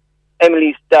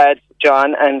Emily's dad,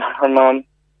 John, and her mum,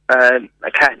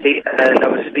 Kathy, and I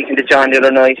was speaking to John the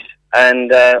other night, and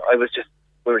we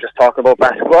were just talking about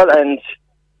basketball, and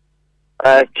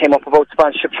came up about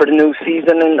sponsorship for the new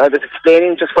season, and I was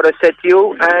explaining just what I said to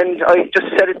you, and I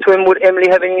just said it to him, would Emily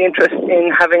have any interest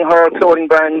in having her clothing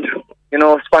brand,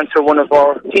 sponsor one of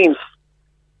our teams?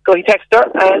 So he texted her,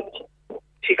 and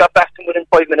she got back to him within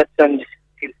 5 minutes, and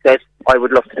he said, I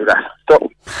would love to do that. So,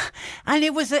 and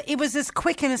it was as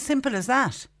quick and as simple as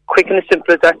that. Quick and as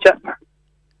simple as that, yeah.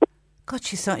 God,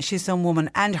 she's some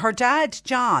woman. And her dad,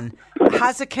 John,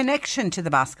 has a connection to the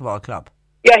basketball club.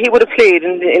 Yeah, he would have played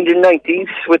in the 90s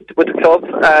with the club,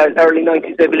 early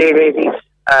 90s, maybe late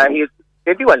 80s.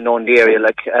 He'd be well known in the area,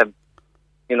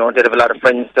 they'd have a lot of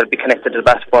friends that'd be connected to the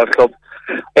basketball club.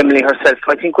 Emily herself,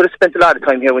 I think, would have spent a lot of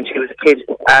time here when she was a kid,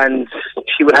 and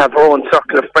she would have her own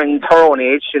circle of friends her own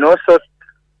age, so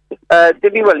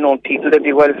they'd be well-known people,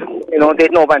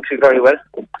 they'd know Bantry very well.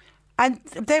 And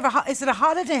is it a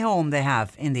holiday home they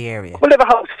have in the area? Well, they have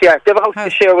a house, yeah. They have a house to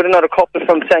share with another couple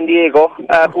from San Diego,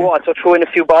 who also threw in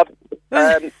a few bob.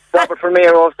 Robert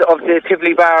Romero of the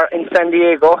Tivoli Bar in San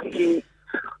Diego,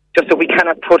 just that we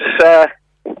cannot put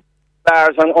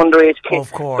bars on underage kids.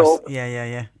 Of course, so,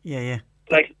 yeah.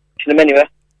 Like, them anyway.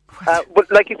 But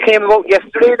it came about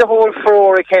yesterday, the whole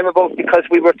furore came about because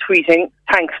we were tweeting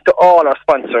thanks to all our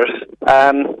sponsors.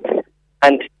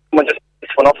 And we'll just this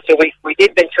one up. So we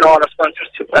did mention all our sponsors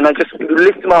too, and I'll just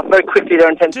list them off very quickly there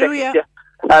in 10 seconds.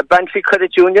 Yeah. Bantry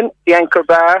Credit Union, the Anchor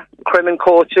Bar, Cremin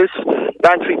Coaches,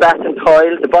 Bantry Bath and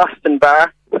Tile, the Boston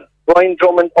Bar, Ryan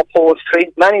Drummond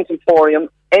Upholstery, Manning's Emporium,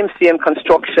 MCM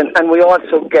Construction, and we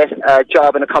also get a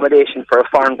job and accommodation for a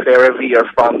foreign player every year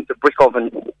from the Brick Oven.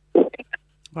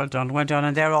 Well done,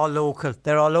 and they're all local.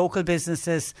 They're all local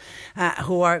businesses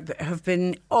who have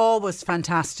been always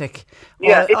fantastic.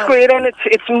 Yeah, it's great, and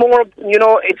it's more,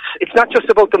 it's not just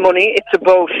about the money. It's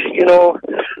about,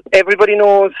 everybody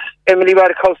knows Emily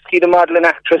Ratajkowski, the model and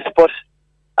actress, but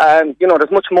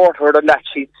there's much more to her than that.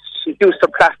 She's used her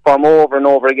platform over and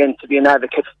over again to be an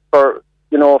advocate for.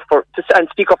 And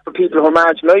speak up for people who are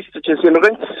marginalised, such as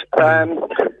immigrants.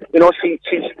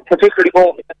 She's particularly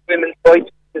vocal for women's rights,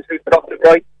 reproductive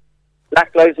rights,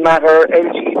 Black Lives Matter,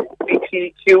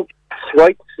 LGBTQ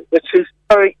rights, which is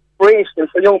very inspirational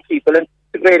for young people, and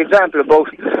it's a great example about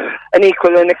an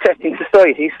equal and accepting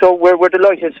society. So we're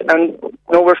delighted, and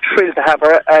we're thrilled to have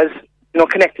her as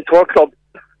connected to our club.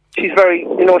 She's very,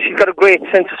 she's got a great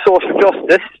sense of social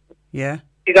justice. Yeah,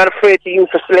 she's not afraid to use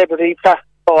her celebrity platform,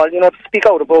 to speak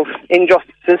out about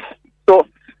injustices. So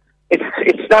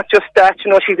it's not just that,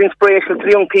 she's inspirational to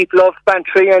the young people of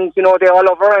Bantry, and they all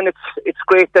love her, and it's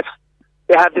great that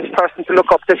they have this person to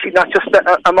look up to. She's not just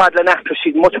a model and actress,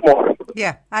 she's much more.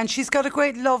 Yeah, and she's got a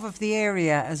great love of the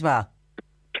area as well.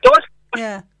 She does?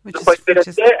 Yeah.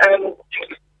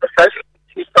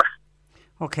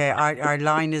 Okay, our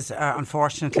line is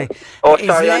unfortunately sorry,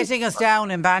 letting us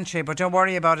down in Bantry, but don't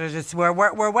worry about it.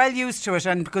 We're well used to it,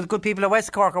 and good people of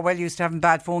West Cork are well used to having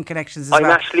bad phone connections as well.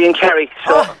 I'm actually in Kerry,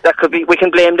 so that could be. We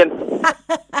can blame them.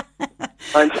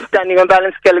 I'm standing on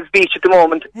Ballinskellig Beach at the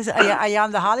moment. Are you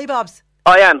on the Hollybobs?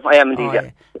 I am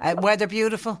indeed. Yeah. Weather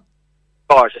beautiful.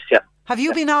 Gorgeous, yeah. Have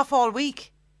you been off all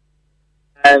week?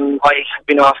 I've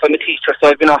been off. I'm a teacher, so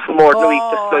I've been off for more than a week.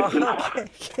 Okay.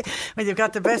 Well, you've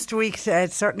got the best week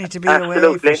certainly to be Absolutely.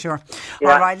 away for sure.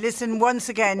 Yeah. All right, listen, once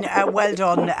again, well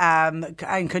done, and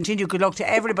continue. Good luck to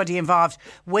everybody involved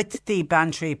with the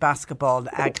Bantry Basketball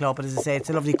Club. And as I say,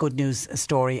 it's a lovely good news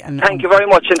story. And thank you very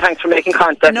much, and thanks for making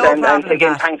contact. No problem, and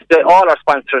again, Pat. thanks to all our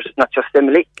sponsors, not just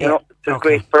Emily. You know, it's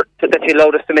great that you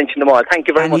allowed us to mention them all. Thank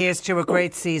you very much. And here's to a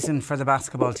great season for the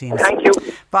basketball teams. Thank you.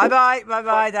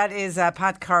 Bye-bye. That is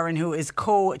Pat Curran, who is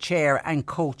co-chair and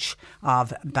coach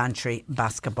of Bantry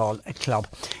Basketball Club.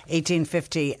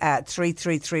 1850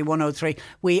 333 103.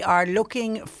 We are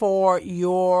looking for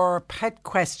your pet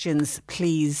questions,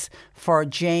 please, for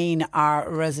Jane, our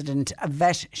resident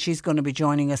vet. She's going to be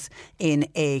joining us in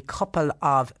a couple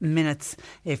of minutes.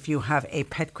 If you have a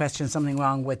pet question, something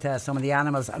wrong with some of the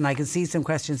animals, and I can see some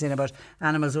questions in about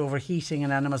animals overheating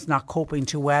and animals not coping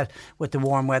too well with the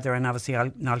warm weather, and obviously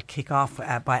I'll kick off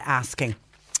by asking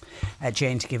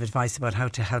Jane to give advice about how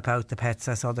to help out the pets.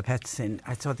 I saw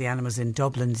the animals in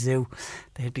Dublin Zoo.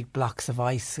 They had big blocks of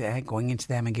ice going into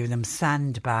them and giving them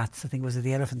sand baths. I think it was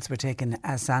the elephants were taking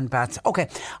sand baths. Okay,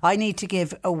 I need to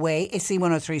give away a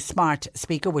C103 smart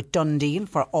speaker with Dundee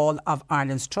for all of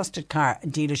Ireland's trusted car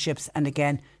dealerships. And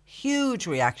again, huge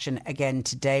reaction again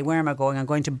today. Where am I going? I'm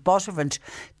going to Butterford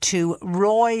to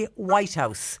Roy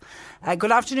Whitehouse.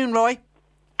 Good afternoon, Roy.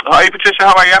 Hi Patricia,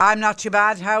 how are you? I'm not too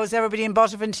bad. How is everybody in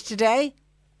Butterford today?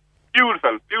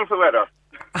 Beautiful weather.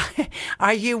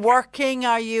 Are you working?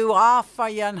 Are you off? Are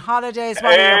you on holidays?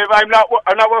 I'm not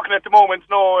working at the moment,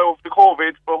 no, of the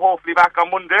COVID, but hopefully back on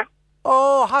Monday.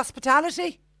 Oh,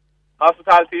 hospitality?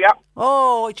 Hospitality, yeah.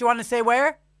 Oh, do you want to say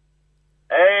where?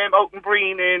 Out in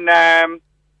Breen, in a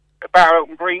bar out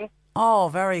in Breen. Oh,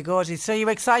 very good. So you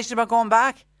excited about going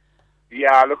back?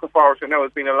 Yeah, looking forward to it now.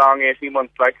 It's been a long 18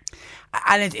 months, like.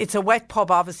 And it's a wet pub,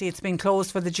 obviously. It's been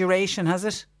closed for the duration, has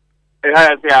it? It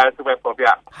has, yeah. It's a wet pub,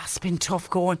 yeah. It's been tough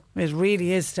going. It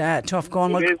really is tough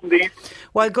going. It is indeed.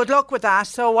 Well, good luck with that.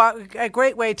 So a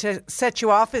great way to set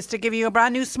you off is to give you a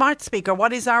brand new smart speaker.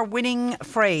 What is our winning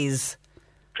phrase?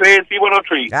 Play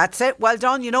C103. That's it. Well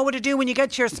done. You know what to do when you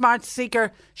get your smart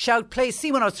speaker. Shout play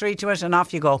C103 to it and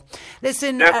off you go.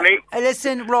 Listen,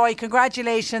 listen, Roy,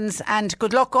 congratulations and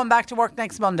good luck going back to work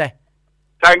next Monday.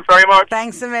 Thanks very much.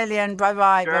 Thanks a million.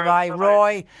 Bye-bye. Sure, Bye-bye. bye-bye.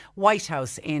 Roy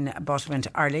Whitehouse in Butterford,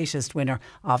 our latest winner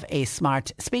of a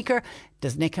smart speaker.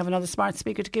 Does Nick have another smart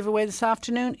speaker to give away this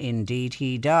afternoon? Indeed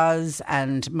he does.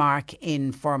 And Mark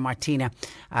in for Martina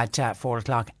at 4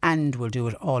 o'clock. And we'll do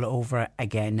it all over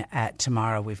again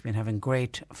tomorrow. We've been having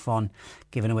great fun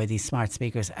giving away these smart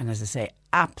speakers. And as I say,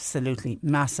 absolutely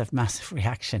massive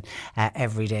reaction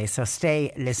every day. So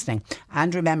stay listening.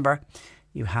 And remember,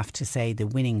 you have to say the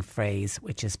winning phrase,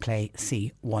 which is play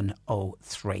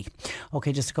C103.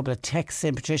 OK, just a couple of texts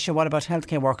in. Patricia, what about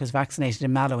healthcare workers vaccinated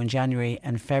in Mallow in January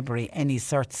and February? Any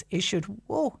certs issued?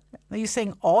 Whoa, are you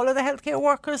saying all of the healthcare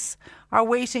workers are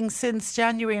waiting since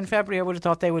January and February? I would have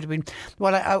thought they would have been,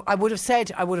 well, I would have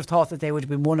thought that they would have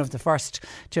been one of the first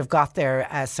to have got their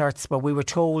certs, but we were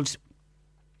told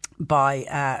by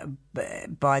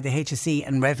the HSE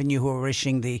and Revenue, who were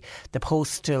issuing the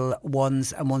postal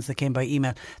ones and ones that came by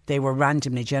email, they were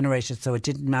randomly generated, so it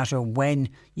didn't matter when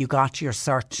you got your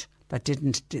cert. That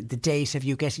didn't, the date of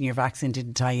you getting your vaccine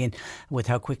didn't tie in with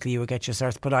how quickly you would get your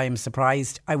cert. But I am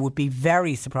surprised. I would be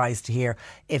very surprised to hear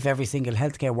if every single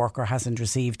healthcare worker hasn't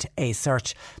received a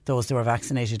cert, those that were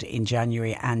vaccinated in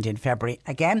January and in February.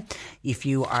 Again, if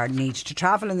you need to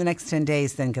travel in the next 10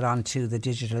 days, then get on to the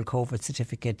digital COVID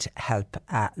certificate help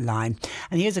line.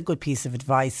 And here's a good piece of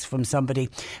advice from somebody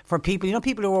for people,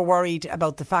 people who are worried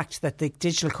about the fact that the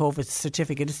digital COVID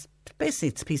certificate is basically,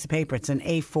 it's a piece of paper. It's an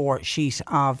A4 sheet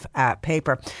of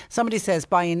paper. Somebody says,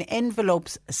 buy an envelope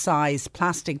size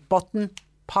plastic button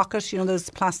pocket, those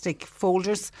plastic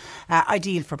folders,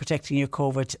 ideal for protecting your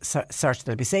COVID cert.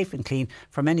 They'll be safe and clean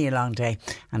for many a long day.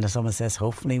 And as someone says,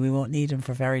 hopefully we won't need them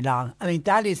for very long. I mean,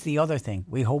 that is the other thing.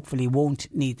 We hopefully won't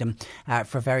need them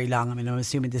for very long. I mean, I'm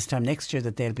assuming this time next year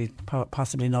that they'll be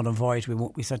possibly null and void.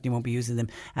 We certainly won't be using them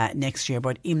next year.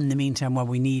 But in the meantime,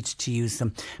 we need to use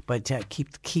them. But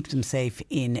keep them safe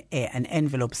in an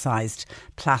envelope-sized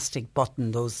plastic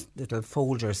button, those little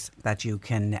folders that you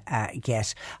can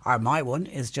get. Or my one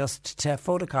is is just to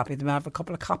photocopy them. I have a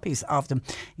couple of copies of them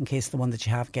in case the one that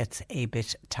you have gets a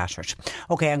bit tattered.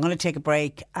 Okay, I'm going to take a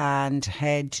break and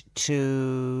head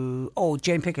to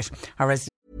Jane Pickett, our resident.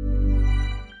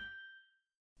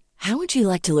 How would you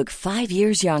like to look 5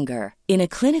 years younger? In a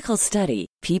clinical study,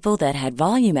 people that had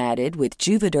volume added with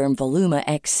Juvederm Voluma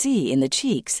XC in the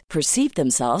cheeks perceived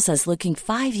themselves as looking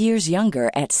 5 years younger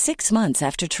at 6 months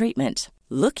after treatment.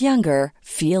 Look younger,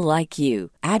 feel like you.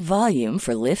 Add volume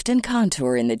for lift and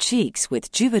contour in the cheeks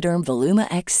with Juvederm Voluma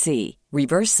XC.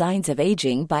 Reverse signs of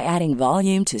aging by adding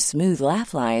volume to smooth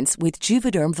laugh lines with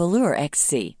Juvederm Volure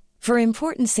XC. For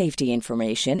important safety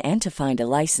information and to find a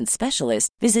licensed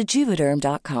specialist, visit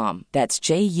Juvederm.com. That's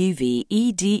JUVEDERM.com.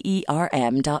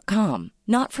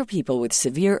 Not for people with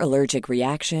severe allergic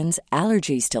reactions,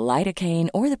 allergies to lidocaine,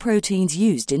 or the proteins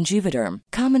used in Juvederm.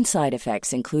 Common side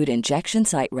effects include injection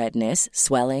site redness,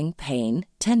 swelling, pain,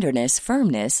 tenderness,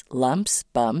 firmness, lumps,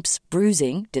 bumps,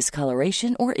 bruising,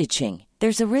 discoloration, or itching.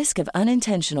 There's a risk of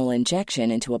unintentional injection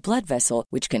into a blood vessel,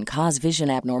 which can cause vision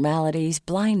abnormalities,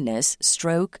 blindness,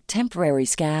 stroke, temporary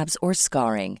scabs, or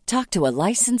scarring. Talk to a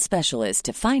licensed specialist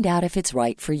to find out if it's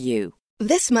right for you.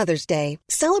 This Mother's Day,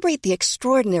 celebrate the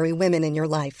extraordinary women in your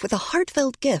life with a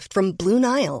heartfelt gift from Blue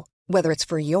Nile. Whether it's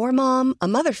for your mom, a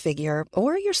mother figure,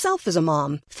 or yourself as a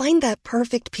mom, find that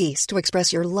perfect piece to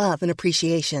express your love and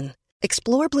appreciation.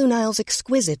 Explore Blue Nile's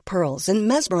exquisite pearls and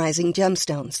mesmerizing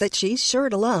gemstones that she's sure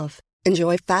to love.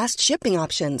 Enjoy fast shipping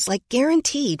options like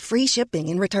guaranteed free shipping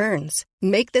and returns.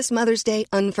 Make this Mother's Day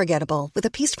unforgettable with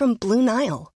a piece from Blue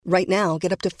Nile. Right now,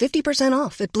 get up to 50%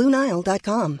 off at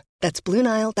BlueNile.com. That's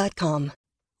BlueNile.com.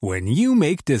 When you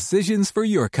make decisions for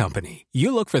your company,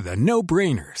 you look for the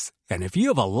no-brainers. And if you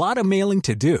have a lot of mailing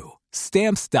to do,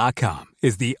 Stamps.com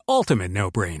is the ultimate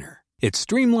no-brainer. It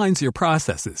streamlines your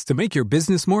processes to make your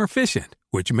business more efficient,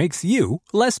 which makes you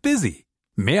less busy.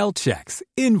 Mail checks,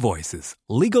 invoices,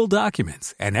 legal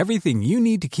documents, and everything you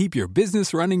need to keep your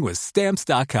business running with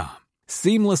Stamps.com.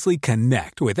 Seamlessly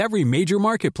connect with every major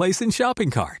marketplace and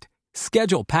shopping cart.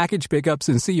 Schedule package pickups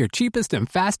and see your cheapest and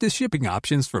fastest shipping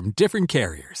options from different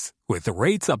carriers. With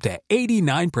rates up to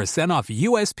 89% off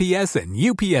USPS and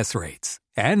UPS rates.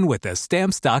 And with the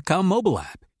Stamps.com mobile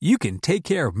app, you can take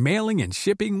care of mailing and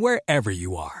shipping wherever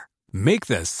you are. Make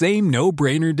the same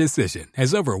no-brainer decision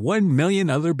as over 1 million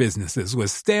other businesses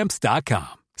with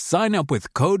Stamps.com. Sign up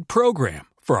with code PROGRAM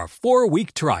for a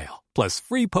 4-week trial, plus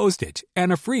free postage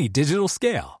and a free digital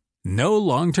scale. No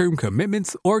long-term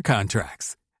commitments or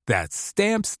contracts. That's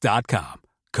Stamps.com.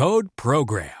 Code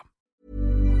PROGRAM.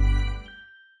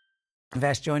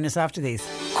 Invest, join us after these.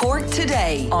 Cork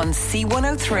Today on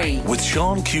C103. With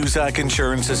Sean Cusack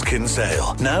Insurance's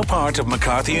Kinsale, now part of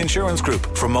McCarthy Insurance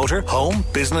Group. For motor, home,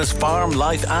 business, farm,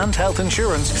 life and health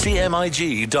insurance,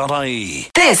 CMIG.ie.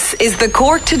 This is the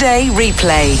Cork Today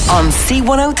replay on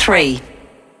C103.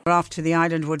 We're off to the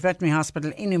Islandwood Veterinary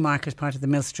Hospital in Newmarket, part of the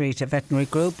Mill Street Veterinary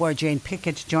Group, where Jane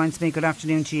Pickett joins me. Good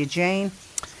afternoon to you, Jane.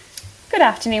 Good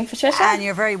afternoon, Patricia. And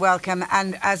you're very welcome.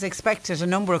 And as expected, a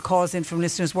number of calls in from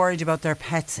listeners worried about their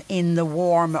pets in the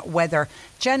warm weather.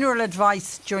 General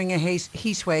advice during a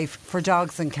heat wave for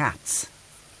dogs and cats?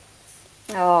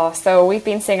 So we've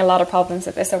been seeing a lot of problems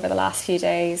with this over the last few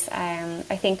days.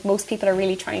 I think most people are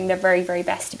really trying their very, very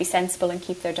best to be sensible and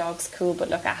keep their dogs cool, but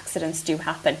look, accidents do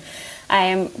happen.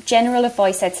 General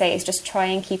advice, I'd say, is just try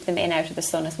and keep them in out of the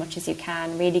sun as much as you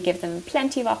can. Really give them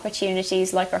plenty of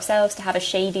opportunities, like ourselves, to have a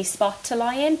shady spot to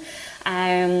lie in.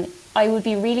 I would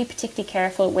be really particularly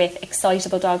careful with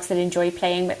excitable dogs that enjoy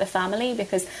playing with the family,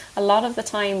 because a lot of the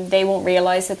time they won't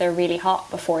realise that they're really hot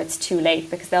before it's too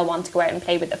late, because they'll want to go out and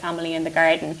play with the family in the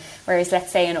garden. Whereas,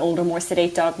 let's say, an older, more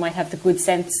sedate dog might have the good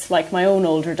sense, like my own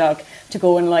older dog, to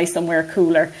go and lie somewhere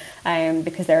cooler,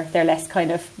 because they're less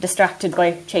kind of distracted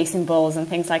by chasing bulls and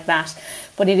things like that.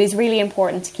 But it is really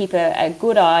important to keep a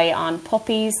good eye on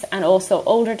puppies and also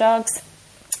older dogs,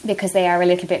 because they are a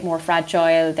little bit more fragile.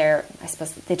 I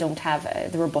suppose they don't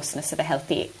have the robustness of a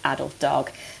healthy adult dog.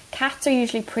 Cats are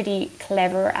usually pretty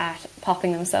clever at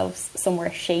popping themselves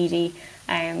somewhere shady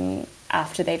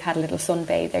after they've had a little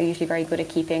sunbathe. They're usually very good at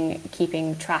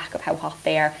keeping track of how hot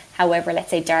they are. However,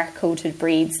 let's say dark-coated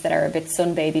breeds that are a bit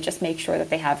sunbathy, just make sure that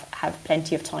they have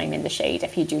plenty of time in the shade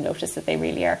if you do notice that they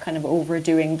really are kind of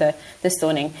overdoing the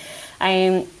sunning.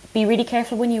 Be really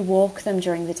careful when you walk them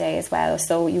during the day as well.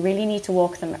 So you really need to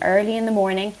walk them early in the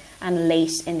morning and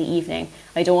late in the evening.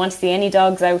 I don't want to see any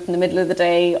dogs out in the middle of the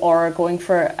day or going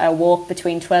for a walk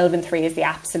between 12 and 3 is the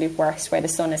absolute worst, where the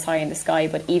sun is high in the sky.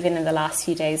 But even in the last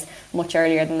few days, much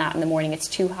earlier than that in the morning, it's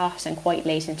too hot, and quite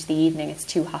late into the evening, it's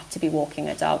too hot to be walking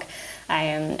a dog.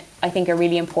 I think a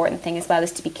really important thing as well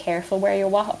is to be careful where you're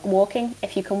walking.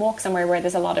 If you can walk somewhere where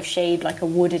there's a lot of shade, like a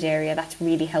wooded area, that's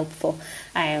really helpful.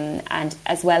 And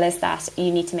as well as that,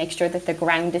 you need to make sure that the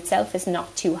ground itself is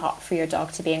not too hot for your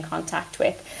dog to be in contact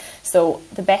with. So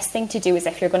the best thing to do is,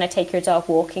 if you're going to take your dog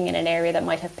walking in an area that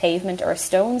might have pavement or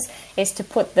stones, is to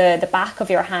put the back of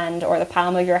your hand or the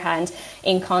palm of your hand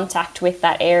in contact with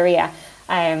that area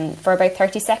for about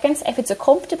 30 seconds. If it's a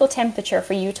comfortable temperature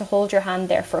for you to hold your hand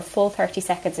there for a full 30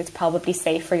 seconds, it's probably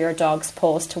safe for your dog's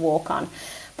paws to walk on.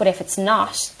 But if it's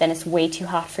not, then it's way too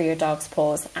hot for your dog's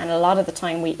paws. And a lot of the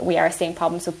time we are seeing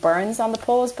problems with burns on the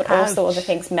paws, but also other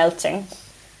things melting.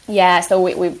 Yeah, so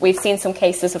we've seen some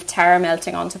cases of tar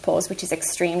melting onto paws, which is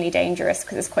extremely dangerous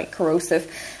because it's quite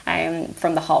corrosive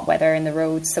from the hot weather in the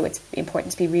roads. So it's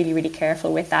important to be really, really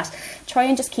careful with that. Try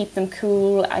and just keep them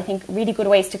cool. I think really good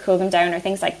ways to cool them down are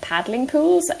things like paddling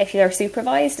pools. If they're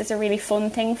supervised, it's a really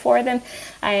fun thing for them.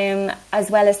 As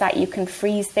well as that, you can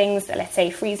freeze things. Let's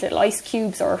say freeze little ice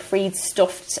cubes or freeze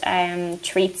stuffed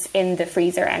treats in the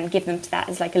freezer and give them to that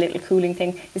as like a little cooling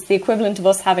thing. It's the equivalent of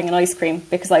us having an ice cream,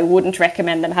 because I wouldn't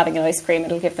recommend them having an ice cream.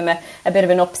 It'll give them a bit of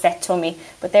an upset tummy.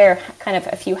 But they're kind of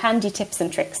a few handy tips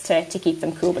and tricks to keep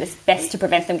them cool, but it's best to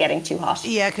prevent them getting too hot.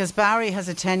 Yeah, because Barry has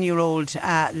a 10-year-old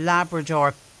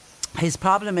Labrador. His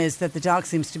problem is that the dog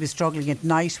seems to be struggling at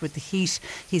night with the heat.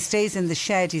 He stays in the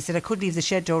shed. He said, I could leave the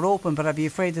shed door open, but I'd be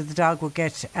afraid that the dog would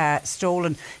get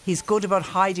stolen. He's good about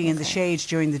hiding in the shade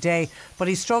during the day, but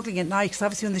he's struggling at night because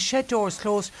obviously when the shed door is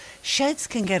closed, sheds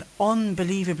can get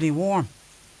unbelievably warm.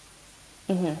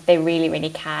 They really, really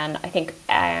can. I think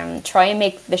try and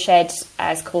make the shed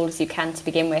as cold as you can to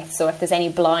begin with. So if there's any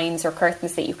blinds or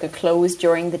curtains that you could close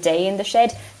during the day in the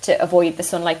shed to avoid the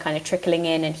sunlight kind of trickling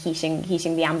in and heating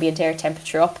the ambient air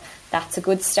temperature up, that's a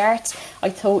good start. I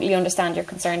totally understand your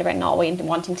concern about not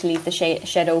wanting to leave the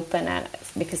shed open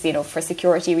because, you know, for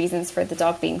security reasons for the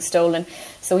dog being stolen.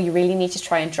 So you really need to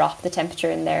try and drop the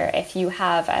temperature in there. If you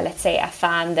have, let's say, a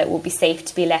fan that would be safe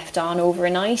to be left on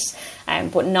overnight,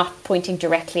 but not pointing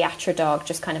directly at your dog,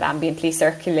 just kind of ambiently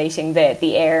circulating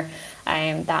the air,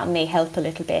 that may help a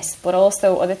little bit. But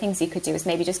also other things you could do is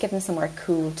maybe just give them somewhere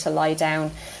cool to lie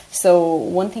down. So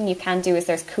one thing you can do is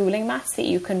there's cooling mats that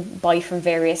you can buy from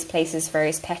various places,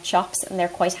 various pet shops, and they're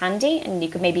quite handy, and you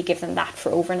could maybe give them that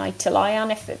for overnight to lie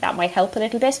on, if that might help a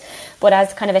little bit. But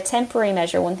as kind of a temporary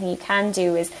measure, one thing you can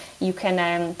do is you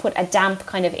can put a damp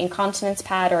kind of incontinence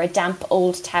pad or a damp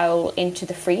old towel into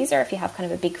the freezer. If you have kind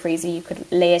of a big freezer, you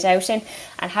could lay it out in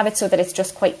and have it so that it's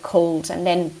just quite cold, and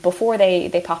then before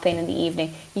they pop in the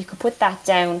evening, you could put that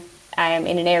down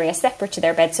in an area separate to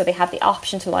their bed, so they have the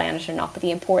option to lie on it or not. But the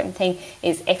important thing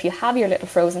is, if you have your little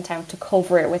frozen towel, to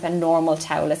cover it with a normal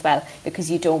towel as well,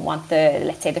 because you don't want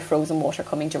let's say the frozen water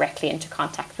coming directly into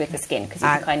contact with the skin, because you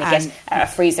can kind of get a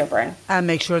freezer burn. And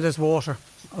make sure there's water.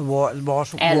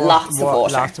 Lots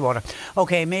of water.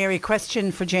 Okay, Mary,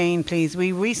 question for Jane, please.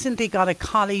 We recently got a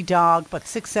collie dog, but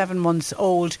 6-7 months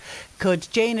old. Could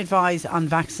Jane advise on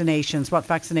vaccinations? What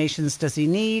vaccinations does he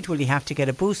need? Will he have to get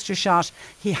a booster shot?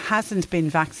 He hasn't been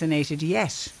vaccinated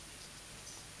yet.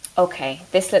 Okay,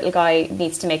 this little guy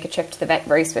needs to make a trip to the vet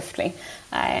very swiftly.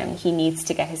 He needs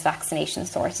to get his vaccination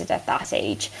sorted at that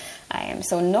age.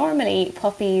 So normally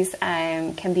puppies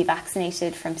can be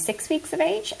vaccinated from 6 weeks of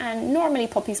age, and normally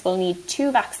puppies will need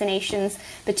 2 vaccinations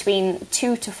between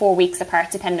 2 to 4 weeks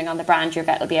apart, depending on the brand. Your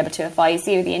vet will be able to advise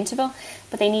you the interval,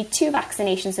 but they need 2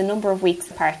 vaccinations a number of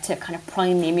weeks apart to kind of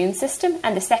prime the immune system.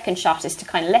 And the second shot is to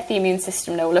kind of let the immune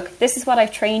system know, look, this is what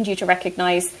I've trained you to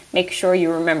recognise, make sure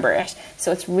you remember it.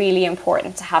 So it's really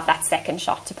important to have that second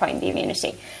shot to prime the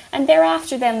immunity. And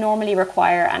thereafter, they'll normally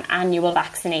require an annual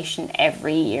vaccination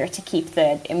every year to keep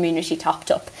the immunity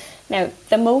topped up. Now,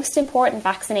 the most important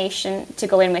vaccination to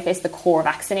go in with is the core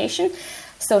vaccination.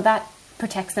 So that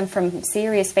protects them from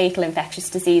serious fatal infectious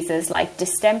diseases like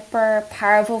distemper,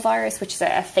 parvovirus, which is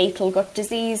a fatal gut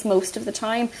disease most of the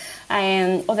time,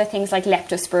 and other things like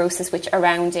leptospirosis, which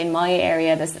around in my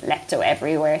area there's lepto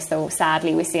everywhere. So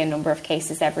sadly we see a number of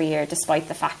cases every year, despite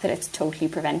the fact that it's totally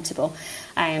preventable.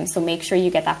 So make sure you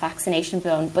get that vaccination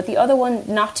done. But the other one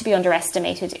not to be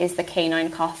underestimated is the canine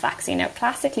cough vaccine. Now,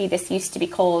 classically this used to be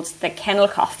called the kennel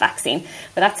cough vaccine,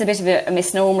 but that's a bit of a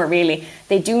misnomer really.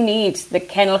 They do need the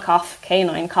kennel cough,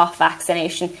 canine cough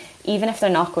vaccination, even if they're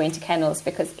not going to kennels,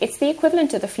 because it's the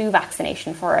equivalent of the flu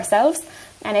vaccination for ourselves.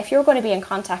 And if you're going to be in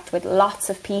contact with lots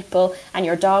of people and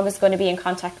your dog is going to be in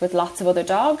contact with lots of other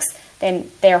dogs,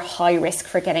 then they're high risk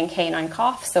for getting canine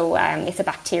cough. So it's a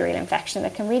bacterial infection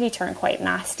that can really turn quite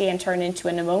nasty and turn into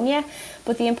a pneumonia.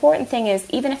 But the important thing is,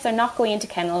 even if they're not going into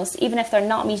kennels, even if they're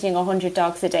not meeting 100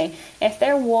 dogs a day, if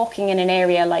they're walking in an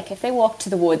area, like if they walk to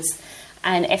the woods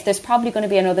And if there's probably going to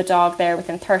be another dog there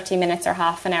within 30 minutes or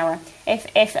half an hour,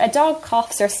 if a dog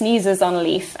coughs or sneezes on a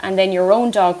leaf and then your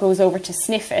own dog goes over to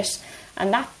sniff it,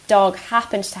 and that dog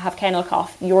happened to have kennel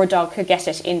cough, your dog could get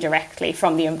it indirectly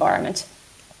from the environment.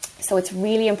 So it's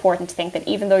really important to think that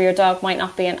even though your dog might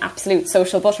not be an absolute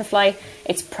social butterfly,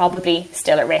 it's probably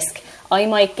still at risk. I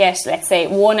might get, let's say,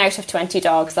 1 out of 20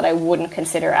 dogs that I wouldn't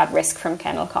consider at risk from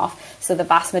kennel cough. So the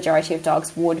vast majority of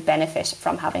dogs would benefit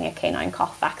from having a canine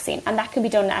cough vaccine. And that can be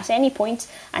done at any point,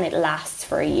 and it lasts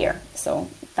for a year. So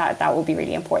that will be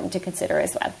really important to consider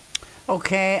as well.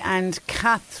 Okay, and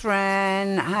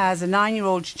Catherine has a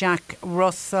 9-year-old Jack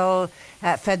Russell,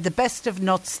 fed the best of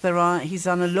nuts. He's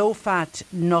on a low-fat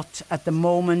nut at the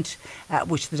moment,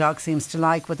 which the dog seems to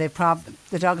like, but the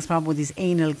dog has a problem with his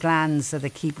anal glands that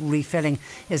they keep refilling.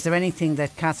 Is there anything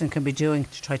that Catherine can be doing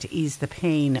to try to ease the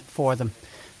pain for them?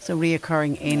 So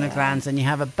reoccurring anal glands, and you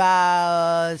have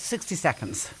about 60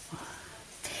 seconds.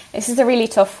 This is a really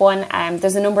tough one.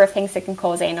 There's a number of things that can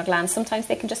cause anal glands. Sometimes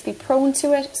they can just be prone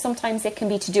to it. Sometimes it can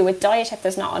be to do with diet if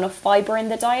there's not enough fibre in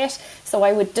the diet. So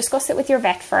I would discuss it with your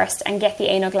vet first and get the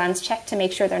anal glands checked to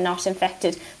make sure they're not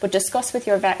infected. But discuss with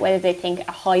your vet whether they think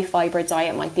a high fibre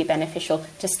diet might be beneficial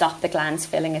to stop the glands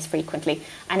filling as frequently.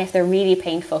 And if they're really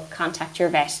painful, contact your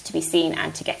vet to be seen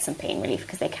and to get some pain relief,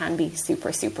 because they can be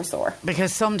super, super sore.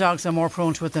 Because some dogs are more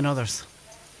prone to it than others.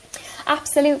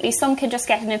 Absolutely. Some can just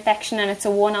get an infection and it's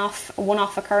a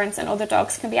one-off occurrence, and other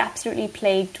dogs can be absolutely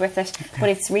plagued with it. Okay. But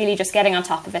it's really just getting on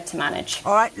top of it to manage.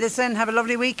 All right, listen, have a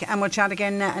lovely week, and we'll chat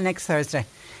again next Thursday.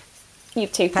 You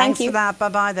too. Thanks for that.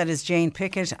 Bye-bye. That is Jane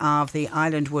Pickett of the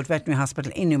Islandwood Veterinary Hospital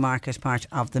in Newmarket, part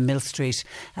of the Mill Street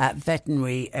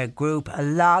Veterinary Group. A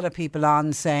lot of people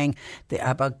on saying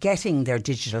about getting their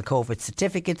digital COVID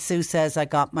certificate. Sue says, I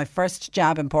got my first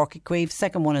jab in Páirc Uí Chaoimh,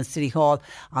 second one in City Hall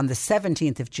on the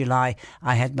 17th of July.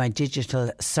 I had my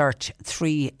digital cert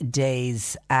 3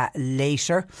 days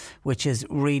later, which is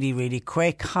really, really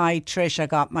quick. Hi Trish, I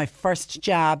got my first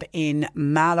jab in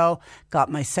Mallow, got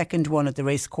my second one at the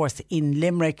racecourse in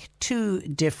Limerick, 2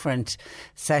 different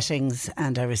settings,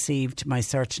 and I received my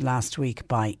cert last week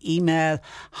by email.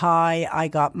 Hi, I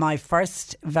got my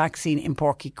first vaccine in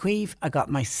Páirc Uí Chaoimh. I got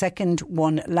my second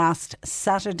one last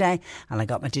Saturday, and I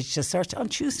got my digital cert on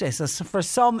Tuesday. So for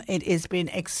some it has been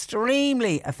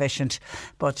extremely efficient,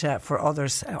 but for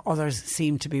others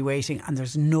seem to be waiting, and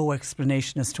there's no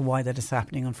explanation as to why that is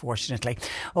happening, unfortunately.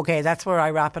 Okay, that's where I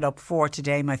wrap it up for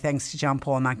today. My thanks to John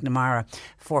Paul McNamara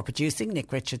for producing.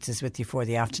 Nick Richards is with you for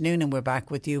the afternoon, and we're back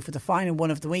with you for the final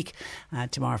one of the week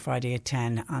tomorrow Friday at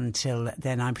 10. Until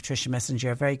then, I'm Patricia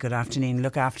Messenger. Very good afternoon.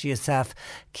 Look after yourself,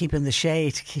 keep in the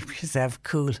shade, keep yourself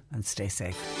cool, and stay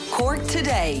safe. Cork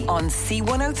Today on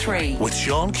C103 with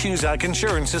Sean Cusack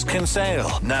Insurance's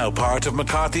Kinsale, now part of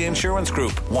McCarthy Insurance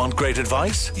Group. Want great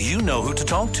advice? You know who to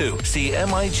talk to. See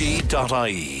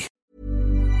MIG.ie.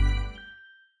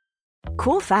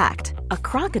 Cool fact, a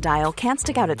crocodile can't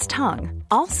stick out its tongue.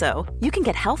 Also, you can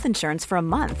get health insurance for a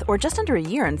month or just under a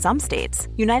year in some states.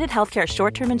 United Healthcare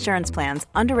short-term insurance plans,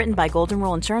 underwritten by Golden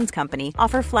Rule Insurance Company,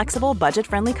 offer flexible,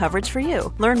 budget-friendly coverage for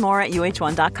you. Learn more at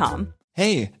UH1.com.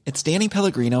 Hey, it's Danny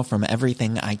Pellegrino from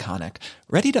Everything Iconic.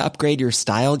 Ready to upgrade your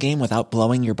style game without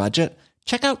blowing your budget?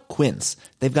 Check out Quince.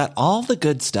 They've got all the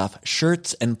good stuff,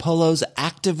 shirts and polos,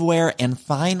 activewear, and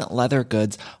fine leather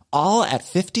goods, all at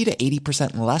 50 to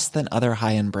 80% less than other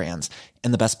high-end brands.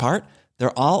 And the best part?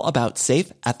 They're all about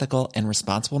safe, ethical, and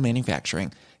responsible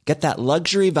manufacturing. Get that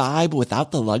luxury vibe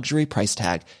without the luxury price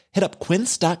tag. Hit up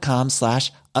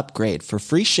quince.com/upgrade for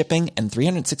free shipping and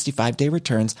 365-day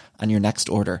returns on your next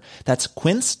order. That's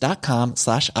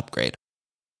quince.com/upgrade.